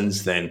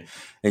since then.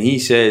 And he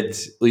said,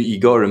 look, you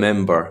got to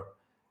remember,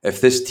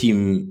 if this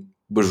team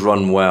was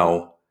run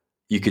well,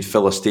 you could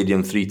fill a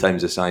stadium 3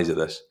 times the size of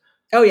this.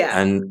 Oh, yeah.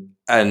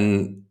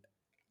 And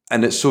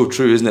it's so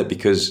true, isn't it?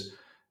 Because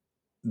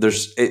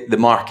the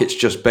market's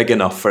just big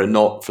enough for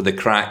the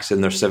cracks in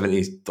their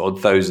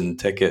 70,000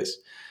 tickets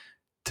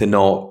to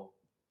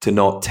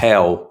not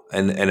tell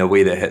in a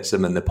way that hits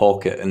them in the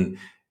pocket. And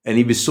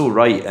he was so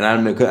right. And I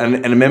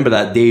remember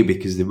that day,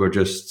 because they were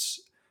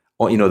just,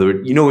 when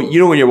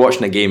you're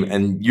watching a game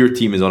and your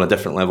team is on a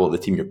different level of the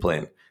team you're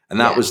playing. And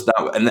that was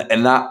that,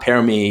 and that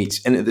permeates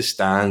into the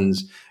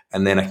stands.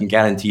 And then I can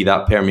guarantee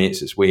that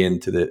permeates its way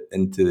into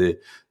the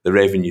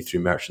revenue through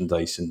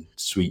merchandise and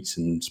suites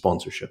and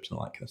sponsorships and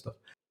all that kind of stuff.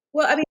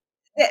 Well,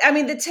 I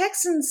mean, the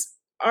Texans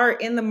are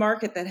in the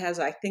market that has,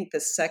 I think, the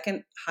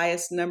second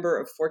highest number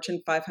of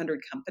Fortune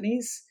 500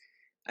 companies.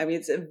 I mean,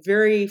 it's a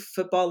very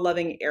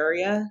football-loving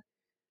area.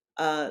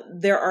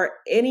 There are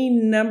any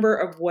number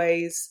of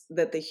ways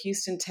that the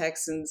Houston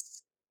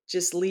Texans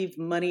just leave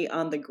money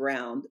on the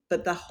ground.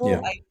 But the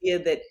whole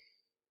idea that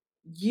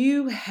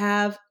you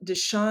have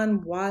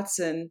Deshaun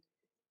Watson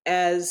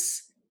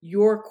as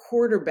your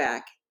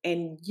quarterback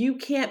and you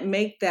can't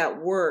make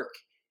that work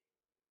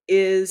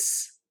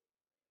is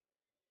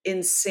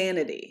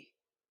insanity.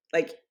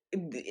 Like,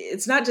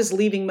 it's not just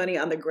leaving money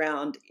on the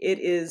ground. It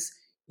is,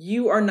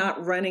 you are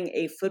not running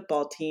a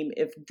football team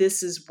if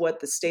this is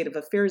what the state of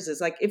affairs is.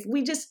 Like, if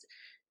we just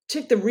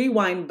took the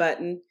rewind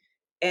button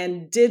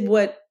and did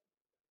what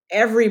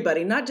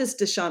everybody, not just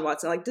Deshaun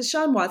Watson, like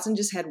Deshaun Watson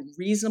just had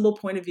reasonable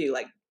point of view,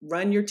 like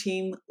run your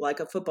team like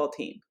a football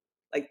team.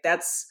 Like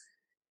that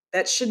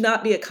should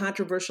not be a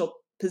controversial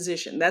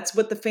position. That's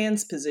what the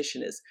fans'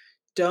 position is.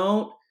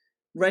 Don't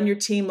run your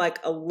team like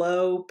a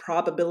low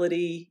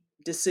probability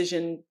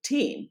decision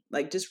team.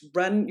 Like, just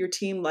run your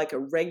team like a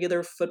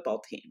regular football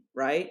team,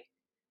 right?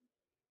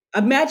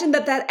 Imagine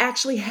that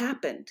actually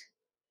happened.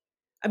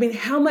 I mean,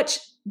 how much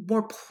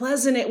more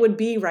pleasant it would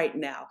be right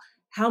now.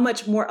 How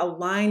much more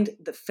aligned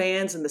the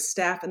fans and the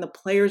staff and the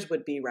players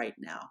would be right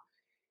now.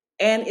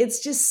 And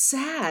it's just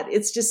sad.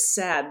 It's just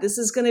sad. This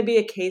is going to be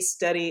a case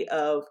study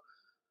of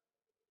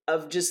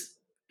just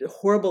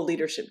horrible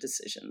leadership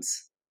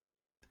decisions.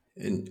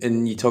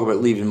 And you talk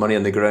about leaving money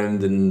on the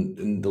ground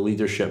and the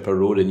leadership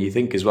eroding. You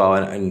think as well,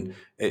 and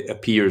it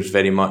appears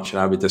very much, and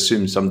I would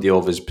assume somebody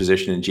of his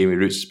position in Jamie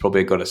Roots has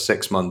probably got a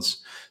 6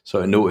 months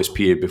sort of notice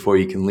period before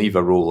you can leave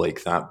a role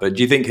like that. But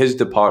do you think his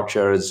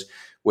departure is,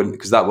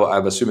 because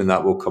I'm assuming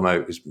that will come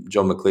out, because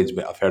John McClain's,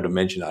 I've heard him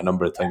mention that a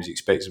number of times, he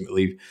expects him to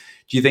leave.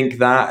 Do you think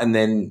that,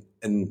 and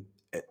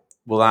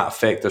will that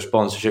affect their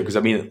sponsorship? Because I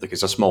mean, like,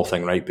 it's a small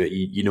thing, right? But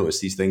you notice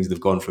these things, they've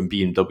gone from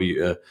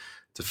BMW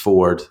to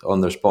Ford on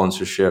their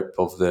sponsorship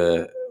of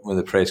one of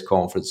the press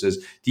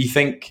conferences. Do you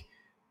think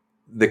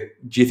do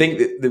you think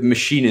that the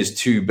machine is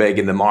too big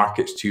and the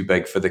market's too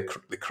big for the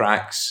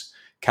cracks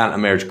can't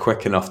emerge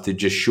quick enough to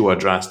just show a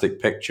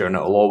drastic picture, and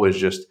it'll always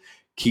just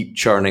keep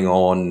churning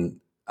on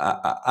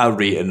a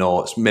rate of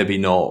knots, maybe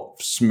not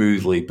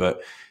smoothly,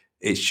 but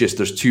it's just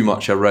there's too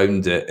much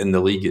around it in the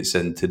league it's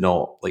in to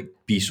not like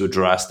be so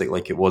drastic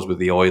like it was with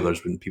the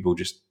Oilers when people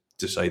just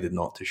decided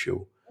not to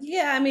show.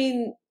 Yeah, I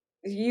mean,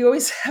 you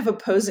always have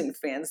opposing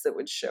fans that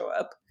would show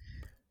up.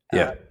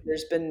 Yeah.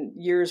 There's been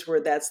years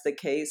where that's the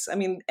case. I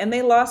mean, and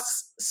they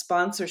lost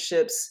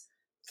sponsorships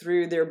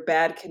through their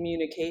bad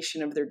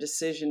communication of their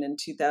decision in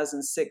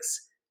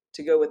 2006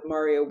 to go with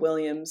Mario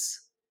Williams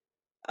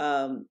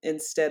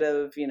instead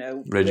of,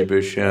 Reggie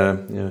Bush. Yeah.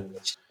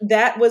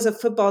 That was a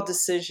football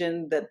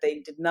decision that they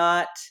did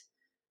not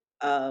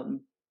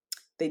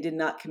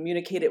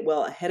communicate it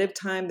well ahead of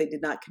time. They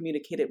did not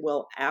communicate it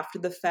well after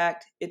the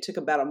fact. It took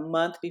about a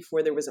month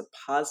before there was a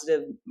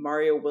positive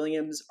Mario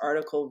Williams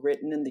article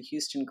written in the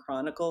Houston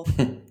Chronicle.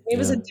 It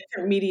was a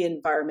different media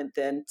environment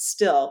then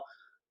still,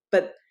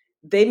 but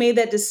they made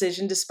that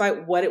decision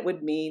despite what it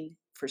would mean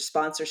for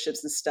sponsorships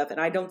and stuff.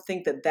 And I don't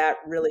think that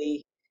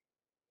really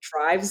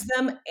drives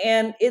them.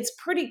 And it's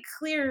pretty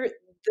clear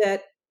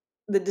that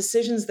the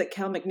decisions that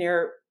Cal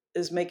McNair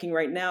is making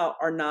right now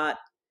are not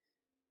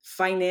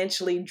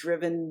financially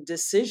driven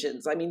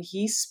decisions. I mean,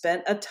 he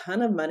spent a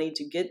ton of money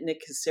to get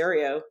Nick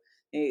Caserio.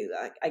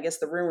 I guess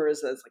the rumor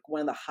is that it's like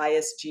one of the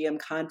highest GM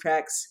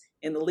contracts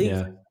in the league for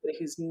somebody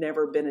who's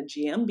never been a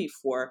GM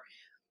before.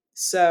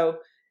 So,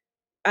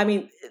 I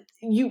mean,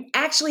 you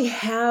actually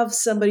have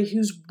somebody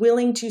who's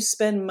willing to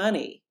spend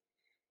money.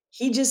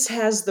 He just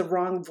has the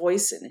wrong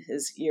voice in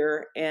his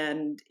ear,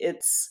 and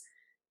it's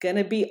going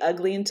to be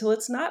ugly until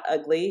it's not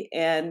ugly.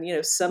 And,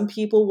 some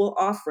people will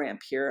off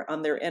ramp here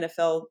on their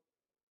NFL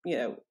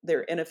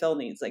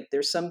needs. Like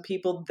there's some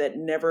people that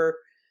never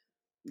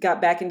got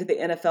back into the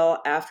NFL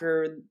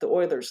after the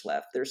Oilers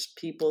left. There's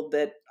people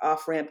that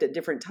off ramped at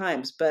different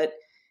times. But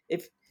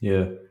if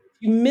you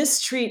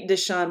mistreat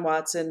Deshaun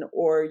Watson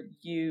or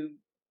you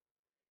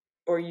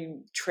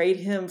trade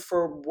him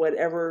for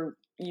whatever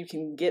you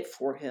can get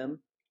for him,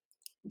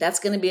 that's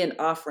going to be an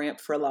off ramp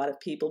for a lot of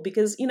people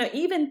because,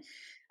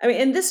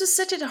 and this was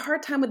such a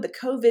hard time with the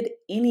COVID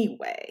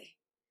anyway,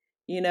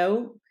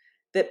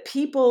 that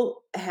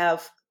people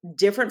have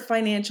different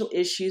financial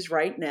issues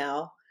right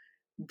now.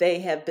 They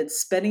have been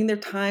spending their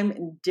time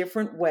in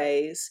different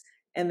ways,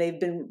 and they've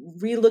been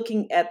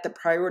relooking at the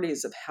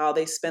priorities of how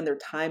they spend their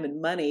time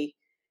and money,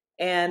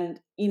 and,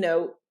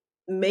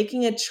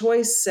 making a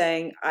choice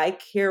saying, I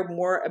care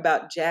more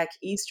about Jack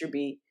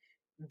Easterby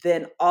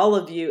than all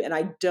of you, and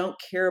I don't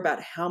care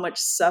about how much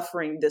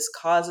suffering this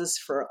causes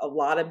for a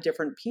lot of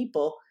different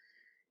people.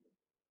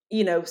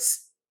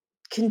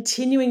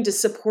 Continuing to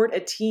support a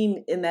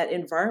team in that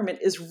environment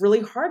is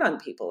really hard on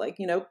people. Like,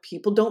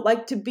 people don't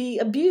like to be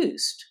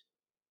abused.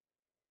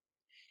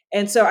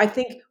 And so I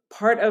think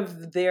part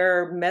of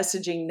their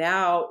messaging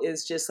now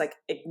is just like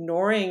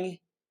ignoring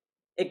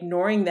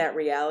that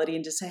reality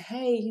and just say,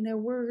 hey,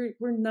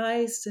 we're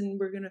nice and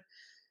we're going to,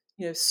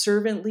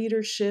 servant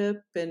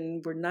leadership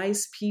and we're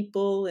nice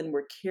people and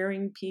we're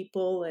caring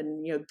people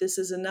and, this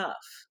is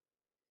enough.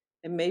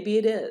 And maybe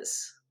it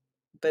is,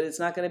 but it's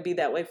not going to be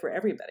that way for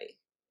everybody.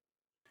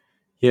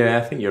 Yeah,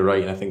 I think you're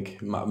right. I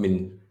think,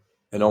 in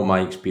all my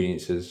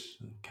experiences,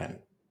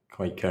 can't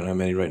quite count how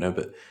many right now,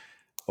 but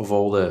of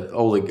all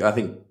the, I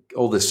think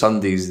all the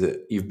Sundays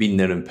that you've been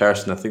there in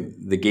person, I think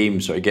the game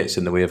sort of gets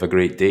in the way of a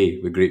great day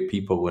with great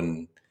people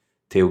and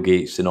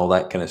tailgates and all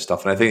that kind of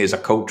stuff. And I think it's a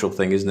cultural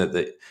thing, isn't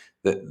it?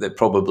 That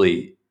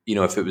probably,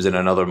 if it was in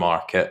another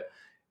market,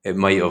 it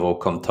might have all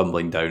come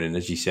tumbling down. And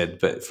as you said,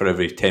 but for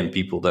every 10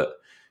 people that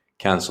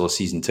cancel a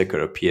season ticket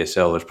or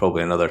PSL, there's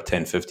probably another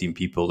 10, 15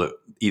 people that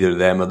either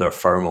them or their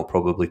firm will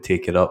probably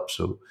take it up.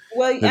 So,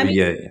 well,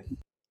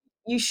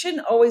 you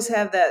shouldn't always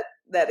have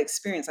that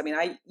experience. I mean,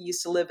 I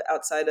used to live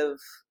outside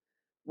of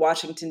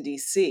Washington,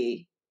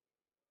 D.C.,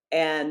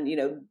 and,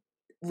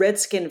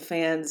 Redskin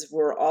fans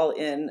were all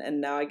in,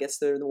 and now I guess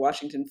they're the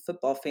Washington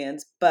football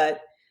fans,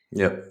 but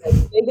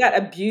they got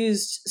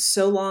abused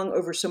so long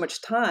over so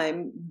much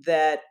time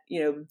that,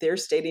 their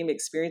stadium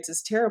experience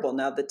is terrible.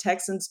 Now, the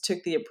Texans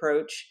took the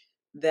approach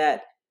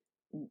that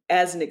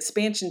as an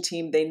expansion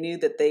team, they knew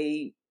that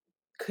they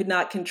could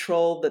not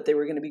control that they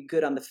were going to be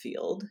good on the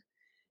field.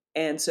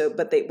 And so,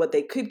 but what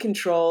they could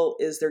control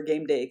is their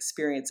game day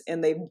experience.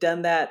 And they've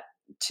done that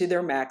to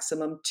their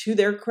maximum, to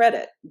their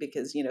credit,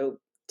 because,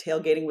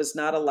 tailgating was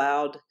not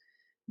allowed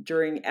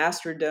during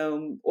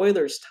Astrodome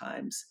Oilers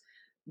times.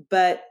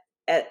 But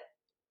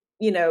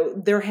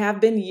there have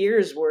been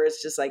years where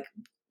it's just like,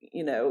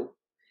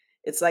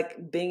 it's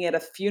like being at a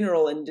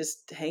funeral and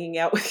just hanging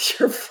out with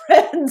your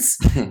friends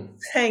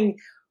saying,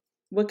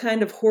 what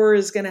kind of horror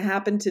is going to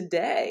happen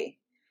today?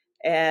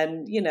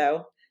 And,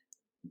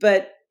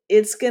 but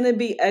it's going to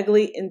be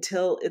ugly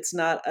until it's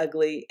not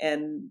ugly.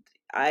 And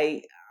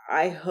I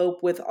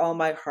hope with all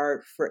my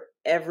heart for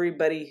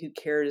everybody who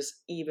cares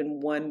even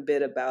one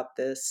bit about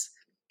this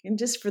and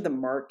just for the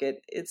market,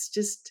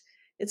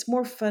 it's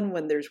more fun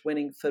when there's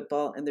winning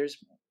football and there's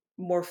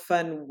more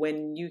fun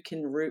when you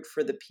can root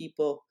for the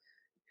people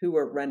who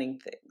are running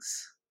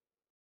things.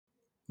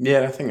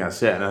 Yeah, I think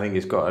that's it. And I think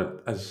it's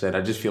got, as I said,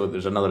 I just feel like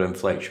there's another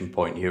inflection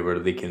point here where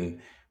they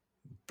can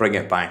bring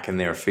it back in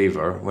their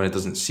favor when it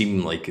doesn't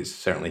seem like it's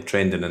certainly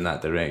trending in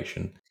that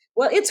direction.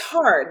 Well, it's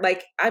hard.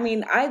 Like, I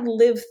mean, I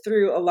lived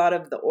through a lot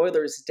of the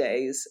Oilers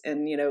days,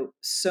 and,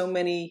 so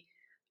many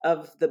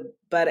of the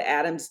Bud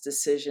Adams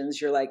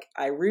decisions, you're like,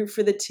 I root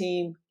for the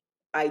team.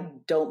 I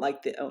don't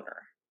like the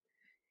owner,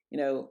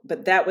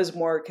 but that was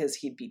more because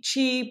he'd be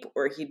cheap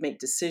or he'd make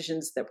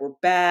decisions that were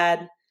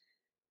bad.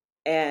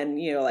 And,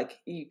 like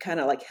you kind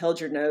of like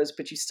held your nose,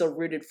 but you still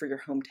rooted for your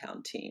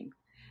hometown team.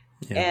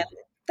 Yeah. And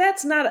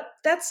that's not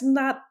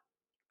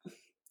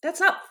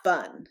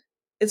fun.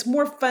 It's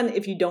more fun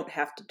if you don't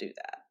have to do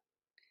that.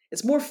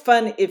 It's more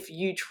fun if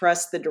you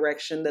trust the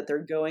direction that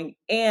they're going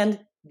and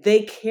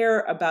they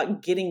care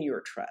about getting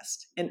your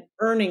trust and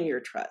earning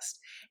your trust.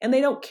 And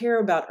they don't care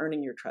about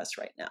earning your trust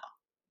right now.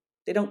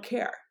 They don't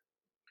care.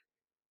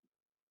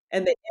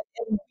 And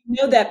you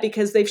know that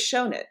because they've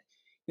shown it.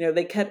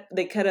 They cut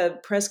a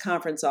press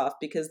conference off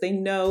because they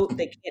know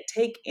they can't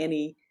take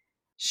any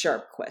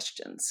sharp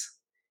questions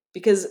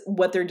because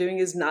what they're doing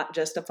is not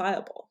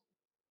justifiable.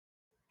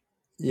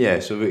 Yeah,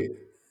 so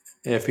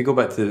if we go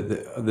back to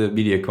the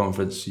media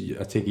conference,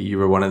 I take it you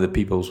were one of the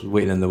people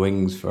waiting in the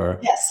wings for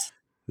Yes.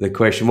 the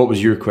question. What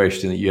was your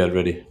question that you had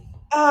ready?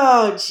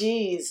 Oh,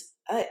 geez.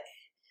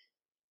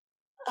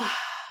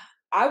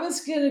 I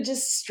was going to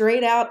just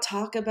straight out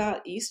talk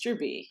about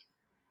Easterby.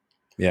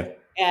 Yeah.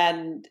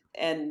 And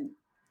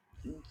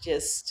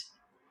just,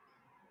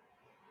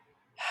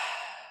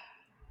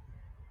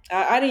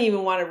 I didn't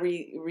even want to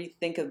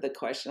rethink of the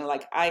question.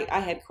 Like I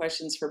had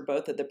questions for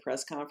both of the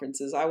press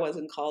conferences. I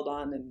wasn't called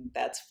on, and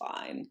that's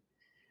fine.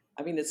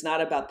 I mean, it's not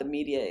about the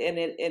media.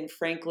 And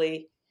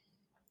frankly,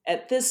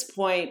 at this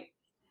point,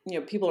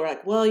 people are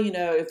like, well,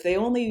 if they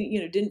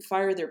only, didn't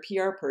fire their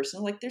PR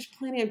person, like there's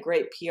plenty of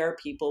great PR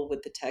people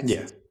with the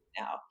Texans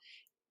now.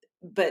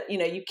 But,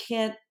 you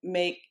can't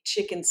make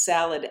chicken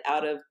salad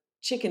out of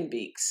chicken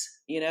beaks,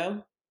 like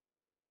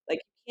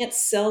you can't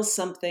sell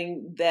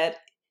something that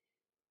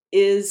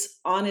is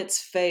on its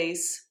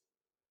face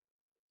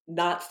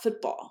not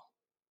football.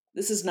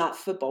 This is not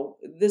football.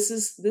 This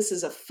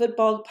is a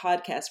football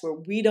podcast where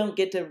we don't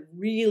get to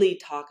really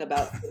talk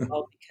about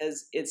football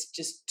because it's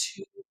just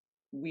too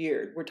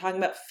weird. We're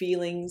talking about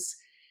feelings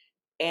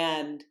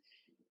and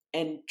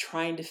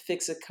trying to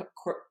fix a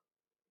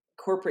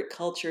corporate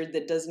culture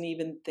that doesn't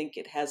even think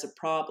it has a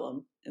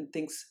problem and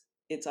thinks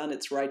it's on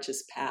its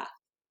righteous path.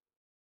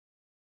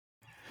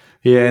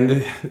 Yeah,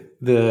 and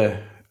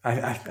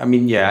I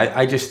mean, yeah,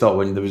 I just thought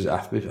when there was, I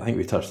think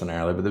we touched on it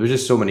earlier, but there was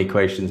just so many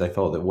questions I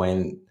thought that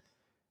went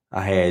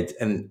ahead,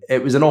 and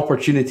it was an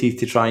opportunity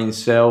to try and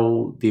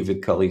sell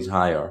David Culley's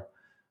hire,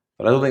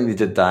 but I don't think they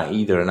did that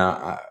either, and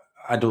I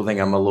don't think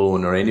I'm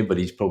alone or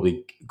anybody's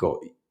probably got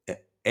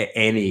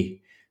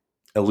any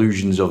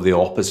illusions of the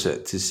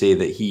opposite to say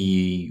that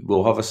he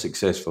will have a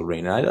successful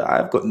reign.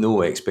 I've got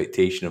no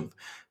expectation of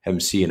him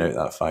seeing out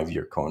that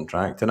 5-year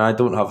contract, and I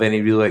don't have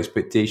any real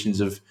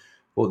expectations of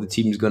what the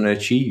team's going to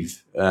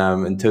achieve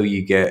until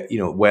you get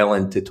well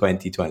into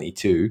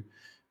 2022,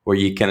 where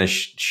you kind of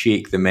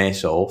shake the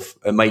mess off.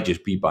 It might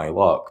just be by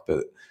luck,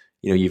 but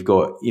you've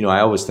got I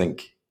always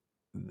think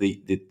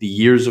the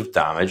years of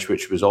damage,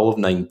 which was all of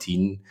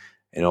 19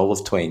 and all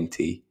of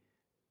 20,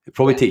 it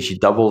probably takes you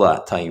double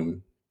that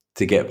time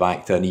to get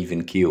back to an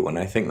even keel. And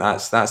I think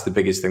that's the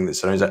biggest thing that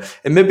surrounds that.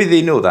 And maybe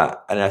they know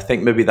that. And I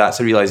think maybe that's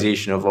a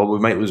realization of, we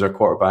might lose our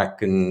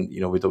quarterback and,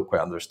 we don't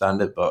quite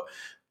understand it, but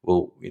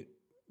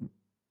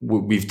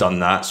we've done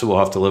that. So we'll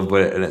have to live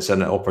with it. And it's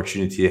an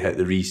opportunity to hit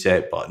the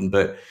reset button.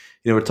 But,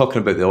 we're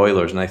talking about the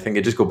Oilers. And I think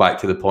it just go back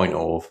to the point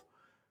of,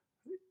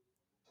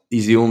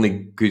 he's the only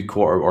good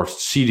or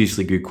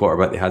seriously good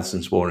quarterback they had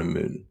since Warren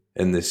Moon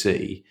in the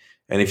city.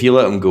 And if you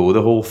let him go,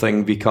 the whole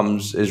thing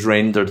is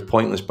rendered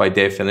pointless by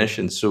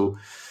definition. So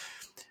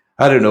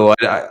I don't know.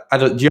 I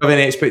don't. Do you have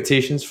any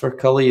expectations for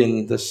Culley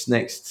in this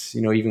next,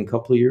 even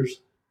couple of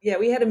years? Yeah,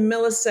 we had a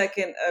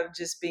millisecond of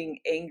just being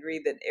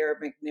angry that Eric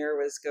McNair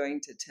was going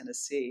to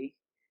Tennessee.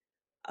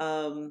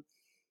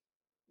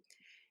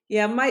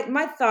 Yeah,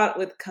 my thought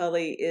with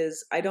Culley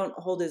is I don't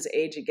hold his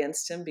age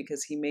against him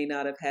because he may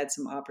not have had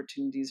some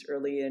opportunities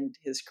early in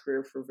his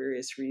career for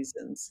various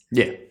reasons.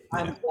 Yeah.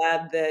 I'm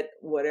glad that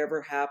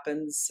whatever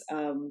happens,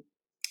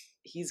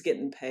 he's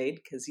getting paid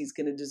because he's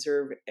going to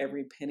deserve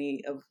every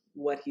penny of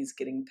what he's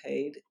getting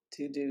paid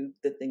to do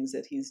the things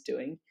that he's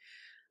doing.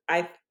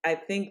 I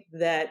think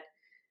that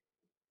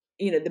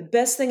the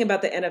best thing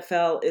about the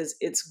NFL is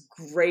it's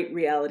great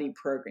reality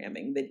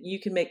programming that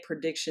you can make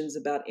predictions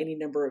about any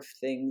number of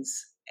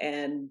things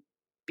and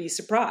be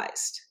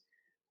surprised.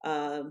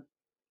 I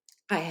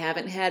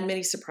haven't had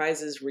many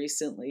surprises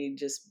recently,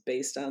 just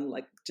based on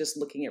just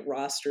looking at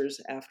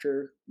rosters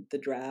after the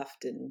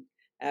draft and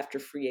after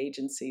free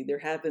agency. There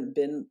haven't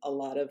been a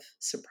lot of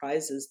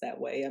surprises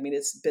that way. I mean,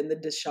 it's been the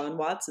Deshaun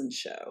Watson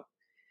show.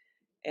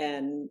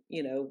 And,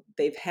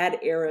 they've had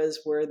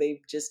eras where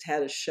they've just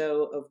had a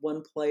show of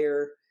one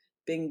player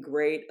been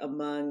great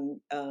among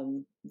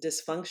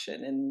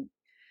dysfunction. And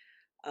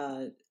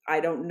I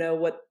don't know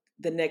what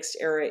the next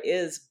era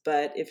is,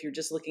 but if you're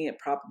just looking at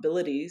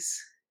probabilities,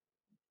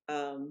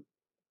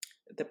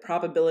 the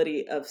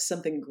probability of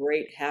something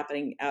great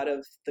happening out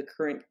of the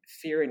current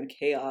fear and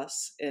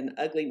chaos and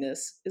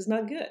ugliness is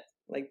not good.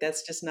 Like,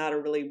 that's just not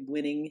a really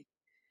winning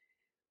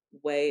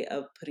way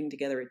of putting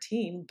together a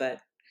team. But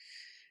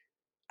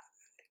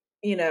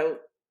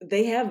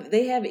they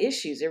have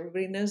issues.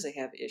 Everybody knows they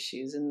have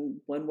issues,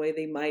 and one way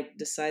they might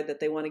decide that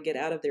they want to get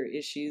out of their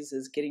issues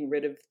is getting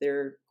rid of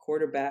their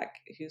quarterback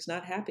who's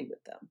not happy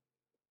with them.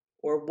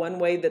 Or one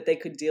way that they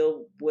could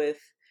deal with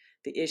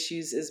the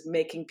issues is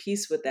making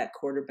peace with that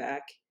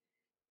quarterback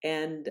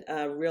and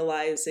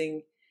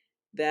realizing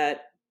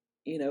that,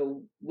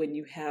 when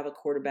you have a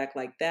quarterback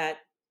like that,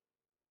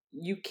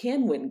 you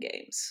can win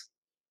games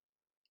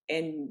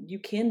and you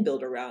can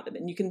build around him,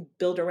 and you can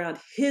build around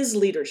his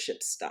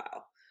leadership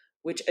style,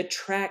 which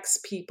attracts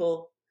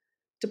people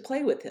to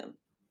play with him.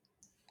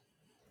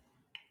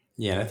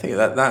 Yeah, I think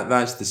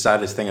that's the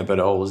saddest thing about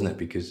it all, isn't it?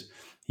 Because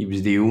he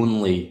was the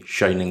only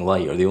shining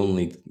light, or the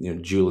only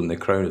jewel in the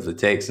crown of the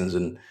Texans,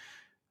 and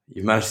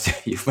you've managed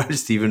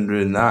to even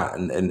ruin that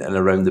in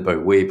a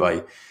roundabout way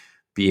by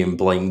being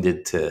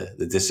blinded to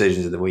the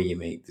decisions and the way you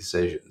make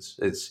decisions.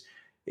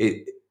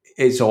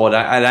 It's odd,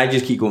 and I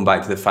just keep going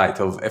back to the fact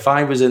of, if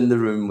I was in the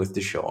room with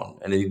Deshaun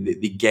and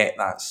they get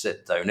that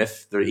sit down,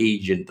 if their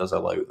agent does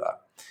allow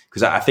that,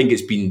 because I think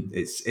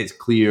it's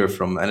clear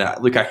from, and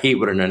I hate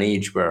we're in an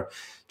age where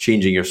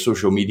changing your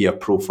social media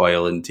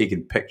profile and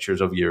taking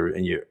pictures of your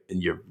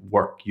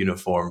work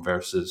uniform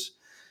versus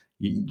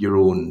your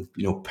own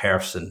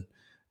person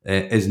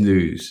is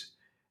news.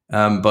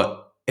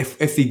 But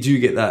if they do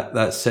get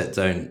that sit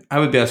down, I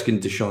would be asking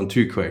Deshaun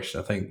two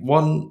questions. I think,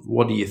 one,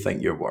 what do you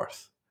think you're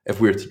worth if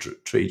we were to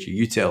trade you?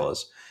 You tell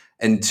us.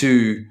 And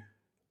two,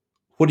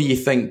 what do you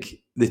think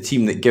the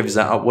team that gives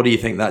that up, what do you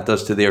think that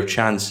does to their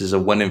chances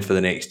of winning for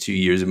the next 2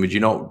 years? And would you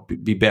not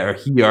be better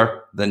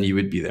here than you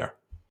would be there?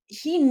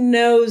 He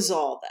knows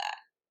all that.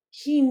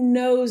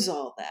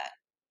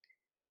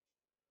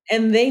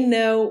 And they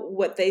know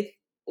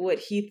what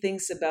he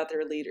thinks about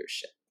their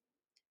leadership.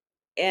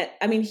 And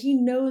I mean, he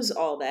knows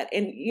all that.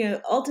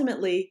 And,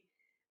 ultimately,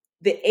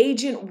 the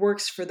agent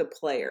works for the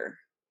player.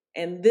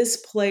 And this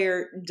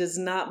player does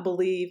not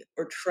believe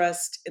or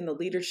trust in the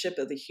leadership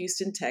of the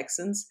Houston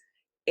Texans.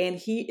 And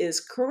he is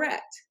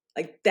correct.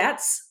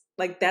 That's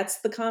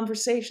the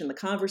conversation. The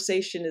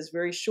conversation is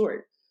very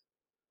short.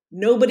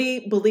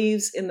 Nobody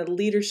believes in the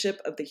leadership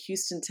of the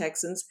Houston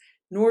Texans,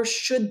 nor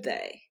should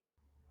they.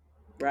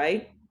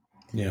 Right?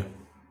 Yeah.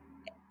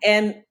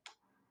 And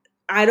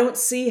I don't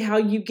see how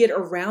you get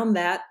around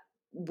that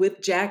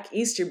with Jack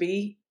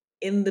Easterby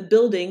in the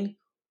building,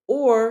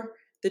 or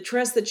the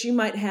trust that you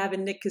might have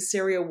in Nick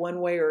Caserio one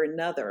way or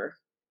another,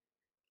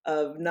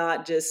 of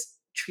not just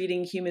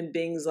treating human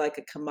beings like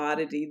a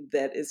commodity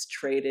that is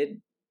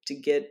traded to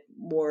get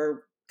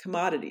more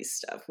commodity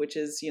stuff, which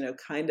is,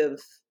 kind of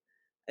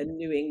a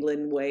New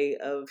England way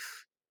of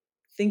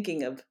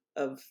thinking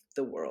of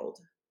the world.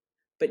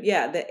 But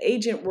yeah, the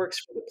agent works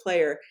for the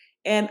player.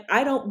 And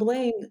I don't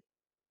blame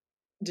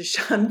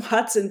Deshaun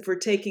Watson for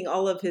taking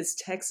all of his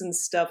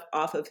Texans stuff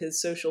off of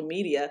his social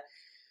media.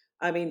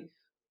 I mean,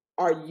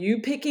 are you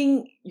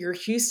picking your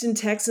Houston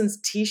Texans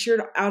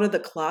t-shirt out of the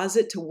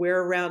closet to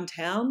wear around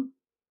town?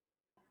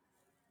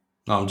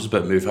 No, I'm just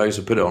about to move house.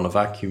 I put it on a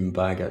vacuum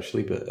bag,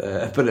 actually, but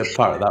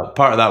part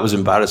of that was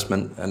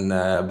embarrassment and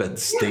a bit of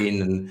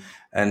stain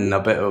and a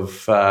bit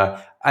of.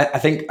 I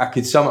think I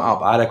could sum it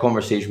up. I had a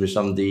conversation with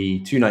somebody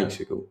 2 nights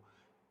ago,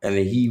 and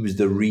he was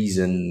the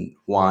reason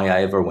why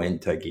I ever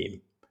went to a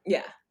game.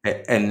 Yeah.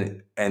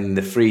 And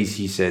the phrase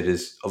he said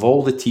is, of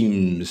all the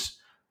teams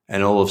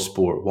in all of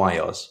sport, why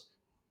us?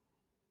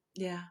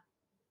 Yeah.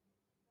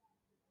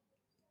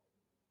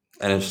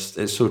 And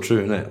it's so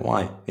true, isn't it?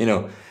 Why?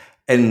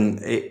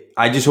 And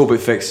I just hope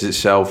it fixes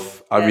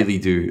itself. I really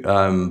do.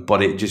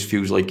 But it just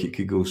feels like it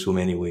could go so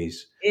many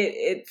ways.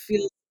 It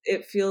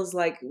feels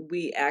like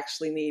we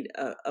actually need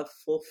a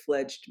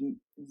full-fledged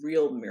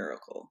real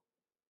miracle.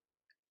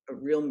 A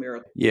real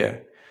miracle. Yeah.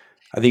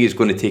 I think it's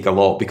going to take a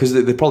lot, because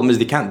the problem is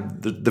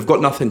they've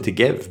got nothing to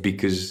give,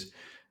 because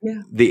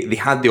they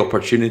had the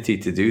opportunity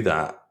to do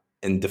that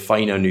and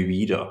define a new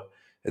era,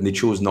 and they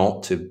chose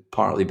not to,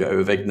 partly out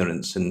of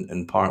ignorance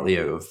and partly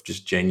out of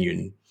just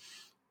genuine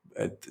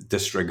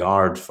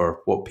disregard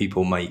for what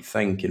people might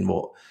think and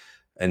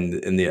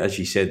as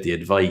you said, the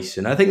advice.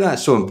 And I think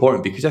that's so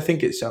important, because I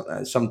think it's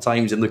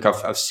sometimes, and look,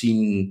 I've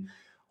seen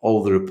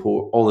all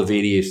the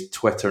various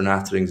Twitter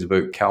natterings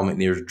about Cal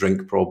McNair's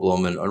drink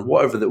problem and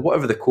whatever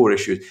the core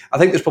issue is. I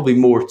think there's probably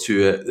more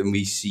to it than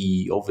we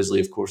see. Obviously,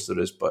 of course there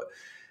is, but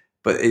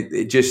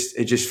it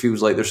just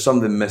feels like there's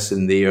something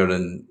missing there.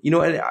 And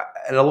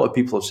and a lot of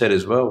people have said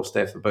as well,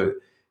 Steph, about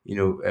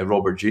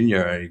Robert Jr.,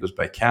 and he goes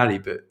by Carey,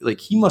 but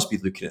he must be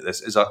looking at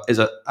this as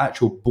a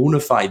actual bona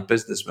fide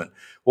businessman,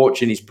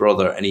 watching his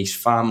brother and his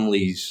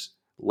family's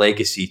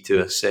legacy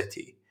to a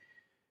city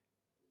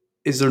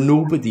is there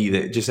nobody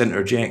that just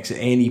interjects at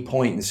any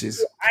point and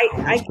says,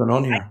 what's going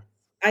on here?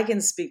 I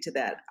can speak to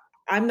that.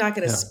 I'm not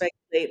going to Yeah.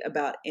 speculate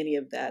about any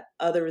of that,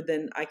 other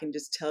than I can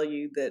just tell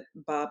you that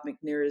Bob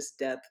McNair's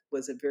death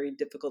was a very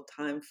difficult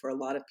time for a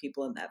lot of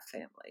people in that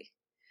family.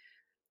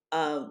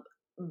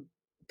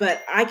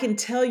 But I can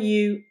tell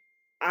you,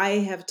 I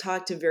have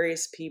talked to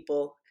various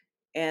people,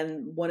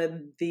 and one of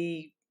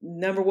the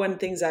number one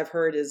things I've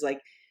heard is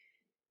like,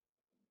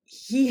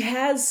 he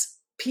has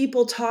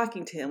people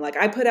talking to him. Like,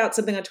 I put out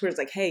something on Twitter, it's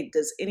like, hey,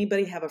 does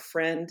anybody have a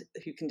friend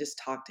who can just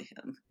talk to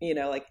him? You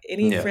know, like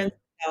any Yeah. friend,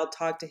 I'll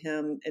talk to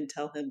him and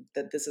tell him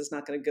that this is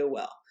not going to go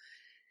well.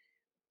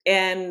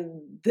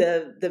 And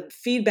the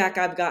feedback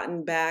I've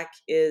gotten back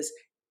is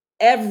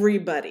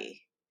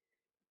everybody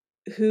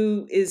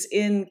who is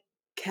in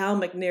Cal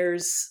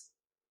McNair's,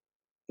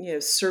 you know,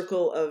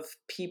 circle of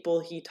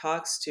people he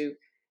talks to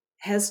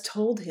has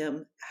told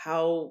him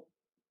how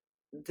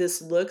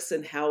this looks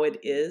and how it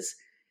is,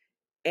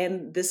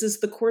 and this is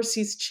the course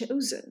he's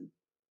chosen.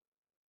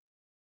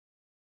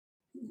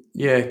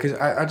 Yeah, because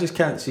I just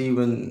can't see I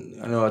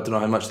don't know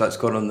how much that's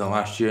gone on in the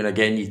last year. And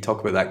again, you talk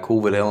about that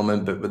COVID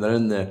element, but when they're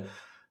in the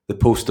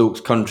Post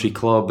Oaks Country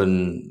Club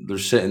and they're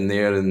sitting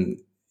there and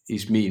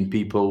he's meeting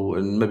people,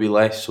 and maybe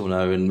less so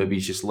now, and maybe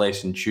he's just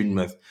less in tune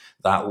with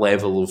that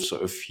level of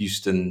sort of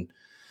Houston.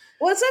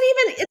 Well, it's not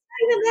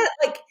even that.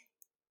 Like,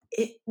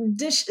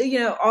 you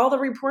know, all the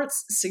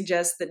reports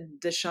suggest that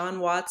Deshaun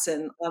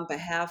Watson, on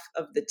behalf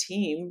of the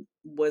team,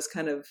 was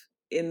kind of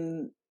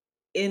in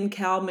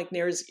Cal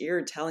McNair's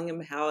ear, telling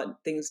him how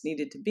things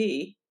needed to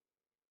be,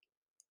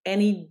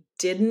 and he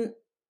didn't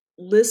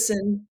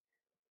listen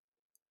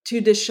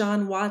to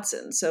Deshaun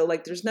Watson. So,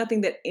 like, there's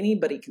nothing that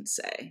anybody can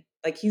say.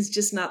 Like, he's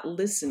just not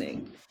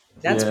listening.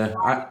 That's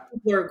why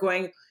people are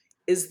going,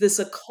 is this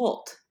a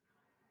cult?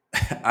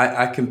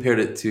 I compared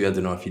it to, I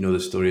don't know if you know the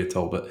story at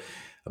all, but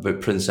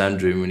about Prince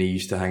Andrew when he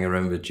used to hang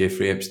around with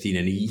Jeffrey Epstein,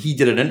 and he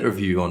did an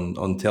interview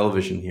on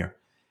television here.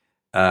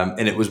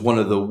 And it was one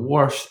of the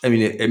worst. I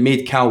mean, it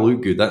made Cal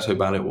look good. That's how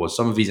bad it was.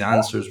 Some of his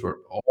answers were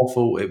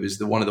awful. It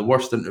was one of the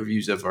worst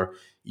interviews ever.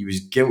 He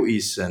was guilty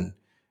as sin.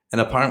 And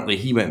apparently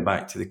he went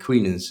back to the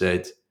Queen and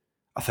said,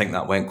 I think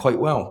that went quite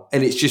well.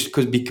 And it's just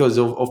because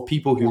of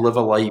people who live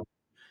a life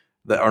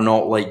that are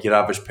not like your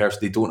average person.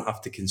 They don't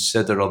have to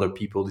consider other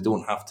people. They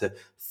don't have to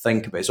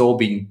think about it. It's all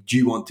been, do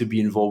you want to be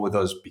involved with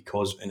us?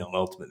 Because, you know,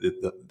 ultimately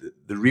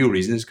the real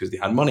reason is because they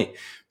had money.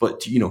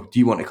 But, you know, do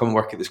you want to come and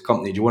work at this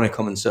company? Do you want to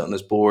come and sit on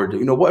this board?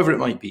 You know, whatever it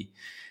might be.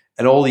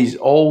 And all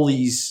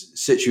these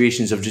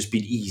situations have just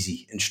been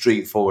easy and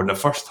straightforward. The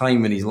first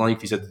time in his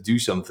life he's had to do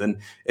something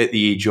at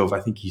the age of,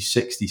 I think he's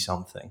 60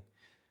 something.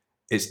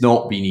 It's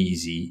not been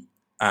easy,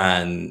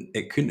 and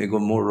it couldn't have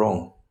gone more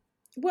wrong.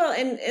 Well,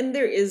 and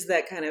there is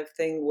that kind of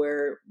thing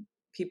where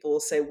people will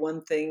say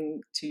one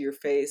thing to your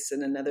face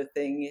and another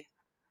thing,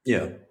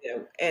 yeah, you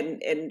know,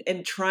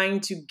 and trying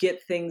to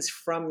get things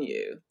from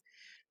you.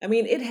 I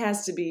mean, it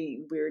has to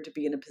be weird to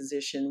be in a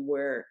position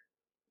where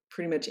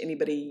pretty much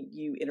anybody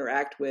you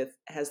interact with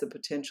has the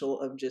potential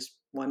of just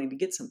wanting to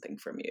get something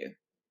from you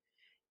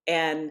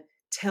and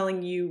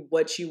telling you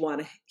what you want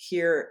to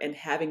hear and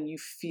having you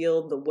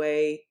feel the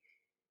way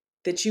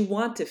that you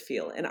want to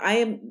feel. And I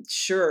am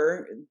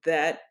sure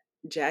that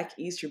Jack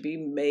Easterby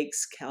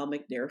makes Cal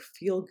McNair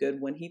feel good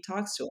when he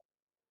talks to him.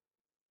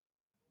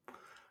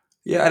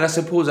 Yeah, and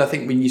I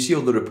think when you see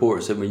all the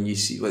reports and when you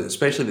see,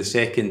 especially the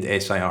second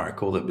SI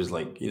article that was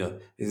like, you know,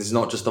 this is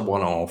not just a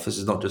one-off, this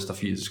is not just a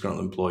few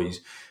disgruntled employees.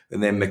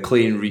 And then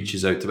McLean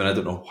reaches out to him, and I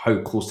don't know how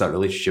close that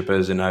relationship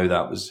is and how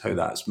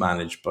that's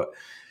managed, but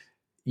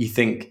you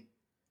think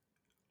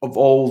of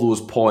all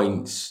those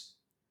points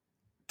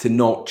to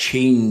not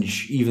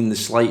change even the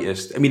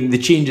slightest. I mean, the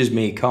changes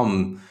may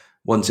come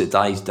once it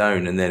dies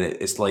down, and then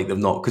it's like they've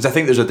not, because I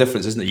think there's a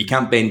difference, isn't it? You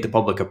can't bend to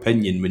public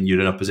opinion when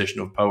you're in a position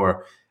of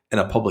power in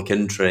a public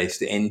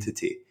interest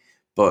entity,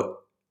 but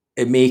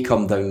it may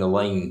come down the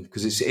line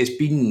because it's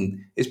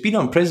been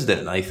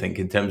unprecedented, I think,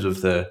 in terms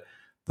of the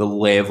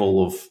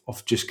level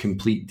of just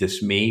complete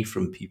dismay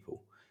from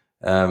people,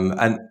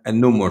 and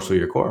no more so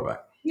your quarterback.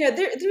 Yeah,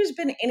 there's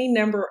been any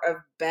number of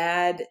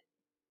bad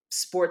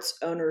sports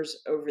owners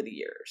over the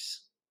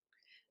years.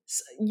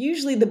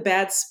 Usually the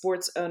bad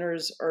sports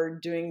owners are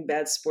doing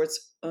bad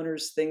sports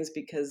owners things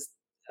because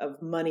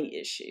of money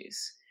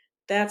issues.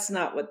 That's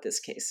not what this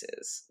case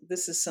is.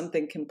 This is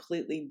something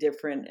completely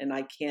different, and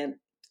I can't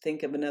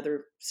think of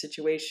another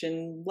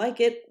situation like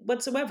it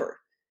whatsoever.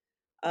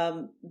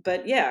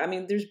 But yeah, I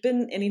mean, there's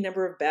been any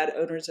number of bad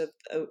owners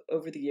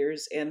over the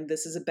years, and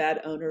this is a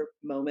bad owner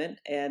moment,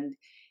 and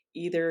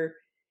either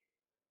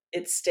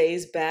it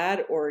stays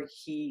bad or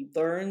he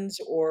learns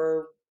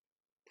or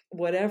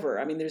whatever.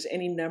 I mean, there's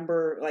any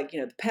number, like, you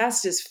know, the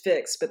past is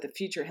fixed, but the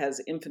future has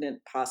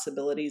infinite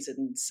possibilities,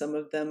 and some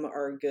of them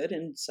are good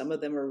and some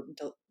of them are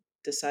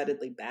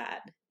decidedly bad.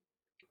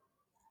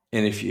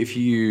 And if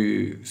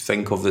you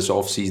think of this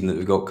off season that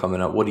we've got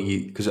coming up, what do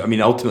you? Because I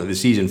mean, ultimately, the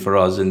season for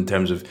us in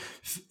terms of,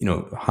 you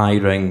know,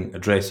 hiring,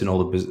 addressing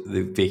all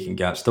the vacant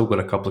gaps, still got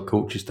a couple of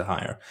coaches to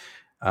hire,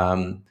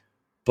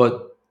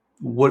 but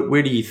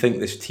where do you think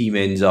this team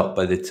ends up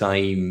by the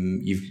time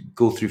you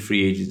go through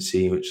free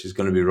agency, which is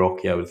going to be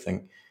rocky? I would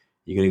think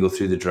you're going to go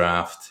through the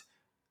draft,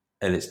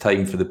 and it's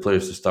time for the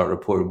players to start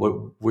reporting.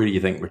 Where do you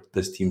think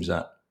this team's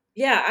at?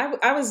 Yeah,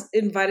 I was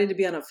invited to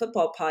be on a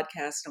football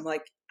podcast. I'm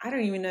like, I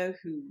don't even know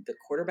who the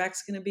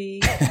quarterback's going to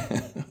be.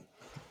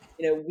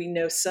 We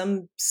know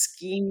some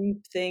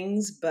scheme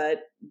things,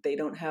 but they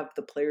don't have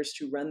the players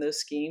to run those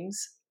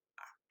schemes.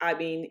 I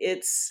mean,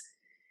 it's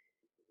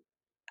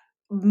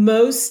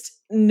most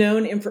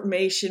known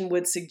information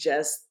would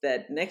suggest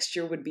that next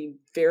year would be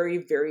very,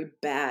 very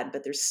bad,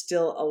 but there's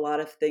still a lot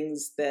of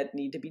things that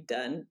need to be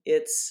done.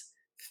 It's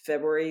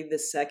February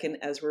the 2nd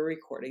as we're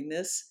recording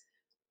this,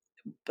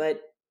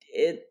 but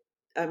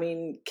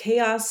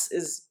chaos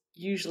is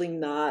usually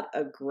not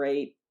a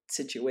great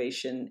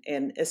situation,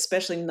 and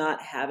especially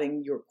not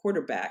having your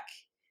quarterback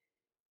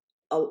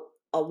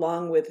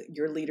along with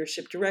your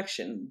leadership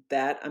direction.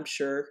 That, I'm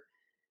sure,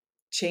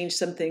 changed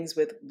some things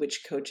with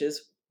which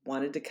coaches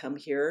wanted to come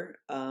here,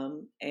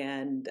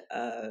 and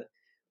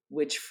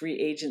which free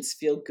agents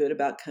feel good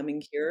about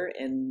coming here,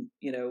 and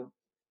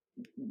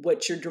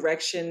what your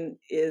direction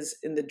is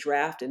in the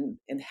draft, and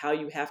how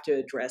you have to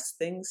address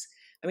things.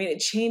 I mean, it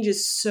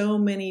changes so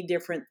many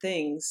different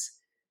things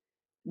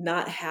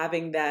not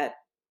having that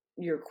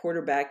your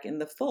quarterback in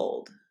the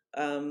fold.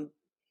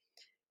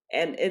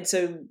 And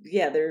so,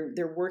 yeah,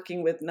 they're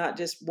working with not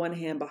just one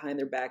hand behind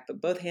their back,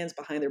 but both hands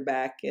behind their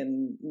back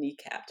and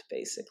kneecapped,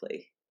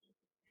 basically.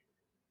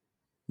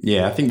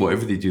 Yeah, I think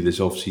whatever they do this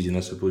offseason, I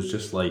suppose,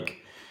 just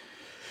like,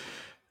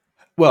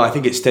 well, I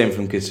think it stemmed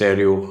from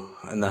Caserio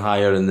and the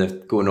hire and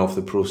the going off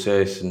the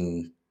process,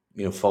 and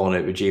falling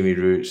out with Jamie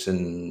Roots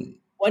and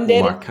One day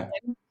Omar.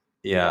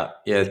 Yeah.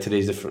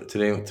 Today's different.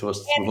 Today to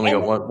us, we've only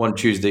got one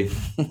Tuesday.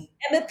 And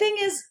the thing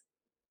is,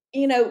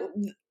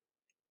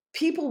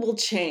 people will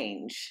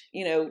change.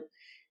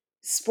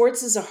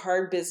 Sports is a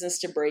hard business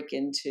to break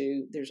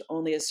into. There's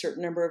only a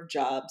certain number of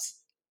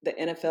jobs. The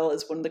NFL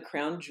is one of the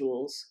crown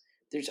jewels.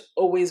 There's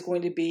always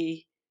going to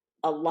be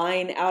a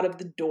line out of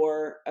the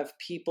door of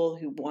people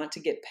who want to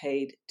get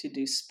paid to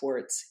do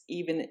sports,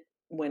 even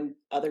when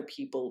other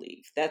people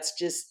leave. That's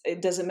just,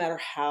 it doesn't matter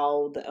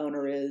how the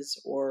owner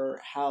is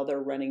or how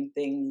they're running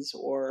things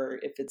or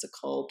if it's a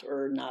cult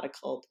or not a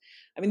cult.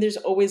 I mean, there's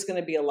always going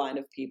to be a line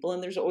of people,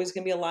 and there's always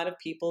going to be a line of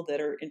people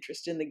that are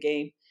interested in the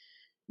game,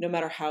 no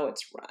matter how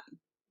it's run.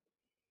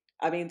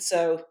 I mean,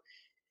 so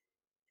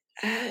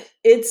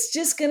it's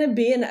just going to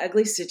be an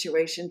ugly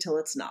situation till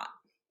it's not.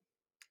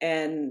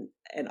 And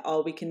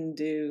all we can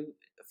do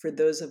for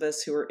those of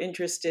us who are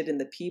interested in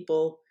the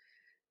people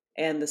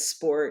and the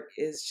sport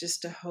is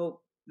just to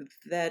hope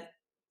that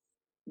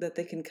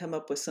they can come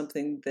up with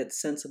something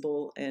that's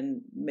sensible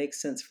and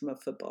makes sense from a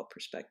football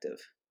perspective.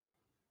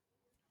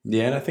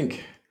 Yeah, and I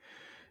think,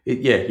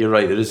 you're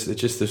right.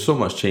 There's so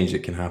much change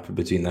that can happen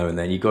between now and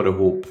then. You got to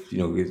hope,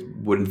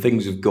 when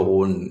things have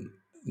gone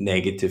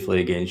negatively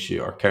against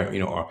you, or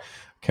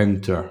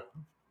counter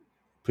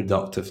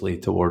productively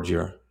towards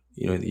your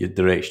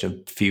direction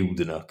of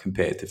field in a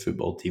competitive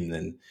football team,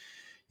 then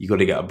you got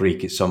to get a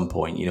break at some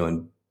point.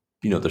 And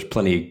there's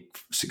plenty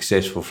of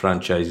successful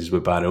franchises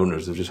with bad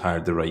owners. They've just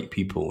hired the right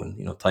people,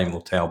 and time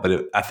will tell.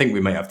 But I think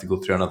we might have to go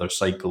through another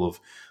cycle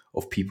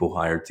of people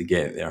hired to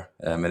get there,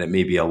 and it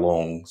may be a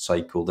long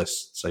cycle.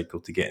 This cycle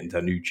to get into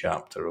a new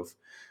chapter of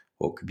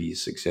what could be a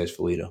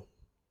successful era.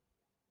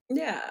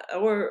 Yeah,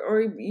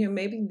 or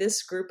maybe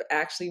this group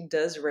actually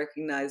does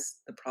recognize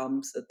the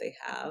problems that they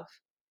have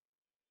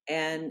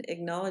and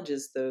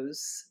acknowledges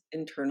those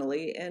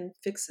internally and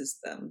fixes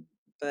them.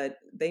 But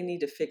they need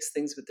to fix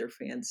things with their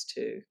fans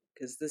too,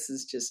 because this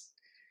is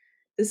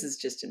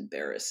just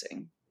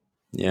embarrassing.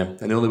 Yeah,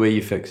 and the only way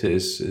you fix it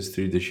is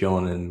through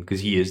Deshaun, and because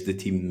he is the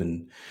team,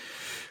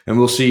 and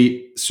we'll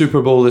see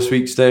Super Bowl this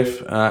week,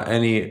 Steph.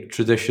 Any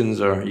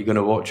traditions, or are you going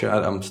to watch it?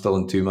 I'm still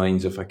in two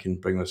minds if I can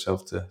bring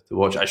myself to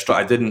watch it.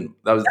 I didn't.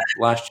 That was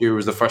last year.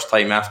 Was the first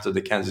time after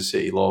the Kansas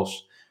City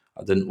loss.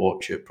 I didn't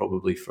watch it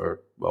probably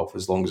for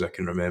as long as I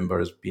can remember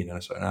as being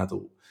a sort of an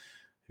adult. Have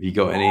you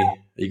got any? Are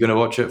you going to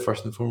watch it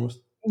first and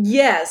foremost?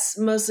 Yes,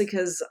 mostly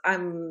because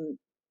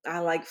I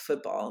like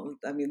football.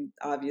 I mean,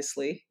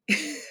 obviously,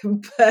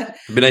 but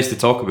it'd be nice to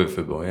talk about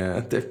football.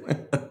 Yeah,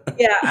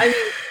 yeah. I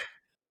mean,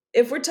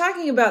 if we're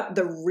talking about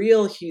the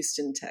real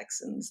Houston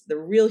Texans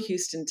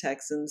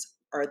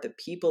are the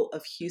people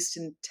of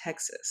Houston,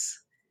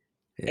 Texas.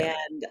 Yeah.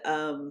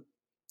 And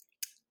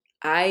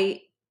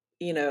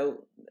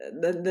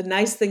the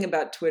nice thing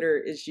about Twitter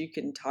is you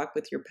can talk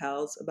with your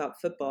pals about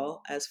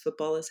football as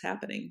football is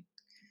happening.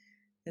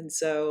 And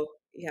so,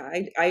 yeah,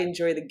 I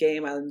enjoy the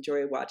game. I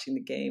enjoy watching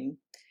the game.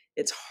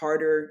 It's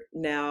harder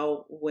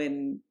now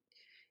when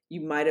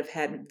you might have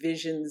had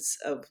visions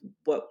of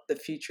what the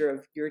future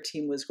of your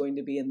team was going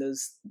to be, and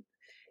those,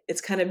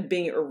 it's kind of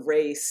being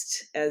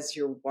erased as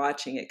you're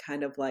watching it.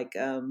 Kind of like,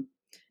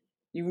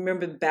 you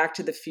remember Back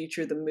to the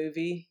Future, the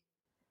movie,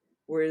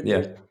 where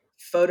there's a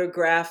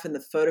photograph and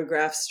the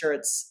photograph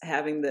starts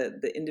having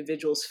the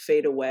individuals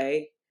fade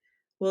away.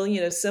 Well,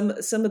 you know, some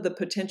of the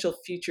potential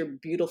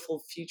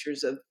beautiful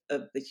futures of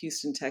the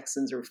Houston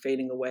Texans are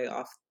fading away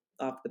off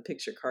the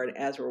picture card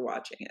as we're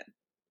watching it.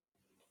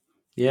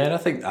 Yeah, and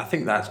I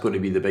think that's going to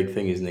be the big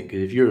thing, isn't it?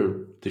 Because if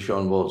you're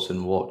Deshaun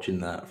Watson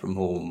watching that from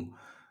home,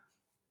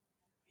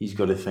 he's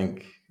got to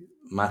think,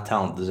 my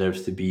talent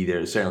deserves to be there.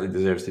 It certainly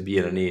deserves to be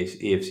in an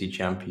AFC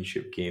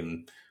Championship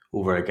game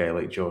over a guy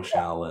like Josh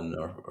Allen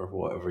or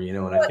whatever, you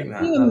know. And I think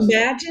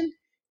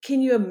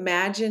can you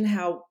imagine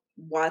how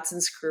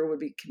Watson's career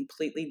would be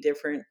completely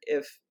different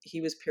if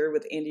he was paired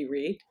with Andy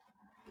Reid?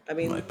 I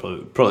mean, I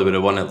probably would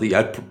have won at least.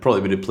 I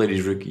probably would have played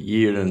his rookie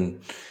year, and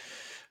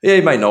yeah,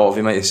 he might not have.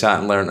 He might have sat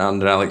and learned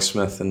under Alex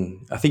Smith.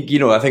 And I think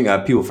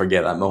people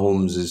forget that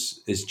Mahomes'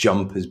 his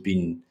jump has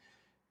been.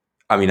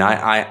 I mean,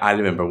 I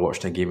remember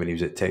watching a game when he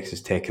was at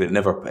Texas Tech, and it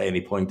never at any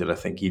point did I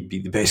think he'd be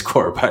the best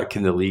quarterback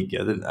in the league.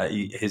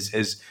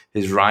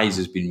 His rise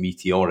has been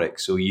meteoric.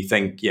 So you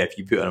think, if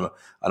you put an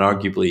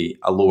arguably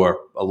a lower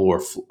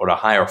or a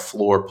higher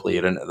floor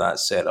player into that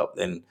setup,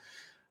 then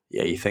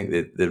you think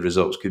that the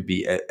results could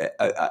be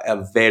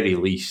at very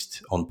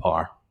least on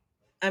par.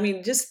 I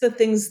mean, just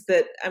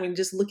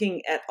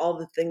looking at all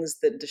the things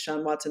that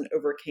Deshaun Watson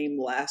overcame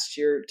last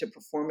year to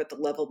perform at the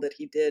level that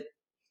he did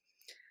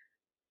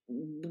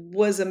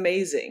was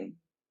amazing.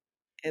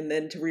 And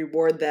then to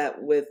reward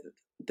that with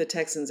the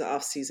Texans'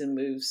 offseason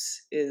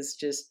moves is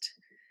just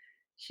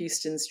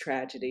Houston's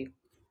tragedy.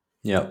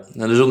 Yeah,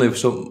 and there's only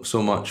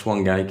so much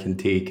one guy can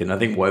take, and I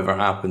think whatever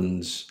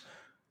happens,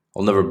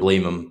 I'll never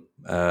blame him.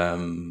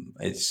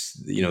 It's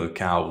the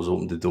Cowboys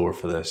opened the door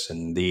for this,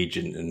 and the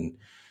agent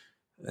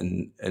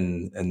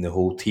and the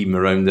whole team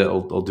around it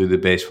will do the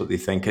best what they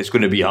think. It's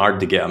going to be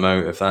hard to get him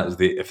out if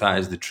that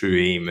is the true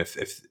aim.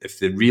 If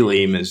the real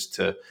aim is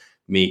to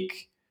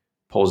make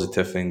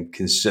positive and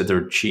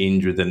considered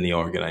change within the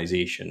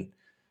organization,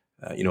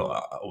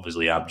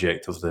 obviously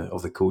abject of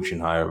the coaching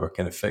hire, we're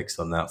kind of fixed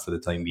on that for the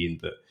time being.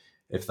 But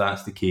if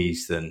that's the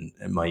case, then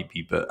it might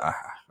be. But I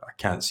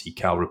can't see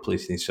Cal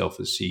replacing himself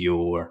as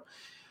CEO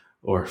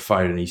or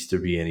firing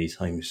Easterby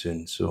anytime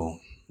soon. So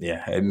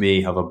yeah, it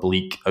may have a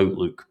bleak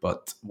outlook,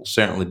 but we'll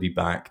certainly be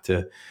back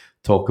to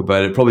talk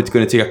about it. Probably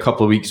going to take a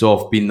couple of weeks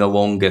off, being the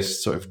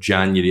longest sort of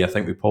January I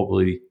think we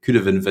probably could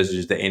have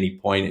envisaged at any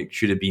point. It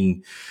should have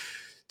been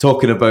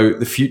talking about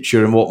the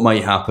future and what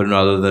might happen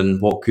rather than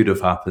what could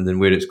have happened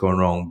and where it's gone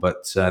wrong.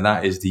 But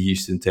that is the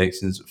Houston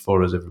Texans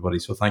for us, everybody.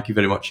 So thank you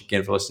very much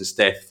again for listening.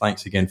 Steph,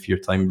 thanks again for your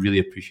time. Really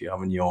appreciate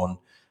having you on.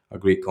 A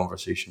great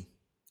conversation.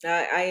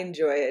 I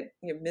enjoy it.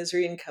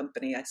 Misery and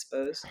company, I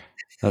suppose.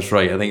 That's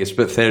right. I think it's a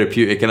bit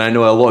therapeutic. And I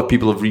know a lot of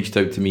people have reached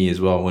out to me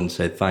as well and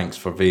said thanks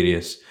for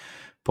various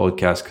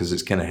podcasts because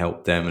it's kind of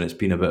helped them, and it's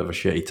been a bit of a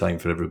shitty time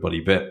for everybody.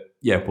 But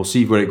yeah, we'll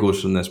see where it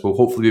goes from this. We'll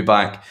hopefully be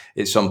back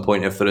at some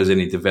point if there is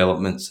any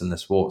developments in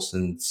this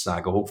Watson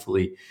saga.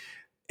 Hopefully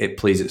it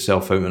plays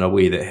itself out in a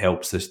way that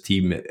helps this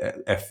team,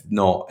 if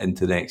not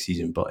into next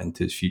season, but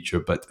into its future.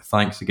 But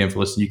thanks again for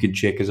listening. You can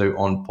check us out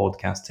on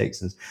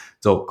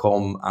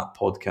podcasttexans.com, at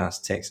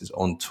Podcast Texans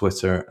on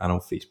Twitter and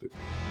on Facebook.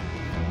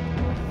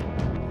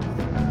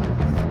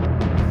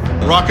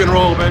 Rock and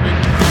roll, baby.